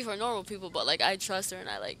can be for normal people, but like I trust her, and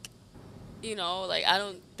I like, you know, like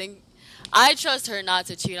I trust her not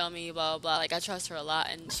to cheat on me, blah blah blah. Like I trust her a lot,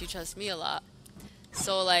 and she trusts me a lot.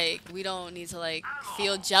 So like we don't need to like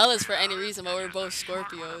feel jealous for any reason, but we're both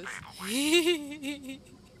Scorpios.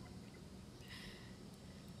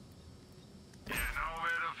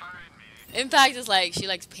 Impact is like she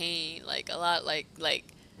likes pain, like a lot, like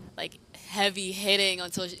heavy hitting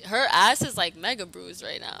until her ass is like mega bruised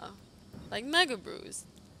right now, like mega bruised.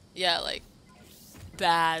 Yeah, like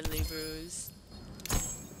badly bruised.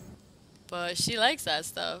 But she likes that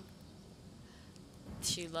stuff.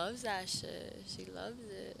 She loves that shit. She loves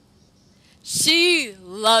it. She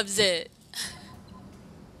loves it.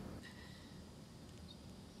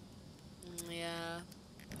 Yeah.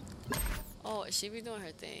 Oh, she be doing her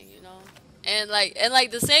thing, you know. And like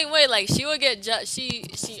the same way, like she would get she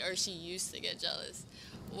used to get jealous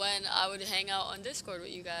when I would hang out on Discord with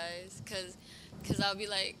you guys, cause I would be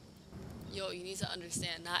like, yo, you need to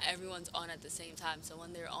understand, not everyone's on at the same time. So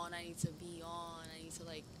when they're on, I need to be on. I need to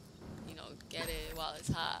like, you know, get it while it's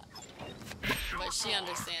hot. But she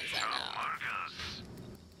understands that now.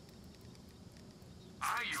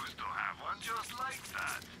 I used to have one just like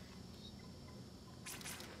that.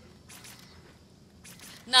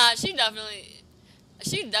 Nah, she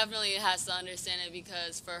definitely has to understand it,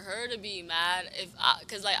 because for her to be mad,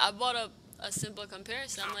 cause like I brought up a simple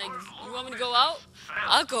comparison. I'm like, you want me to go out?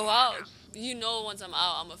 I'll go out. You know, once I'm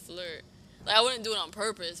out, I'm a flirt. Like I wouldn't do it on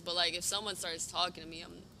purpose, but like if someone starts talking to me,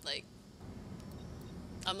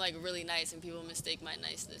 I'm like really nice, and people mistake my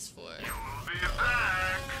niceness for. What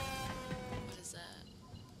is that?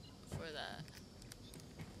 For that.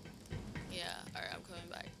 Yeah. All right, I'm coming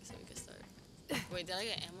back so we can start. Wait, did I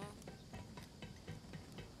get ammo?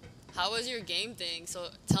 How was your game thing? So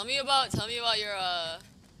tell me about your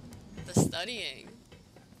the studying.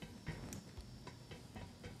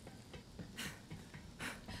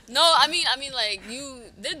 No, I mean like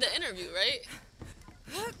you did the interview, right?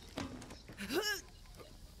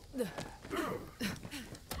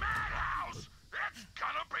 Madhouse! It's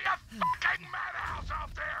gonna be a fucking madhouse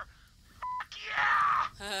out there! Fuck yeah!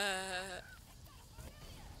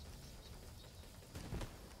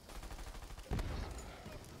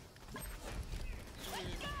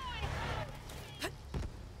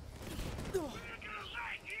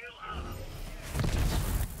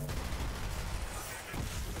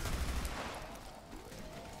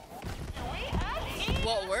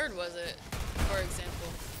 What word was it, for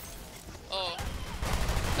example? Oh,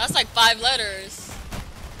 that's like 5 letters.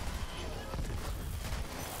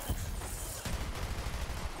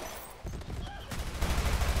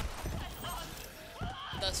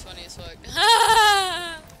 That's funny as fuck.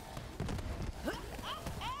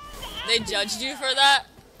 They judged you for that?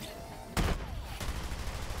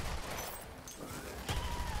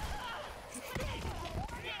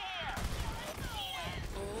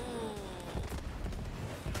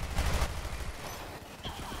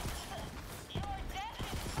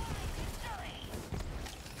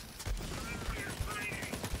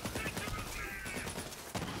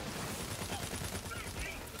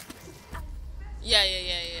 Yeah.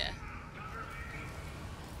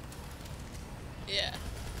 Yeah.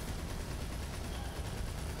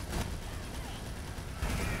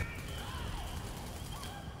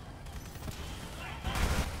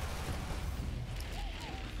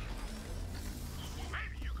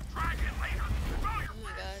 Maybe you could try again later. Oh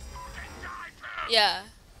my god. Yeah.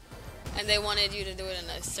 And they wanted you to do it in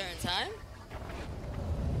a certain time?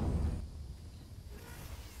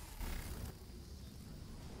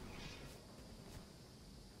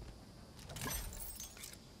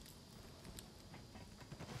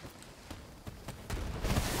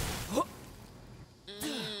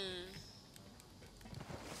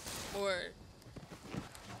 Or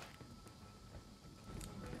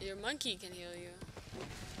your monkey can heal you.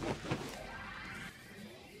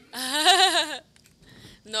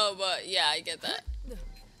 No, but yeah, I get that.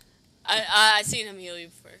 I seen him heal you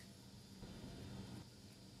before.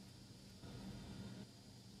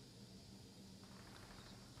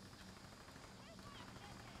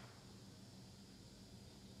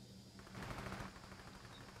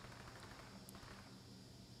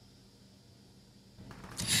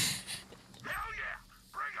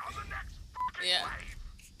 Yeah.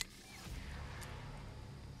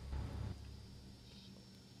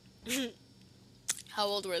 How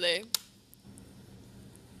old were they?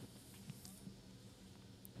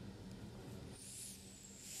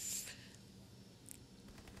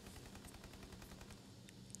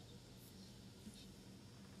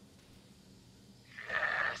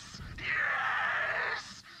 Yes!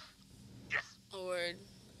 Yes! Yes! A word.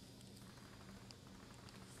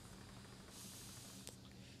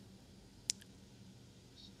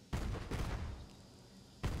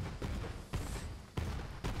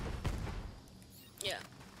 Yeah.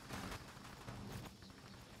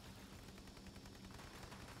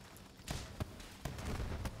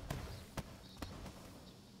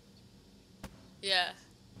 Yeah.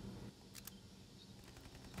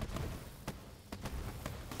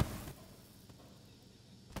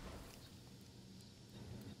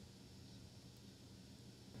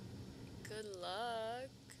 Good luck.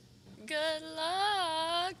 Good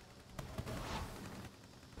luck.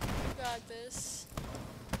 You got this.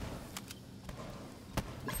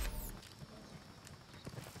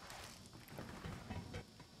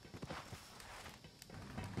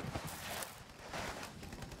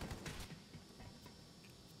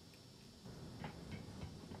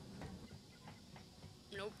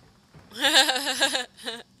 Nope.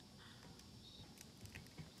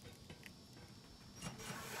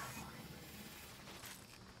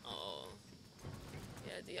 Oh.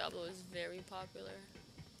 Yeah, Diablo is very popular.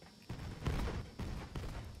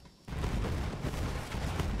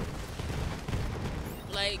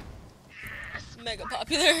 Like, mega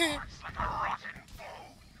popular.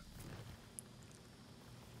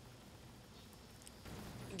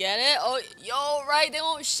 Get it? Oh, yo, right, they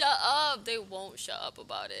won't shut up. They won't shut up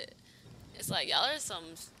about it. It's like, y'all are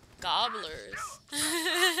some gobblers.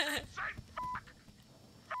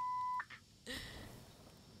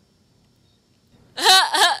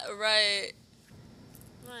 Right.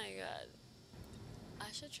 My god.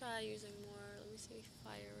 I should try using more. Let me see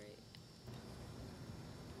fire rate.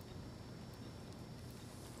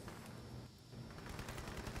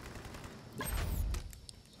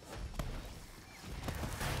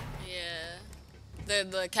 Yeah.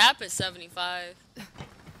 The cap is 75.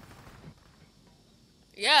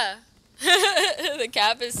 Yeah. The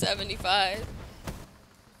cap is 75.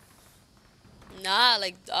 Nah,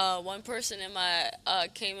 like one person in my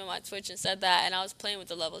came in my Twitch and said that, and I was playing with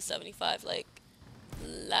the level 75 like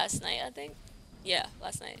last night, I think. Yeah,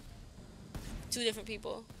 last night. 2 different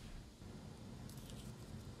people.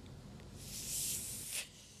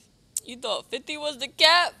 You thought 50 was the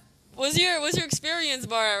cap? What's your experience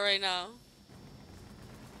bar at right now?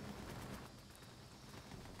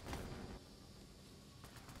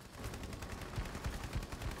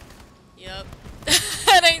 Yep.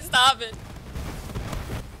 That ain't stopping.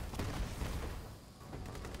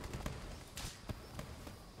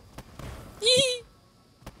 Yee.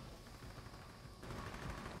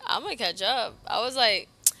 I'm gonna catch up. I was like,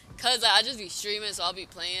 cause I just be streaming, so I'll be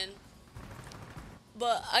playing.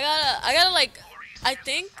 But I gotta like, I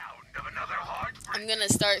think I'm gonna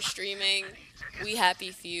start streaming We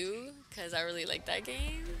Happy Few, cause I really like that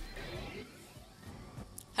game.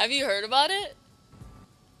 Have you heard about it?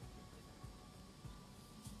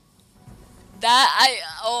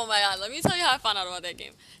 Oh my god, let me tell you how I found out about that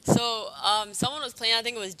game. So, someone was playing, I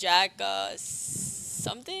think it was Jack,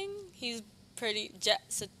 something? He's pretty,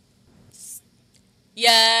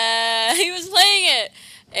 yeah, he was playing it,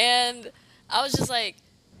 and I was just like,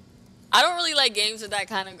 I don't really like games with that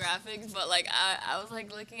kind of graphics, but like, I was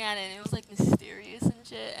like looking at it, and it was like mysterious and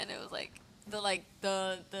shit, and it was like,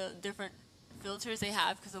 the different filters they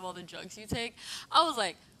have because of all the drugs you take. I was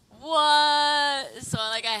like, what? So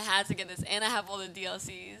like I had to get this, and I have all the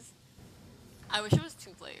DLCs. I wish it was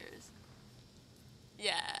 2 players.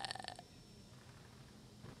 Yeah.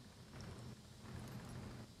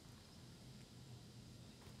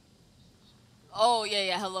 Oh, yeah,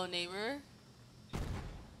 yeah. Hello, neighbor.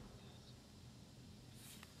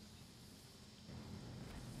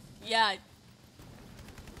 Yeah.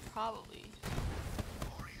 Probably.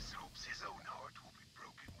 Maurice hopes his own heart will be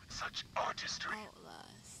broken with such artistry.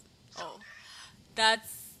 Oh,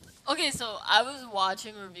 that's okay. So I was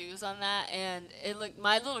watching reviews on that, and it looked.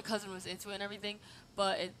 My little cousin was into it and everything,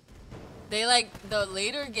 but they like the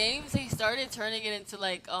later games. They started turning it into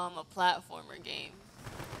like a platformer game.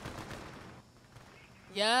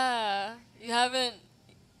 Yeah, you haven't.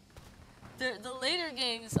 The later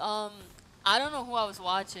games. I don't know who I was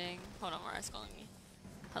watching. Hold on, Mariah's calling me.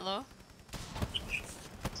 Hello.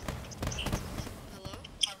 Hello.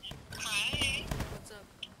 Hi. What's up?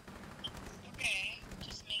 Okay,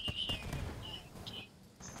 just making sure.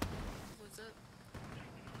 What's up?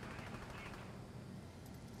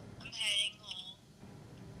 I'm heading home.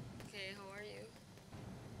 Okay, how are you?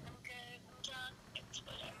 I'm good. I'm drunk. It's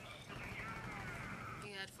whatever.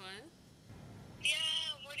 You had fun? Yeah,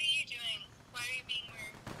 what are you doing? Why are you being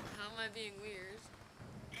weird? How am I being weird?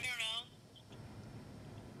 I don't know.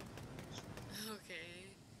 Okay.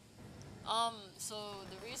 So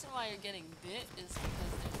the reason why you're getting bit is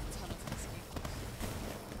because there's a ton of mosquitoes.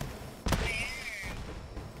 Where?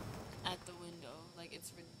 At the window. Like,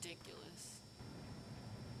 it's ridiculous.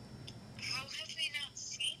 How have we not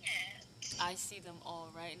seen it? I see them all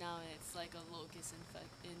right now, and it's like a locust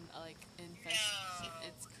infestation. No.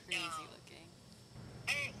 It's crazy looking.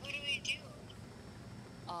 Alright, what do we do?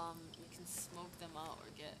 You can smoke them out or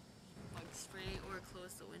get bug spray or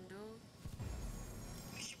close the window.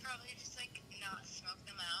 We should probably just, like, not smoke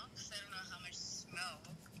them out, because I don't know how much smoke.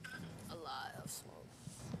 A lot of smoke.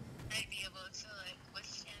 I'd be able to, like,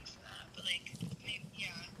 withstand for that, but, like, maybe,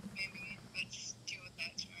 yeah, maybe let's deal with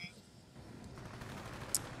that tomorrow.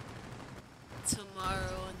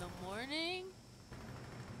 Tomorrow in the morning?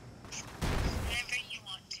 Whenever you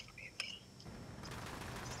want to, baby.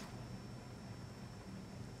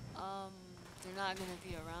 They're not gonna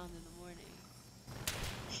be around in the morning.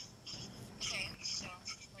 Okay, so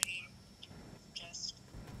what do you suggest?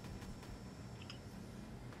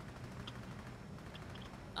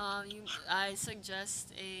 I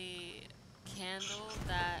suggest a candle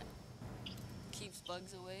that keeps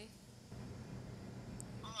bugs away.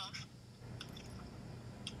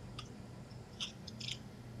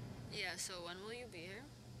 Yeah, so when will you be here?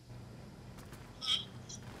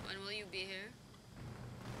 When will you be here?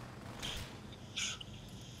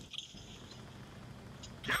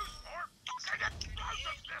 Use more fucking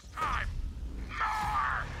explosives this time!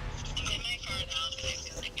 More! I'm in my car now, but I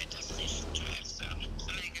feel like I definitely should drive, so I'm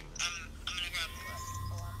gonna grab the bus.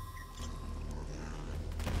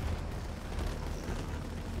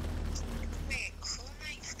 Wait, who am I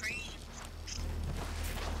freeing?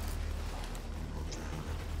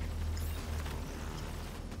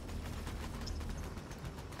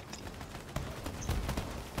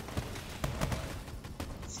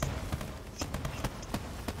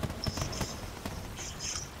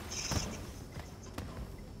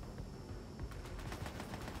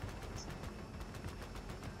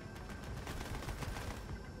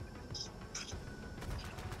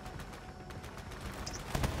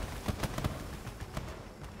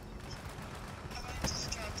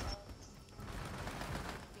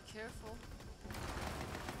 Be careful.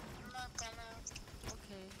 I'm not gonna.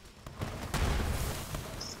 Okay.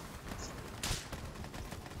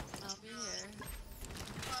 I'll be here.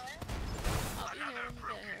 I'll be here when you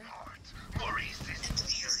get here. Maurice is And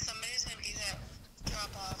somebody's gonna be that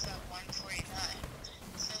drop off at 1:49.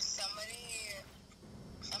 So somebody,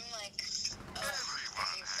 I'm like,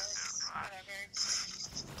 whatever.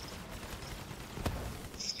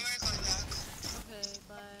 We're going back. Okay,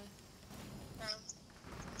 bye.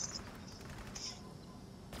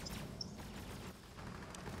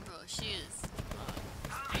 Bro, she is.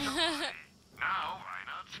 Now, why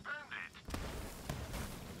not spend it?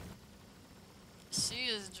 She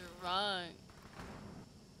is drunk.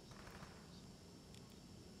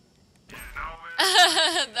 You know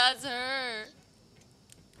That's her.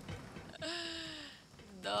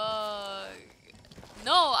 Dog.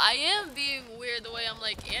 No, I am being weird the way I'm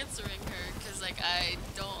like answering her, cause like I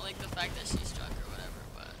don't like the fact that she's drunk or whatever,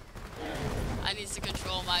 but I need to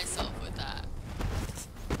control myself with that.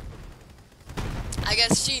 I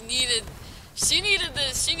guess she needed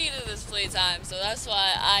this playtime, so that's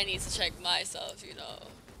why I need to check myself, you know.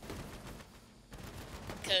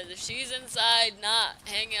 Cause if she's inside not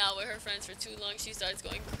hanging out with her friends for too long, she starts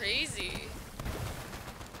going crazy.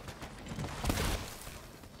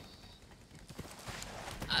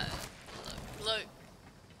 Look.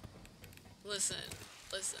 Listen.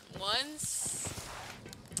 Once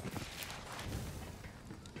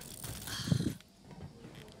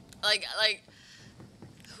like,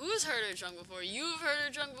 who's heard her drunk before? You've heard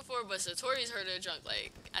her drunk before, but Satori's heard her drunk,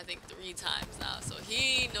 like, I think 3 times now. So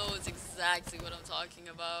he knows exactly what I'm talking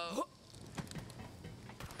about.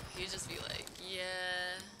 He'd just be like,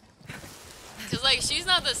 yeah. Cause, like, she's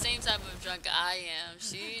not the same type of drunk I am.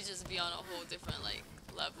 She just be on a whole different, like,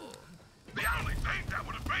 level. The only thing that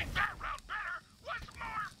would have made that round better was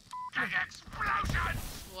more fucking explosions!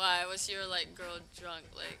 Why? What's your, like, girl drunk,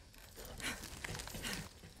 like?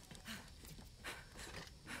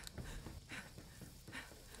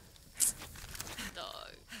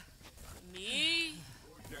 Dog. Me?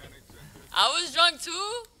 I was drunk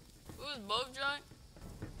too? We was both drunk?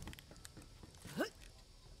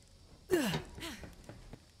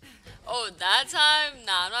 Oh, that time?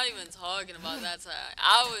 Nah, I'm not even talking about that time.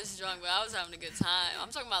 I was drunk, but I was having a good time. I'm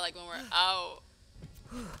talking about, like, when we're out.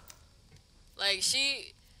 Like,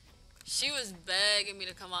 she was begging me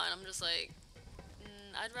to come out, and I'm just like,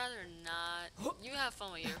 I'd rather not. You have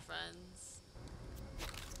fun with your friends.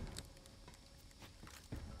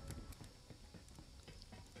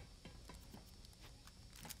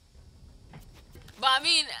 But I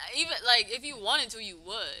mean, even, like, if you wanted to, you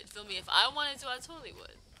would. Feel me? If I wanted to, I totally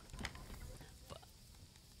would. But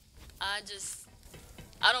I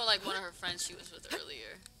don't like one of her friends she was with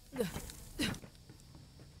earlier.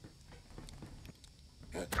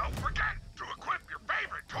 Don't forget to equip your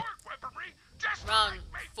favorite torque weaponry just Round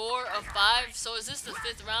 4 of 5. So is this the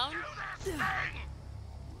 5th round?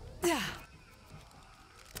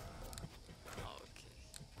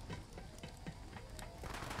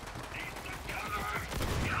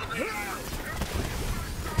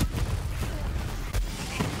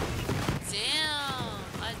 Damn,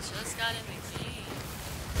 I just got in the game.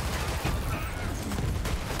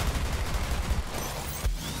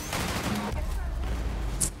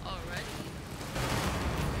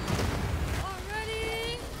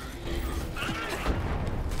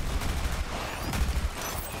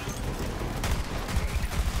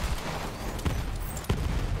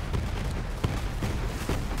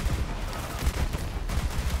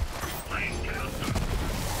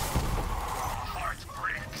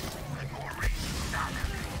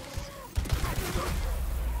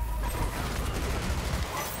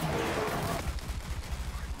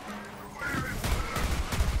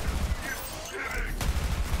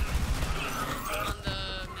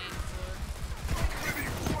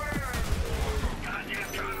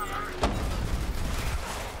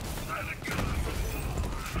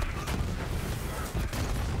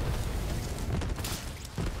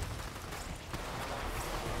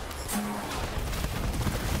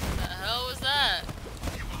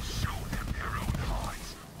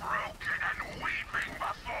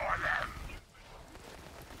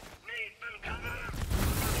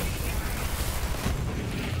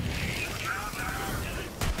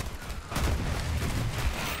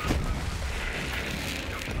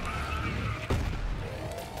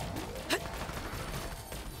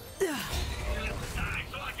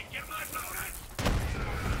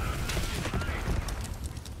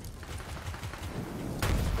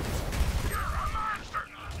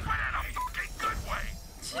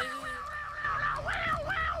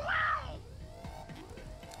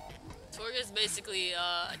 Basically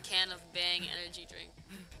a can of Bang energy drink.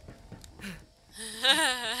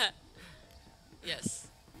 Yes.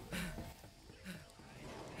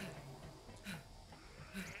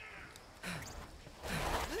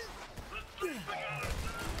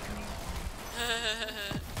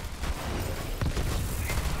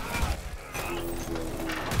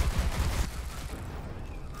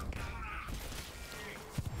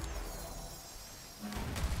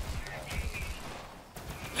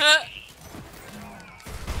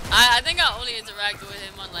 I think I only interacted with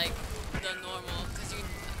him on like the normal, cause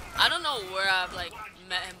I don't know where I've like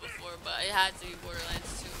met him before, but it had to be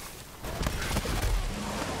Borderlands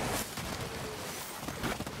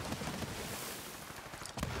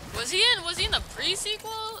 2. Was he in the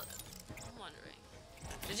pre-sequel? I'm wondering.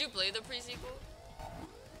 Did you play the pre-sequel?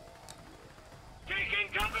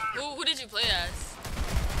 Who did you play as?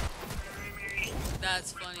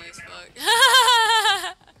 That's funny as fuck.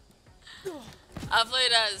 I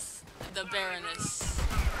played as the Baroness.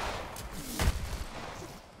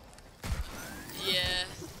 Yeah.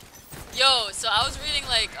 Yo, so I was reading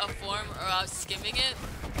like a forum, or I was skimming it,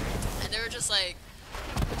 and they were just like,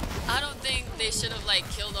 I don't think they should have like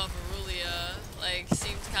killed off Aurelia. Like,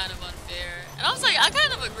 seems kind of unfair. And I was like, I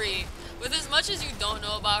kind of agree. With as much as you don't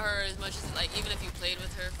know about her, as much as like even if you played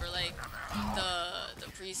with her for like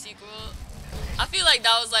the pre-sequel, I feel like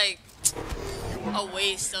that was like a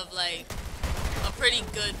waste of like a pretty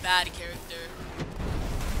good bad character,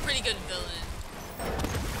 pretty good villain.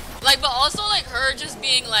 Like, but also like her just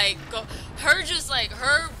being like,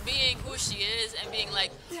 her being who she is and being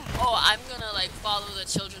like, oh, I'm gonna like follow the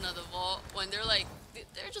children of the vault when they're like,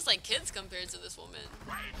 they're just like kids compared to this woman.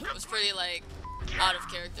 It was pretty like out of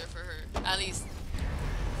character for her, at least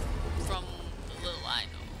from the little I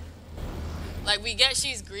know. Like, we get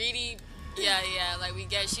she's greedy, yeah, like we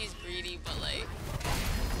get she's greedy, but like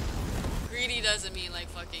greedy doesn't mean like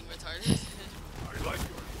fucking retarded. I like you.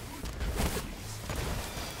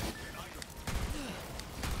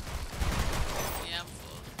 Yeah, I'm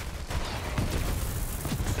full.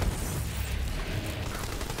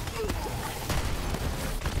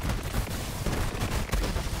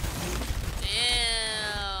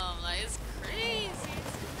 Damn, like it's crazy.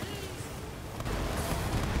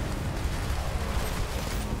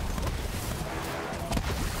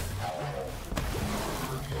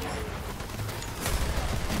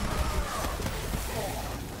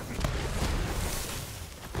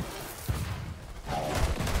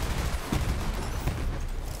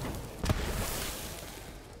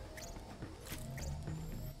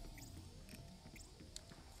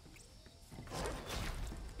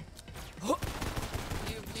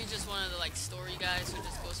 You just one of the like story guys who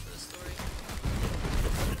just goes for the story.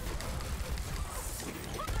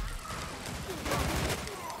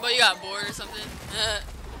 But you got bored or something?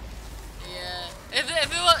 Yeah.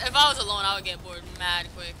 If I was alone, I would get bored mad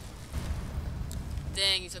quick.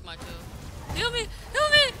 Dang, you took my kill. Heal me! Heal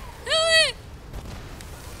me! Heal me!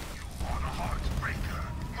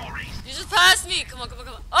 You just passed me! Come on, come on,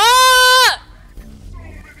 come on. Ah!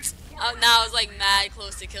 Now I was like mad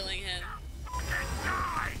close to killing him.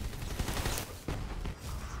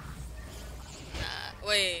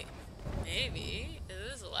 Wait, maybe it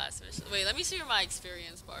is the last mission. Wait, let me see where my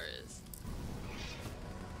experience bar is.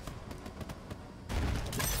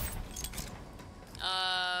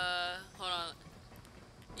 Hold on.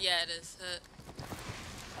 Yeah, it is.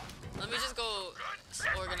 Let me just go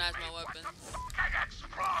organize my weapons.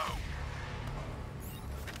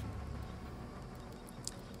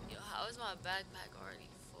 Yo, how is my backpack already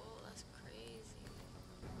full? That's crazy.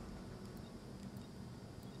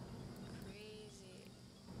 Crazy.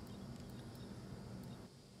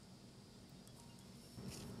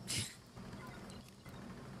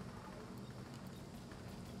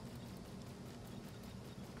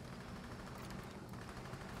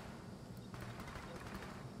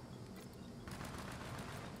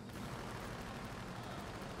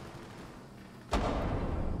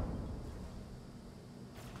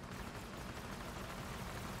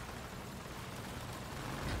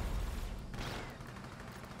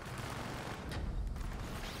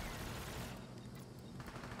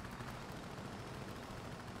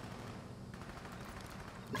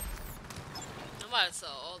 I'm about to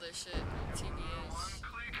sell all this shit. TBH.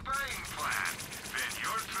 One-click buying plan. Then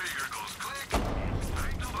your trigger goes click.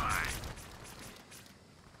 Time to buy.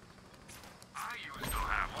 I used to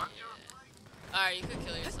have one. Alright, you could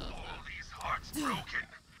kill yourself. All these hearts broken.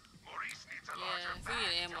 Maurice needs a larger Yeah, we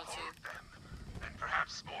need ammo too. And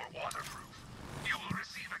perhaps more waterproof. You will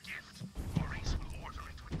receive a gift. Maurice will order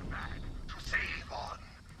it with the bag to save on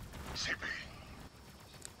shipping.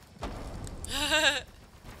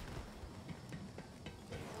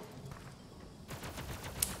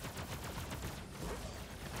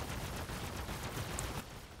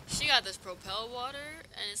 She got this Propel water,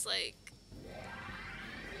 and it's like,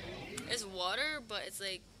 it's water, but it's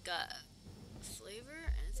like got flavor,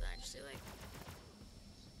 and it's actually like,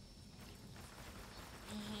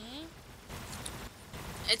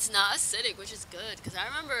 it's not acidic, which is good, because I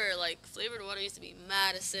remember like flavored water used to be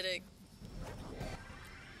mad acidic.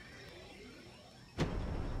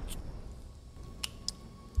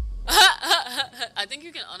 I think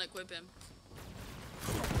you can unequip him.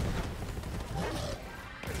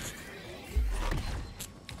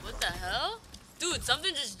 What the hell? Dude,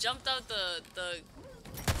 something just jumped out the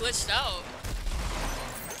glitched out.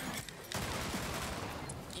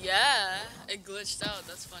 Yeah, it glitched out.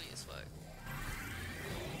 That's funny as fuck.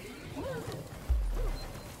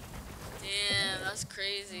 Damn, that's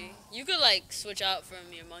crazy. You could like switch out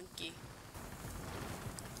from your monkey.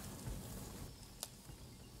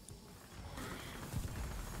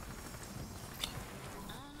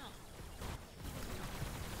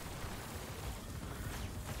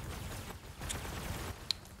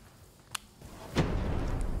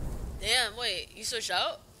 Damn, wait, you switched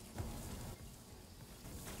out?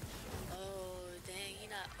 Oh, dang, he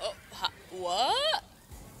not. Oh, what?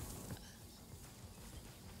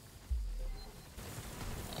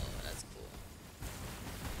 Oh, that's cool.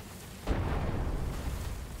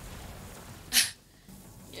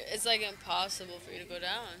 Yeah, it's like impossible for you to go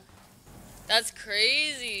down. That's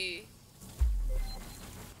crazy.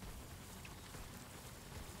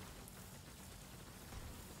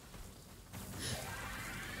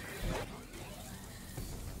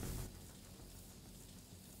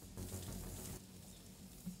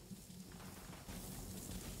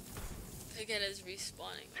 Pighead is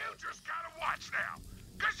respawning. You just gotta watch now,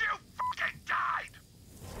 cause you fucking died!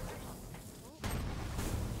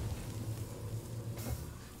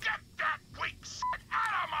 Get that weak shit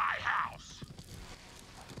out of my house!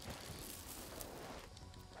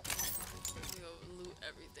 We go loot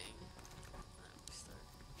everything. Alright, we start.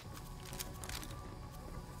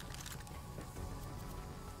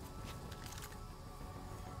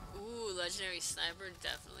 Ooh, legendary sniper,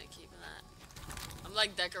 definitely keeping that. I'm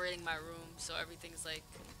like decorating my room so everything's like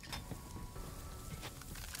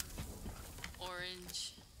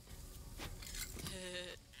orange.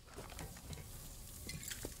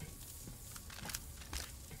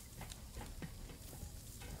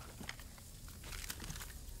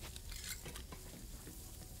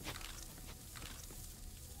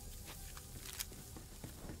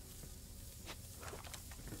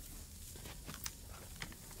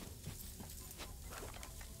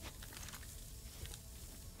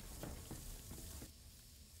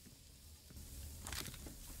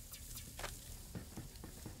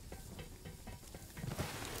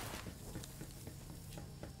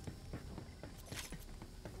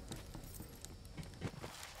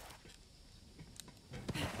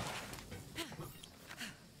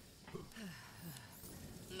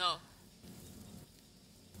 No.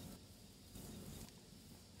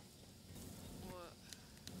 What?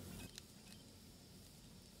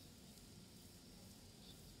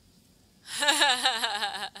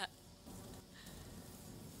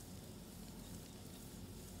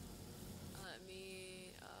 Let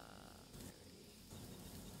me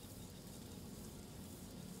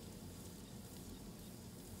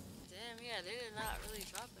damn, yeah, they did not really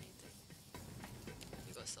drop anything. Let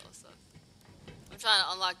me go sell stuff. I'm trying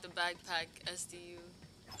to unlock the backpack SDU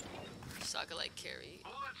so I could like carry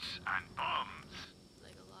Bullets and bombs.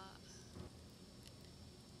 like a lot.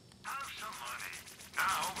 Have some money.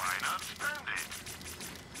 Now why not spend it?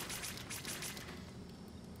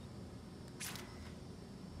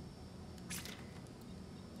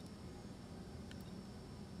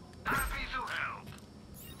 Happy to help.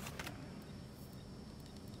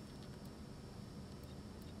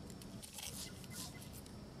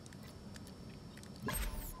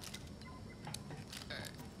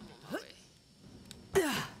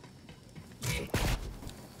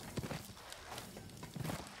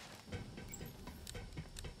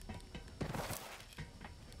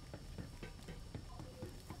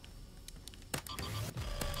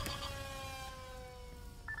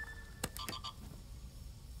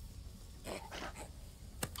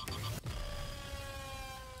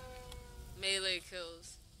 Melee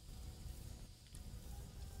kills.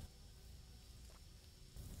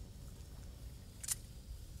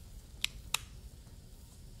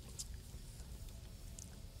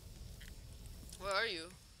 Where are you?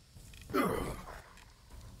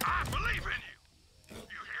 I believe in you.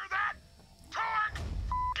 You hear that? Torque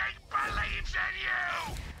fucking believes in you.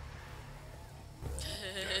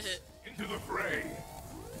 Yes, into the fray.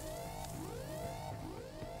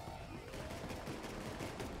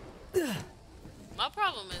 My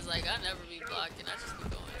problem is like I never be blocking, I just be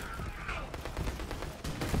going.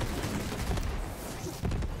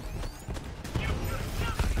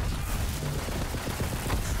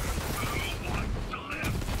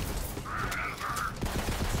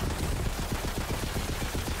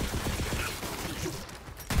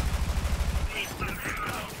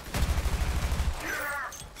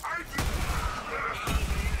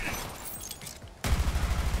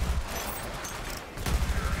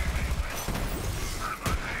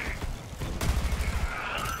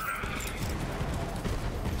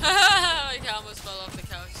 Like I almost fell off the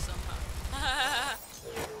couch somehow.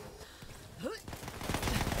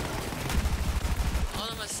 All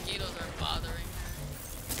the mosquitoes are bothering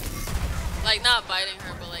her. Like not biting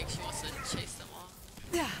her, but like she wants to chase them off.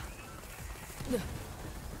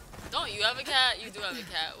 Don't you have a cat? You do have a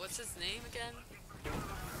cat. What's his name again?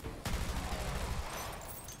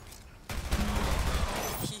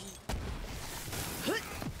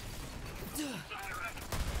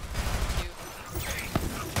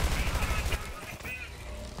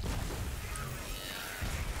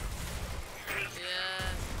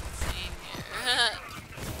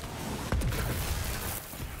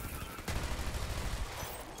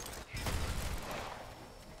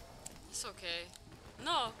 It's okay.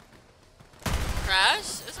 No.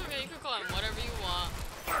 Crash? It's okay. You can call him whatever you want.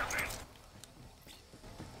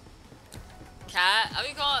 cat. I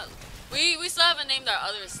mean, call it. We still haven't named our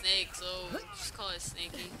other snake, so just call it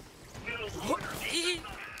Snaky.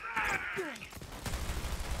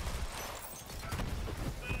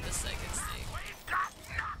 The second snake.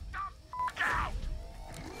 Yeah.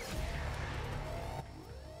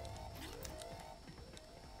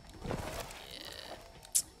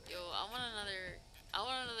 Yo, I want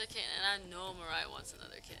another kitten, and I know Mariah wants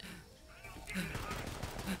another kitten.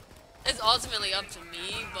 It's ultimately up to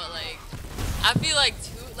me, but like, I feel like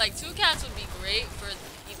two cats would be great for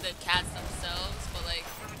the cats themselves, but like,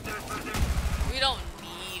 we don't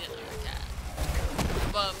need another cat.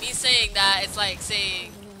 But me saying that, it's like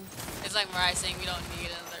Mariah saying we don't need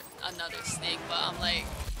another snake, but I'm like,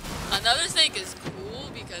 another snake is cool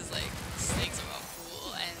because like snakes are all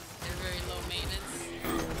cool and they're very low maintenance.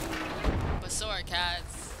 But so are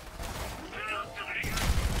cats.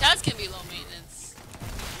 Cats can be low maintenance.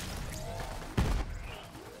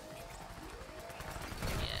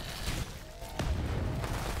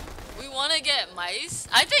 We want to get mice.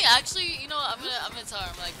 I think actually, you know, I'm gonna tell her,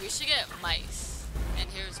 I'm like, we should get mice, and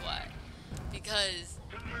here's why. Because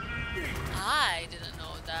I didn't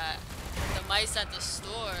know that the mice at the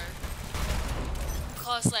store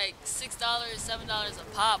cost like $6, $7 a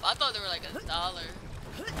pop. I thought they were like $1.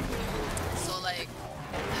 So like,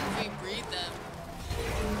 if we breed them,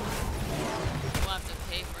 we won't have to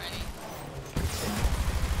pay for any.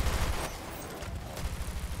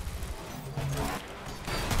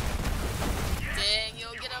 Dang, yo,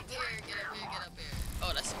 get up here, get up here, get up here.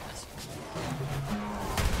 Oh, that's you, that's you.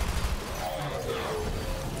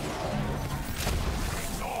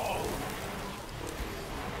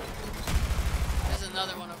 There's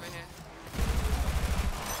another one over here.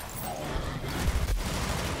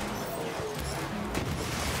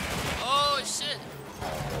 Oh, shit.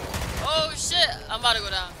 Oh, shit. I'm about to go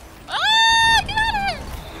down. Ah, get out of here.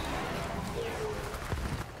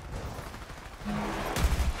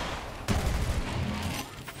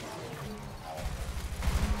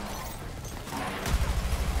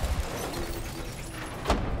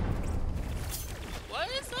 What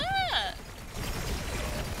is that?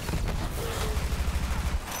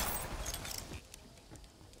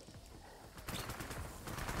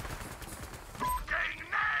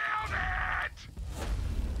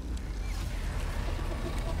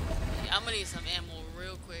 Yeah, I'm gonna need some ammo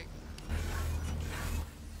real quick.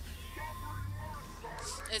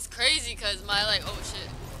 It's crazy because my like, oh shit.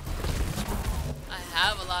 I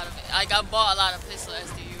have a lot of it. Like I bought a lot of pistol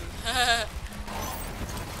SDU.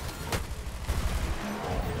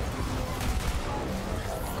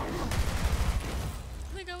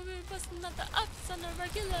 Not the ups on the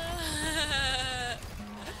regular.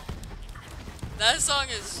 That song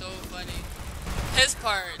is so funny. His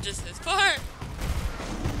part, just his part.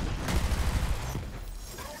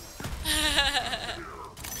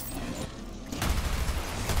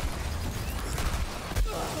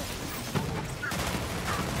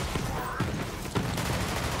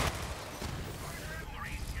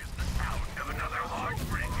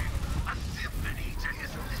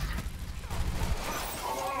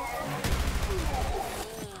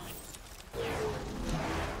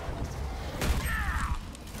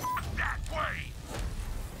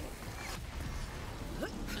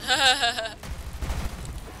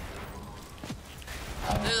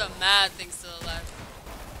 There's a mad thing still alive.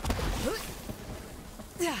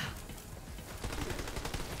 Yeah.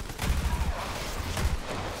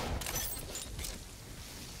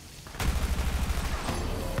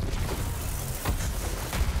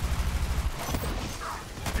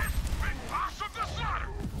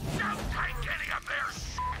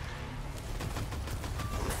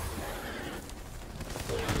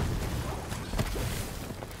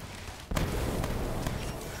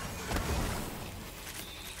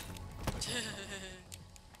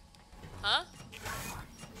 Huh?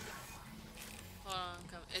 Hold on, I'm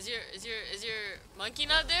coming. Is your monkey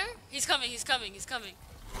not there? He's coming, he's coming, he's coming.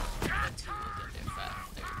 There you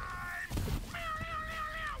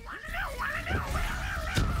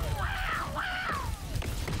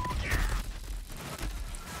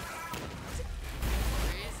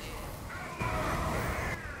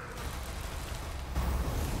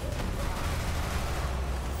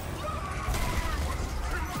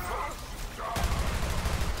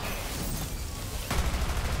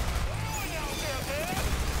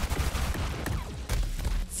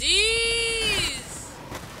Jeez!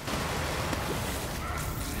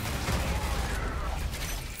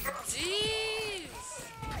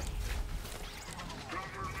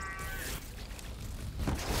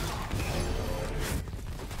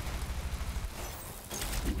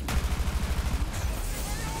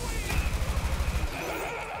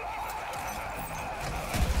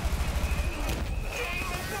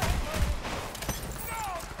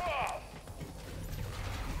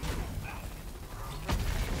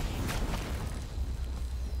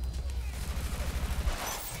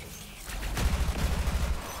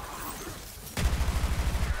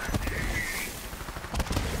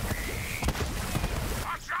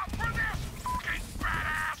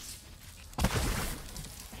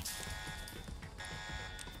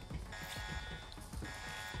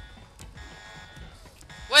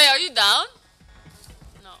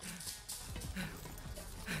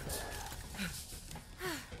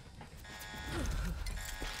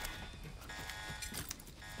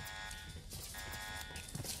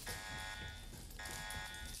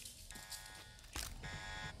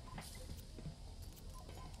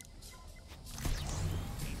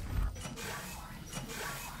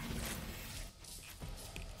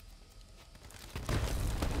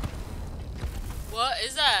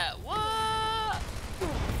 is that? What?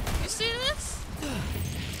 You see this?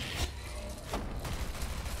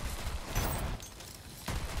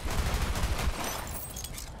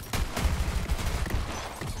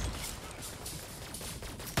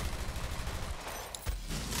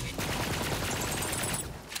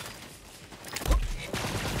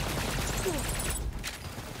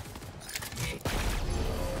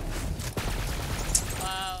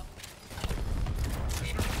 Wow.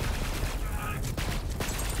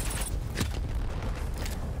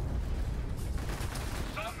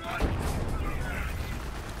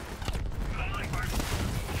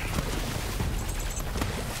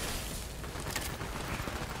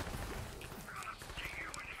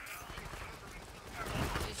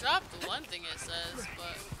 He dropped one thing it says,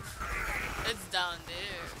 but it's down there.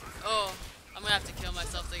 Oh, I'm gonna have to kill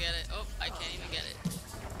myself to get it. Oh, I can't even get it.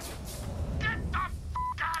 Get the f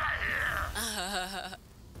out of here!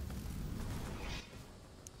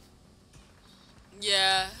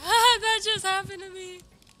 Yeah, that just happened to me.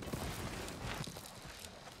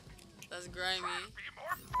 That's grimy. Be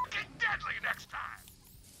more fucking deadly next time.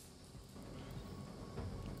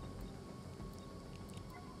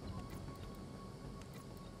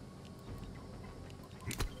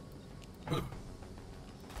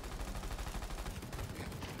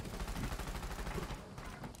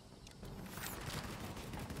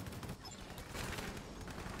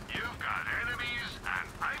 You've got enemies, and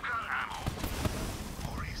I've got ammo.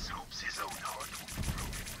 Maurice hopes his own heart will be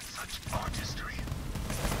broken with such artistry.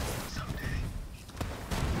 Someday.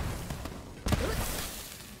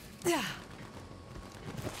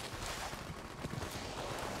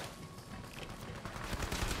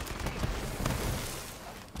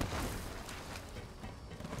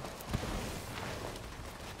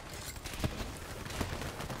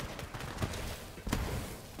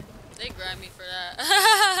 They grind me for that.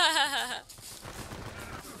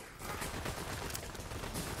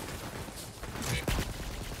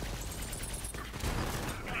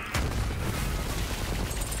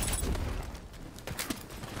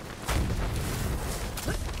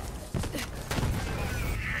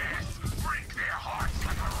 Break their hearts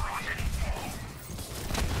like a rotten ball.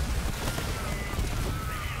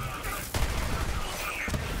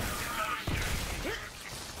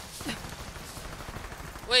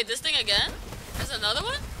 Wait, this thing again? There's another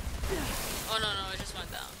one? Oh no, no, it just went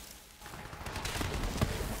down.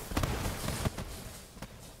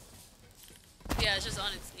 Yeah, it's just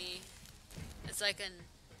on its knee. It's like an,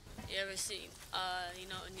 you ever see, you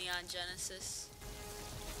know, Neon Genesis?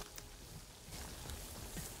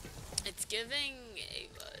 It's giving a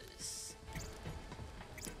buzz.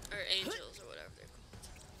 Or angels, or whatever they're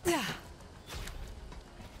called.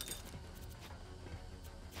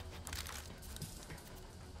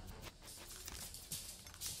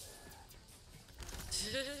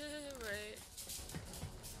 Right.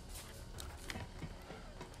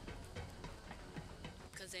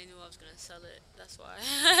 Because they knew I was gonna sell it, that's why.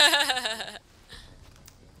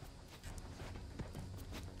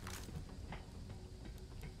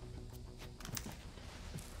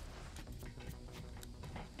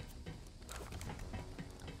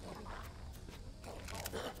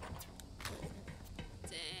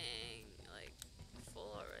 Dang, like,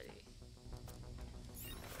 full already.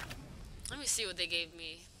 Let me see what they gave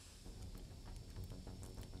me.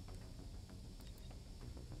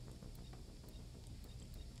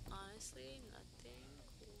 Honestly, nothing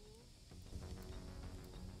cool.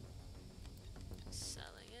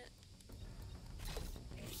 Selling it.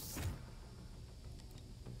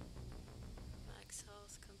 Max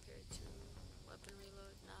health compared to weapon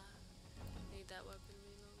reload. Nah, need that weapon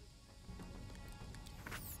reload.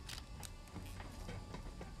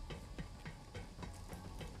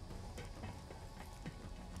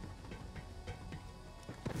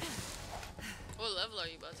 What level are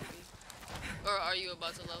you about to be? Or are you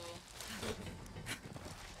about to level?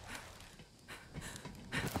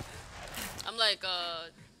 I'm like, I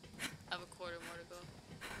have a quarter more to go.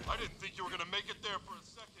 I didn't think you were gonna make it there for a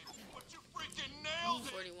second, but you freaking nailed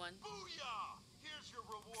it! 41. Booyah! Here's your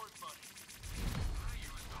reward money. I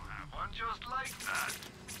used to have one just like that.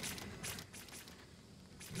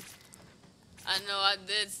 I know I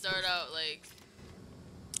did start out like,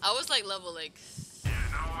 I was like level like You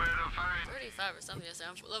know where to find 35 or something. Yesterday.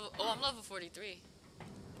 I'm level 43.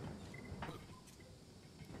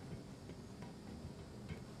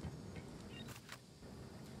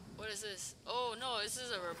 What is this? Oh no, this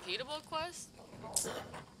is a repeatable quest?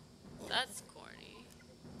 That's corny.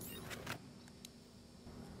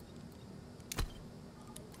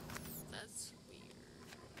 That's weird.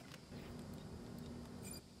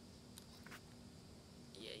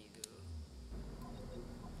 Yeah, you do.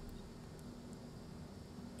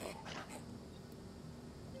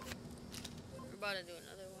 gotta do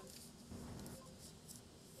another one.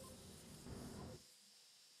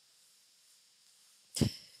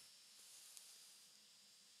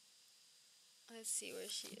 Let's see where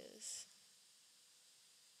she is.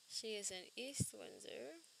 She is in East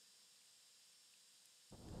Windsor.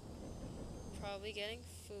 Probably getting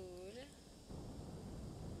food.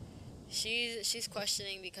 She's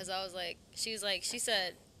questioning because I was like, she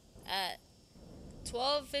said at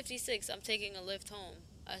 12:56 I'm taking a lift home.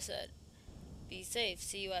 I said, be safe,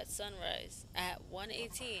 see you at sunrise at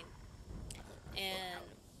 1:18. And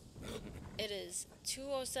it is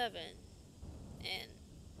 2:07 and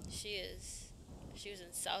she was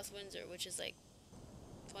in South Windsor, which is like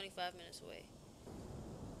 25 minutes away.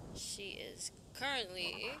 She is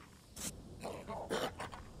currently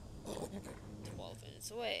 12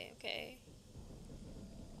 minutes away. Okay.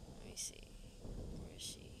 Let me see. Where is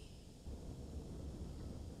she?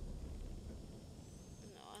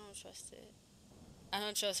 No, I don't trust it. I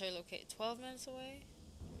don't trust her location. 12 minutes away?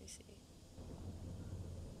 Let me see.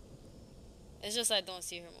 It's just I don't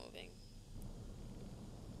see her moving.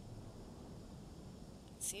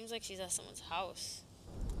 It seems like she's at someone's house.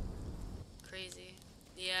 Crazy.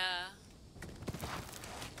 Yeah.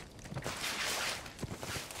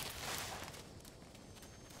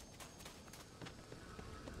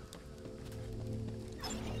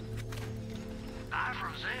 I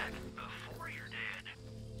Rosette before you're dead.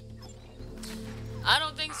 I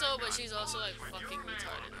don't think so, but she's also like fucking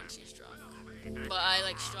retarded when she's drunk. But I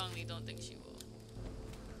like strongly don't think she will.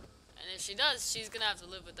 And if she does, she's gonna have to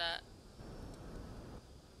live with that.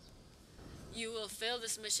 You will fail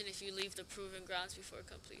this mission if you leave the proving grounds before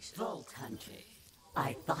completion. Vault Hunter.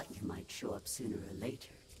 I thought you might show up sooner or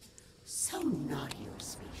later. So not your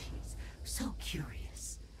species. So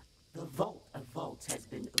curious. The Vault of Vaults has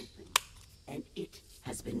been opened, and it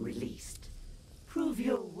has been released. Prove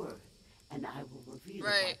your worth, and I will reveal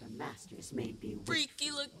why the Masters may be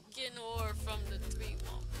freaky looking whore from the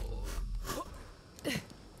 314.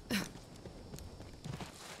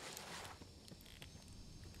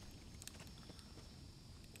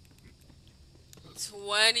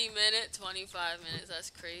 20 minutes, 25 minutes, that's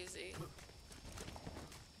crazy.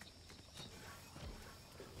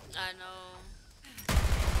 I know.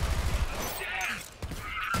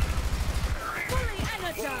 Fully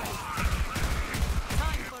energized.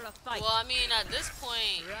 Time for a fight. Well, I mean, at this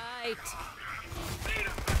point, right.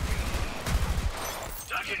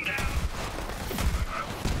 Touching down.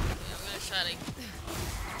 I'm gonna try to.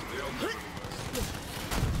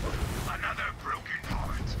 Another broken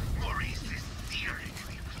heart. Maurice is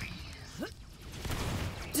theoretically pleased.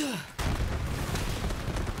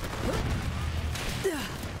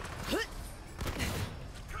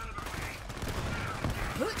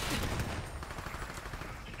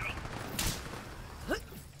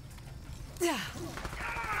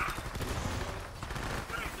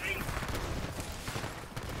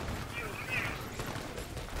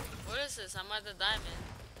 What is this? I'm at the diamond.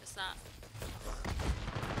 It's not.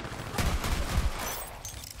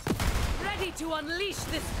 Ready to unleash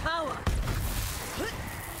this power.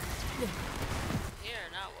 Here,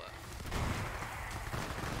 now what?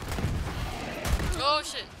 Oh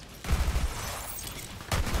shit.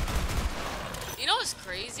 You know what's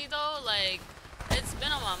crazy though? Like, it's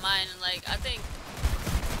been on my mind, and like, I think,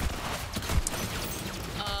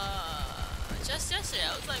 just yesterday,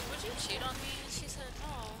 I was like, would you cheat on me? And she said,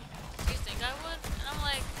 no. Do you think I would? And I'm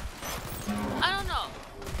like, I don't know.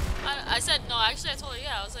 I said, no, actually I told her,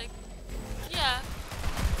 yeah. I was like, yeah.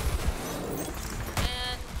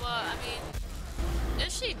 But I mean,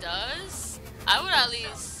 if she does, I would at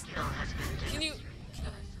least,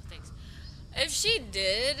 thanks. If she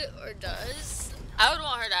did or does, I would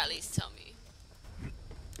want her to at least tell me.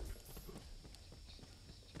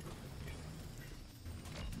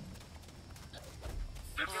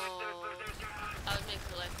 Oh, I would make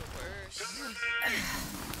her life worse.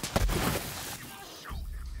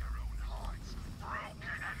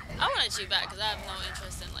 I wouldn't cheat back because I have no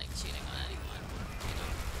interest in like cheating on anyone. You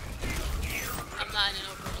know, I'm not in an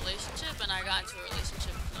open relationship, and I got into a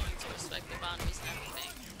relationship knowing to respect the boundaries and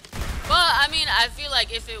everything. But I mean, I feel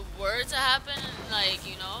like if it were to happen, like,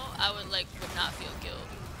 you know, I would not feel guilt.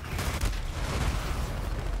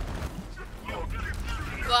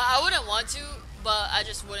 But I wouldn't want to, but I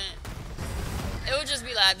just wouldn't. It would just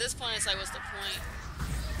be like, at this point, it's like, what's the point?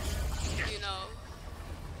 You know?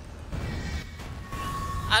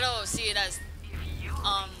 I don't see it as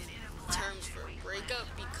terms for breakup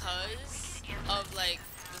because of like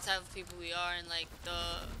the type of people we are and like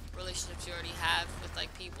the relationships we already have with like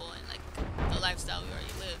people and like the lifestyle we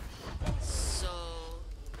already live. So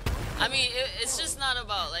I mean, it's just not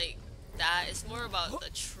about like that. It's more about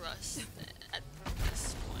the trust at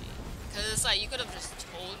this point. Cause it's like you could have just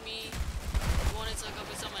told me you wanted to hook up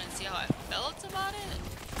with someone and see how I felt about it,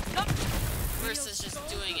 versus just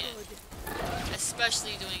doing it,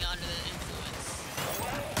 especially doing it under the influence.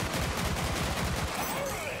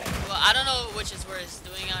 Well, I don't know which is worse,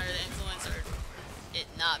 doing it under the influence or it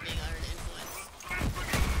not being under the influence.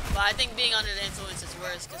 But I think being under the influence is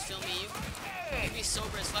worse, cause feel me, you'd be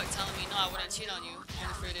sober as fuck telling me no, I wouldn't cheat on you,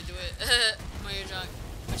 only for you to do it when you're drunk.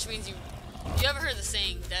 Which means you ever heard the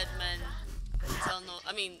saying, dead men tell no,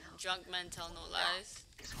 I mean, drunk men tell no lies?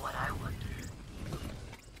 Is what I wonder.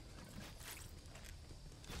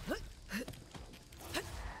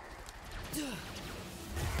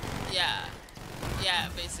 Yeah,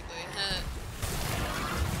 basically.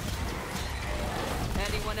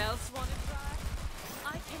 Anyone else want to try?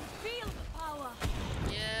 I can feel the power.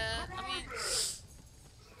 Yeah, I mean,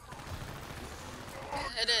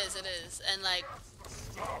 it is, and like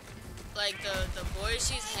the boys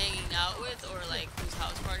she's hanging out with, or like whose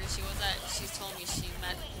house party she was at, she's told me she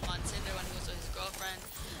met him on Tinder when he was with his girlfriend,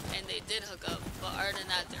 and they did hook up, but other than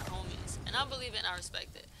that, they're homies, and I believe it and I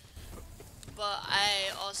respect it. But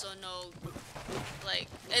I also know, like,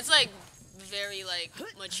 it's like very like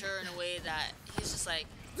mature in a way that he's just like,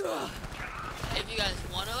 if you guys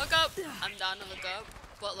want to hook up, I'm down to hook up,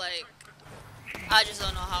 but like, I just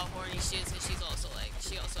don't know how horny she is, because she's also like,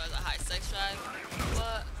 she also has a high sex drive.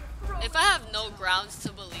 But if I have no grounds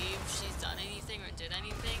to believe she's done anything or did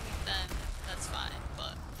anything, then that's fine.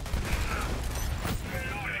 But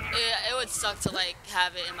it would suck to like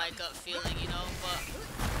have it in my gut feeling, you know. But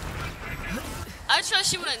I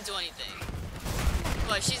trust she wouldn't do anything.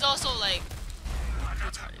 But she's also like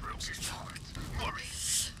retarded.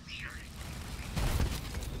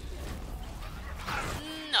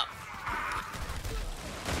 No.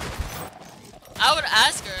 I would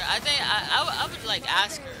ask her. I think I would like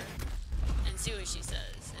ask her and see what she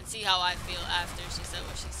says and see how I feel after she said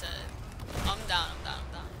what she said. I'm down.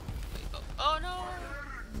 Wait, oh no.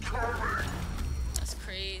 That's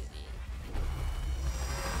crazy.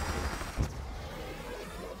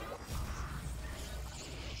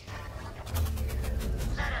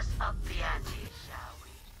 Let us up the ante, shall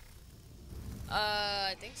we?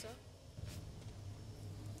 I think so.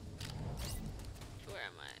 Where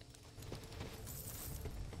am I?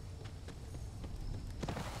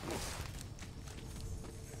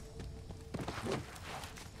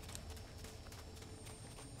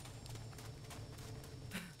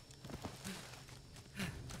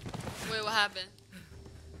 Wait, what happened?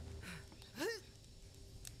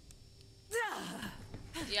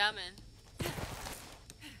 Yeah, I'm in.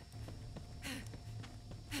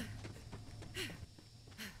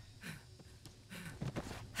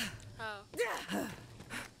 How?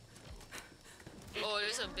 Oh,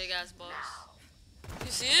 there's a big ass boss.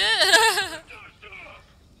 You see it?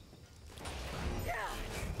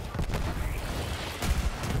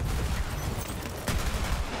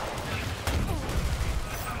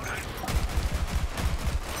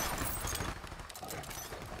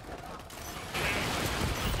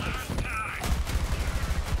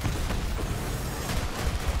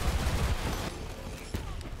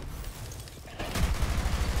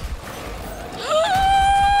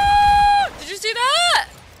 Did you see that?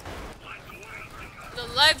 The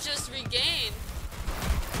life just regained.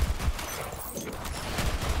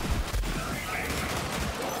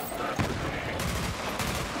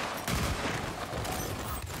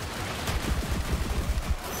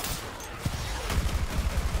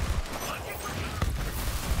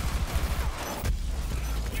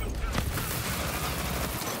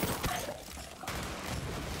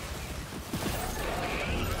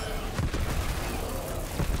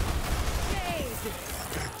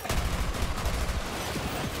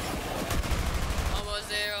 Almost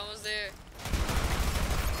there.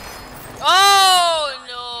 Oh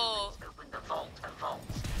no! Open the vault of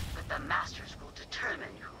vaults, but the masters will determine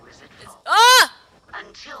who is at fault. Ah!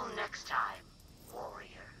 Until next time,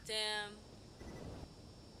 warrior. Damn.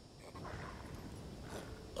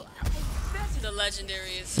 The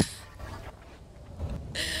legendary is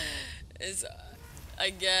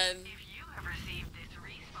again. If you have received this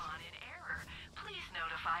respawn in error, please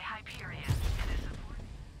notify Hyperion.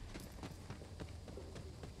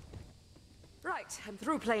 Right, I'm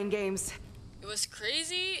through playing games. What's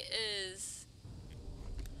crazy is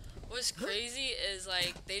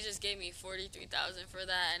like they just gave me 43,000 for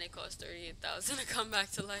that, and it cost 38,000 to come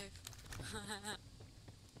back to life.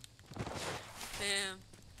 Damn.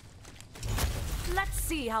 Let's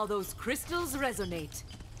see how those crystals resonate.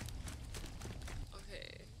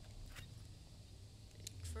 Okay.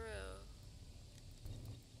 For real.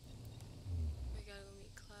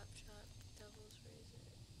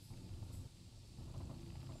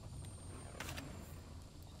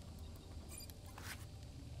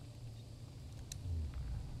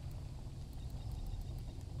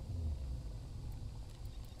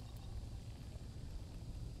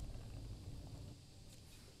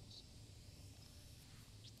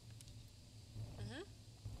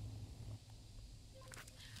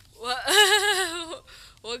 What?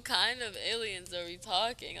 What kind of aliens are we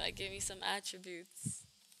talking? Like, give me some attributes.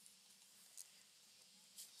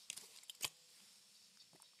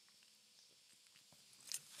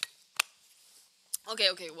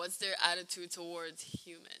 Okay, okay, what's their attitude towards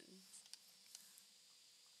humans?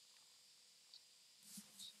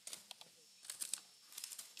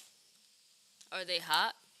 Are they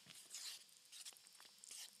hot?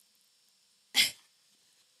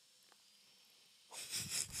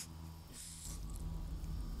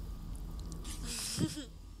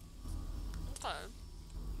 Okay.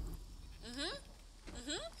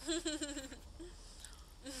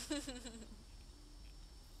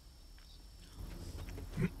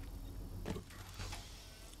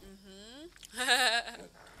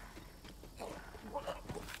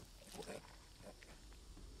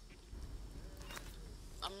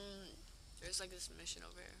 There's like this mission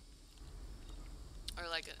over here. Or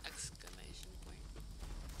like an exclamation point.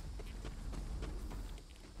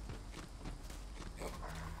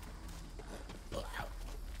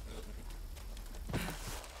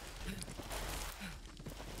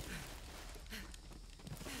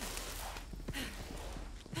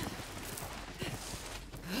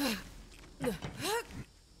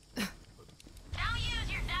 Don't use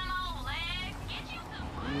your dumb old legs. Get you some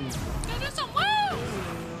work. Go do some work!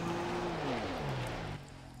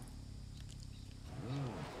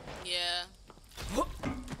 Yeah.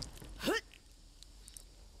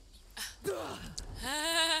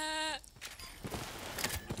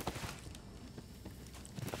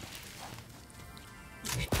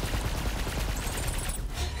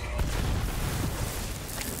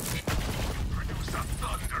 Produce a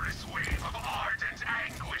thunderous wave of ardent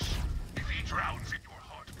anguish. If he drowns in your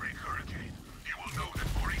heartbreak hurricane, you will know that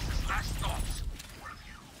Maurice's last thoughts were of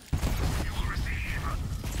you. You will receive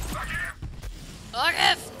a gift. A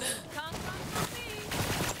gift!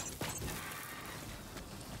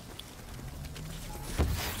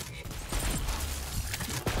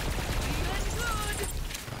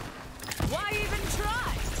 Why even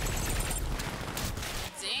try?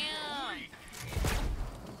 Damn.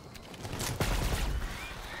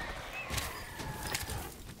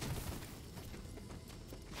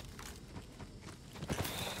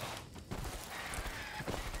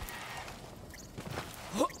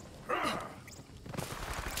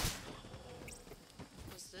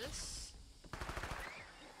 What's this?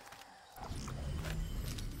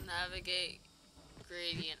 Navigate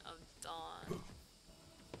gradient of dawn.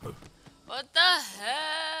 What the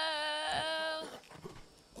hell?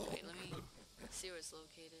 Wait, let me see where it's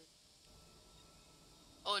located.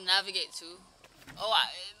 Oh, navigate too. Oh,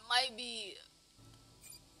 it might be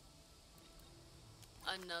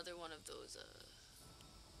another one of those.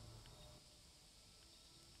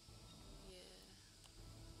 Yeah.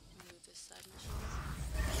 Let me do this side mission.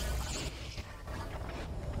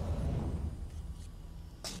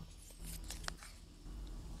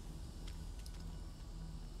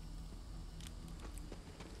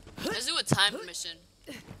 Let's do a time mission,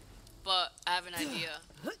 but I have an idea.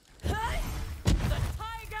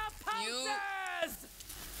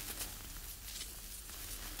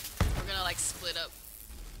 We're gonna like split up.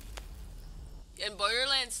 In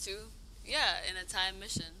Borderlands too. Yeah, in a time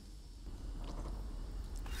mission.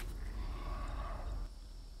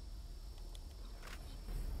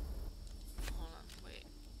 Hold on, wait.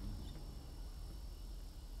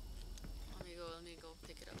 Let me go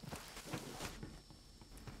pick it up.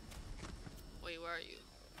 Wait, where are you?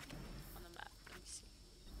 On the map. Let me see.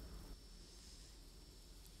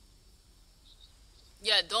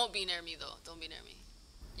 Yeah, don't be near me though. Don't be near me.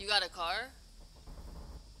 You got a car?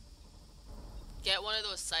 Get one of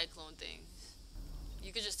those cyclone things.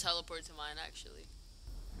 You could just teleport to mine actually.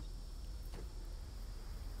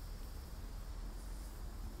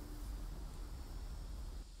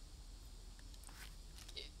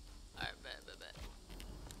 Yeah. Alright, bet.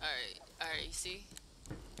 Alright, you see?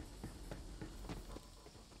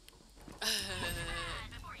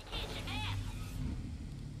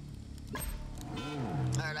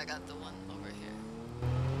 Alright, I got the one over here.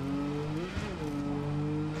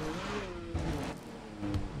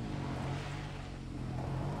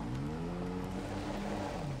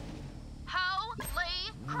 Holy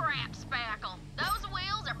crap, Spackle. Those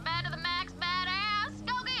wheels are bad to the max badass.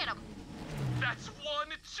 Go get them. That's one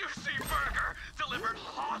juicy burger delivered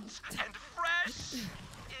hot and fresh-ish.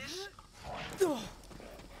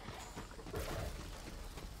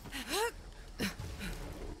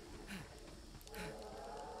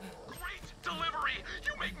 Great delivery!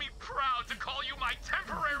 You make me proud to call you my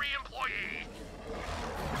temporary employee!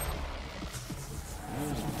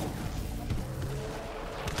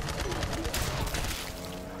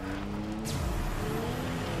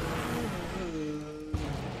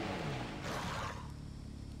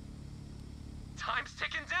 Time's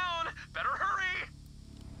ticking down. Better hurry.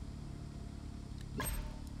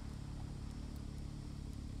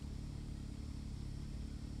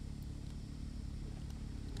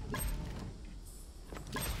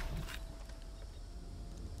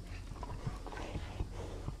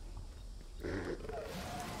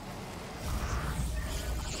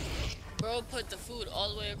 Bro put the food all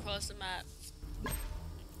the way across the map.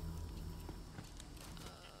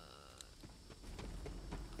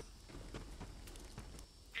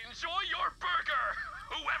 Enjoy your burger,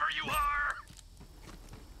 whoever you are!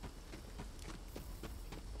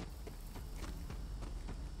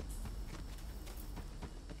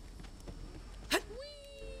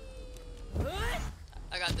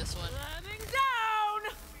 I got this one. Running down!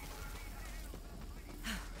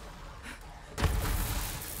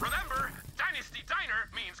 Remember, Dynasty Diner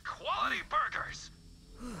means quality burgers.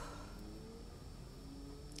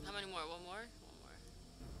 How many more? One more? One more.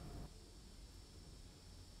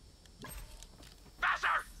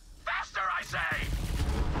 Faster! Faster, I say!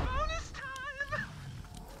 Bonus time!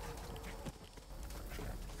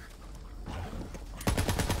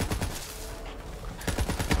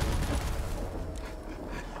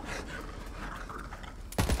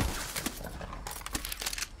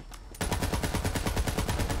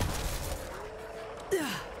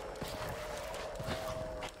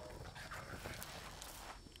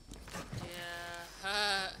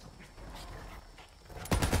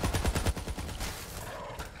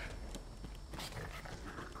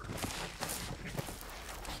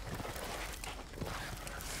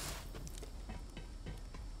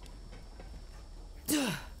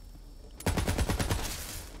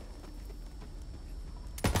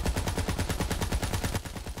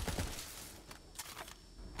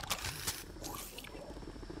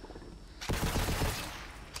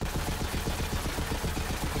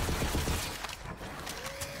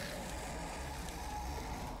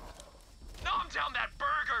 Down that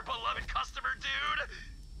burger, beloved customer, dude!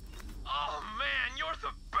 Oh man, you're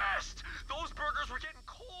the best! Those burgers were getting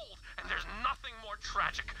cold, and there's nothing more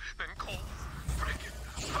tragic than cold freaking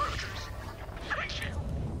burgers. Thank you!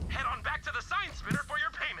 Head on back to the sign spinner for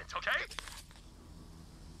your payment, okay?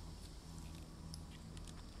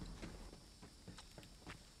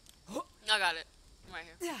 I got it. I'm right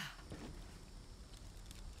here.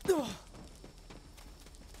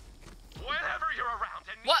 Whenever you're around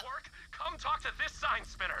and need work, come talk to this sign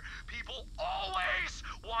spinner. People always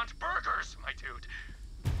want burgers, my dude.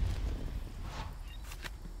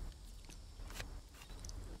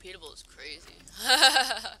 Repeatable is crazy.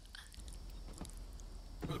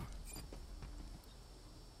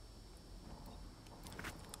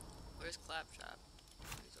 Where's Claptrap?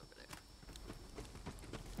 He's over there.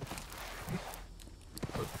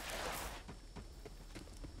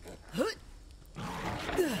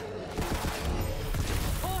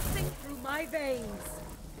 Coursing through my veins.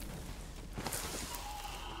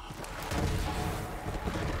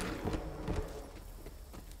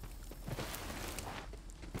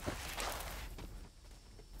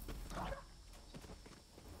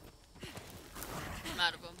 I'm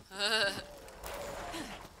out of them.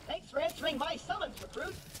 Thanks for answering my summons,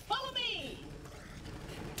 recruit. Follow me!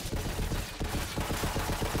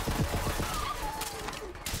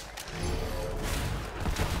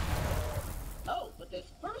 Oh, but this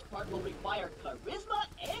first part will require charisma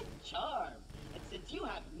and charm. And since you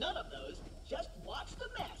have none of those, just watch the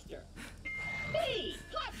master. Me,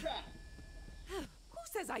 Claptrap! Who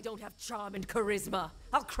says I don't have charm and charisma?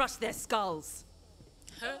 I'll crush their skulls.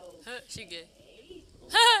 She good.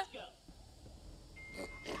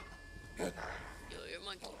 Yo, you're a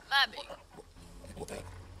monkey. My big.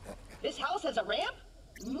 This house has a ramp?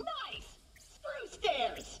 Nice! Screw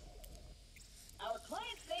stairs! Our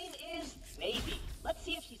client's name is Baby. Let's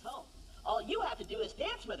see if she's home. All you have to do is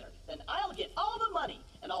dance with her, then I'll get all the money,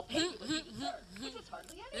 and I'll pay you what you deserve, which is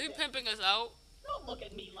hardly anything. Are you pimping us out? Don't look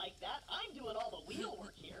at me like that. I'm doing all the wheel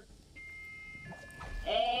work here.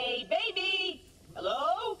 Hey, Baby!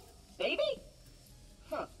 Hello? Baby?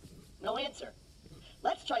 Huh. No answer.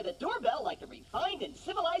 Let's try the doorbell like the refined and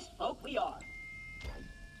civilized folk we are.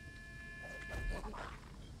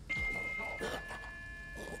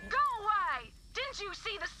 Go away! Didn't you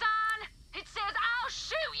see the sign? It says I'll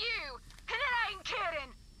shoot you! And it ain't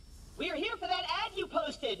kidding! We're here for that ad you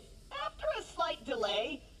posted. After a slight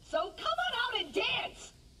delay, so come on out and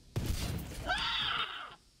dance!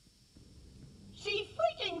 Ah! She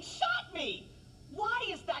freaking shot me! Why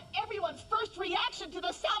is that everyone's first reaction to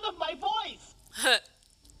the sound of my voice?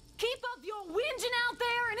 Keep up your whinging out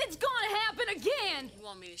there and it's gonna happen again! You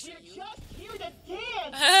want me to shoot you? We're just here to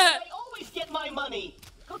dance! I always get my money!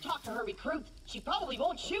 Go talk to her, recruit. She probably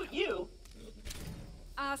won't shoot you.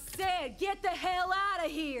 I said, get the hell out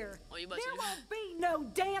of here. Oh, you about there to won't be no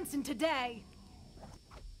dancing today.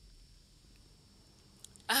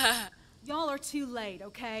 Y'all are too late,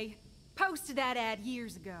 okay? Posted that ad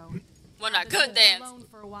years ago. When I I've could been dance. alone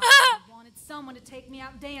for a while. I wanted someone to take me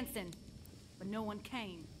out dancing, but no one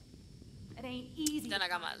came. It ain't easy. Then to I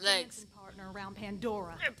got find my a legs. dancing partner around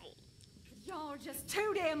Pandora. Y'all are just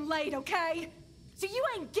too damn late, okay? So you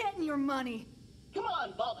ain't getting your money. Come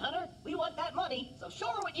on, Vault Hunter. We want that money, so show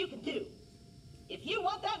her what you can do. If you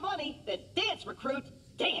want that money, then dance, recruit.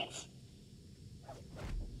 Dance.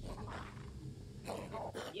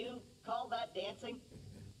 You call that dancing?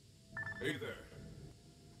 Hey there.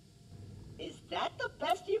 Is that the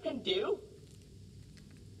best you can do?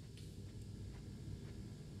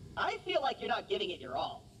 I feel like you're not giving it your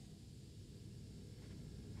all.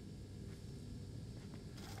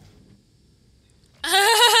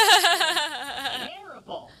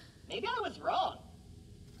 Terrible. Maybe I was wrong.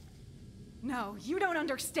 No, you don't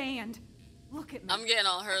understand. Look at me. I'm getting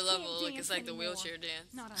on her I can't level. Like it's like the anymore. wheelchair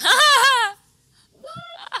dance. Not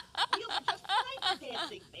What? Wheels are just fine for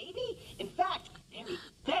dancing, baby. In fact, they're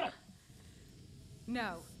better.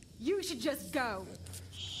 No, you should just go.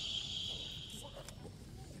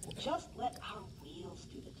 Just let our wheels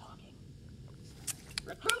do the talking.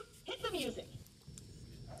 Recruit, hit the music.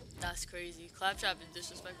 That's crazy. Claptrap is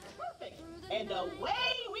disrespectful. Perfect. And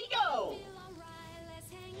away we go.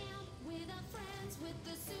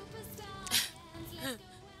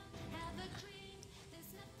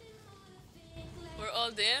 We're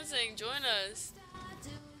all dancing. Join us.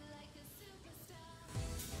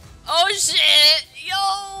 Oh shit! Yo,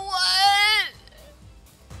 what?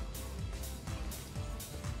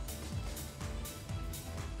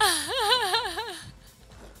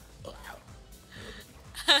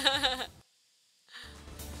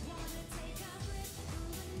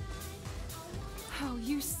 Oh,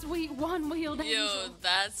 you sweet one-wheeled angel. Yo,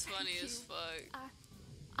 that's funny as fuck.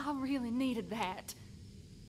 I really needed that.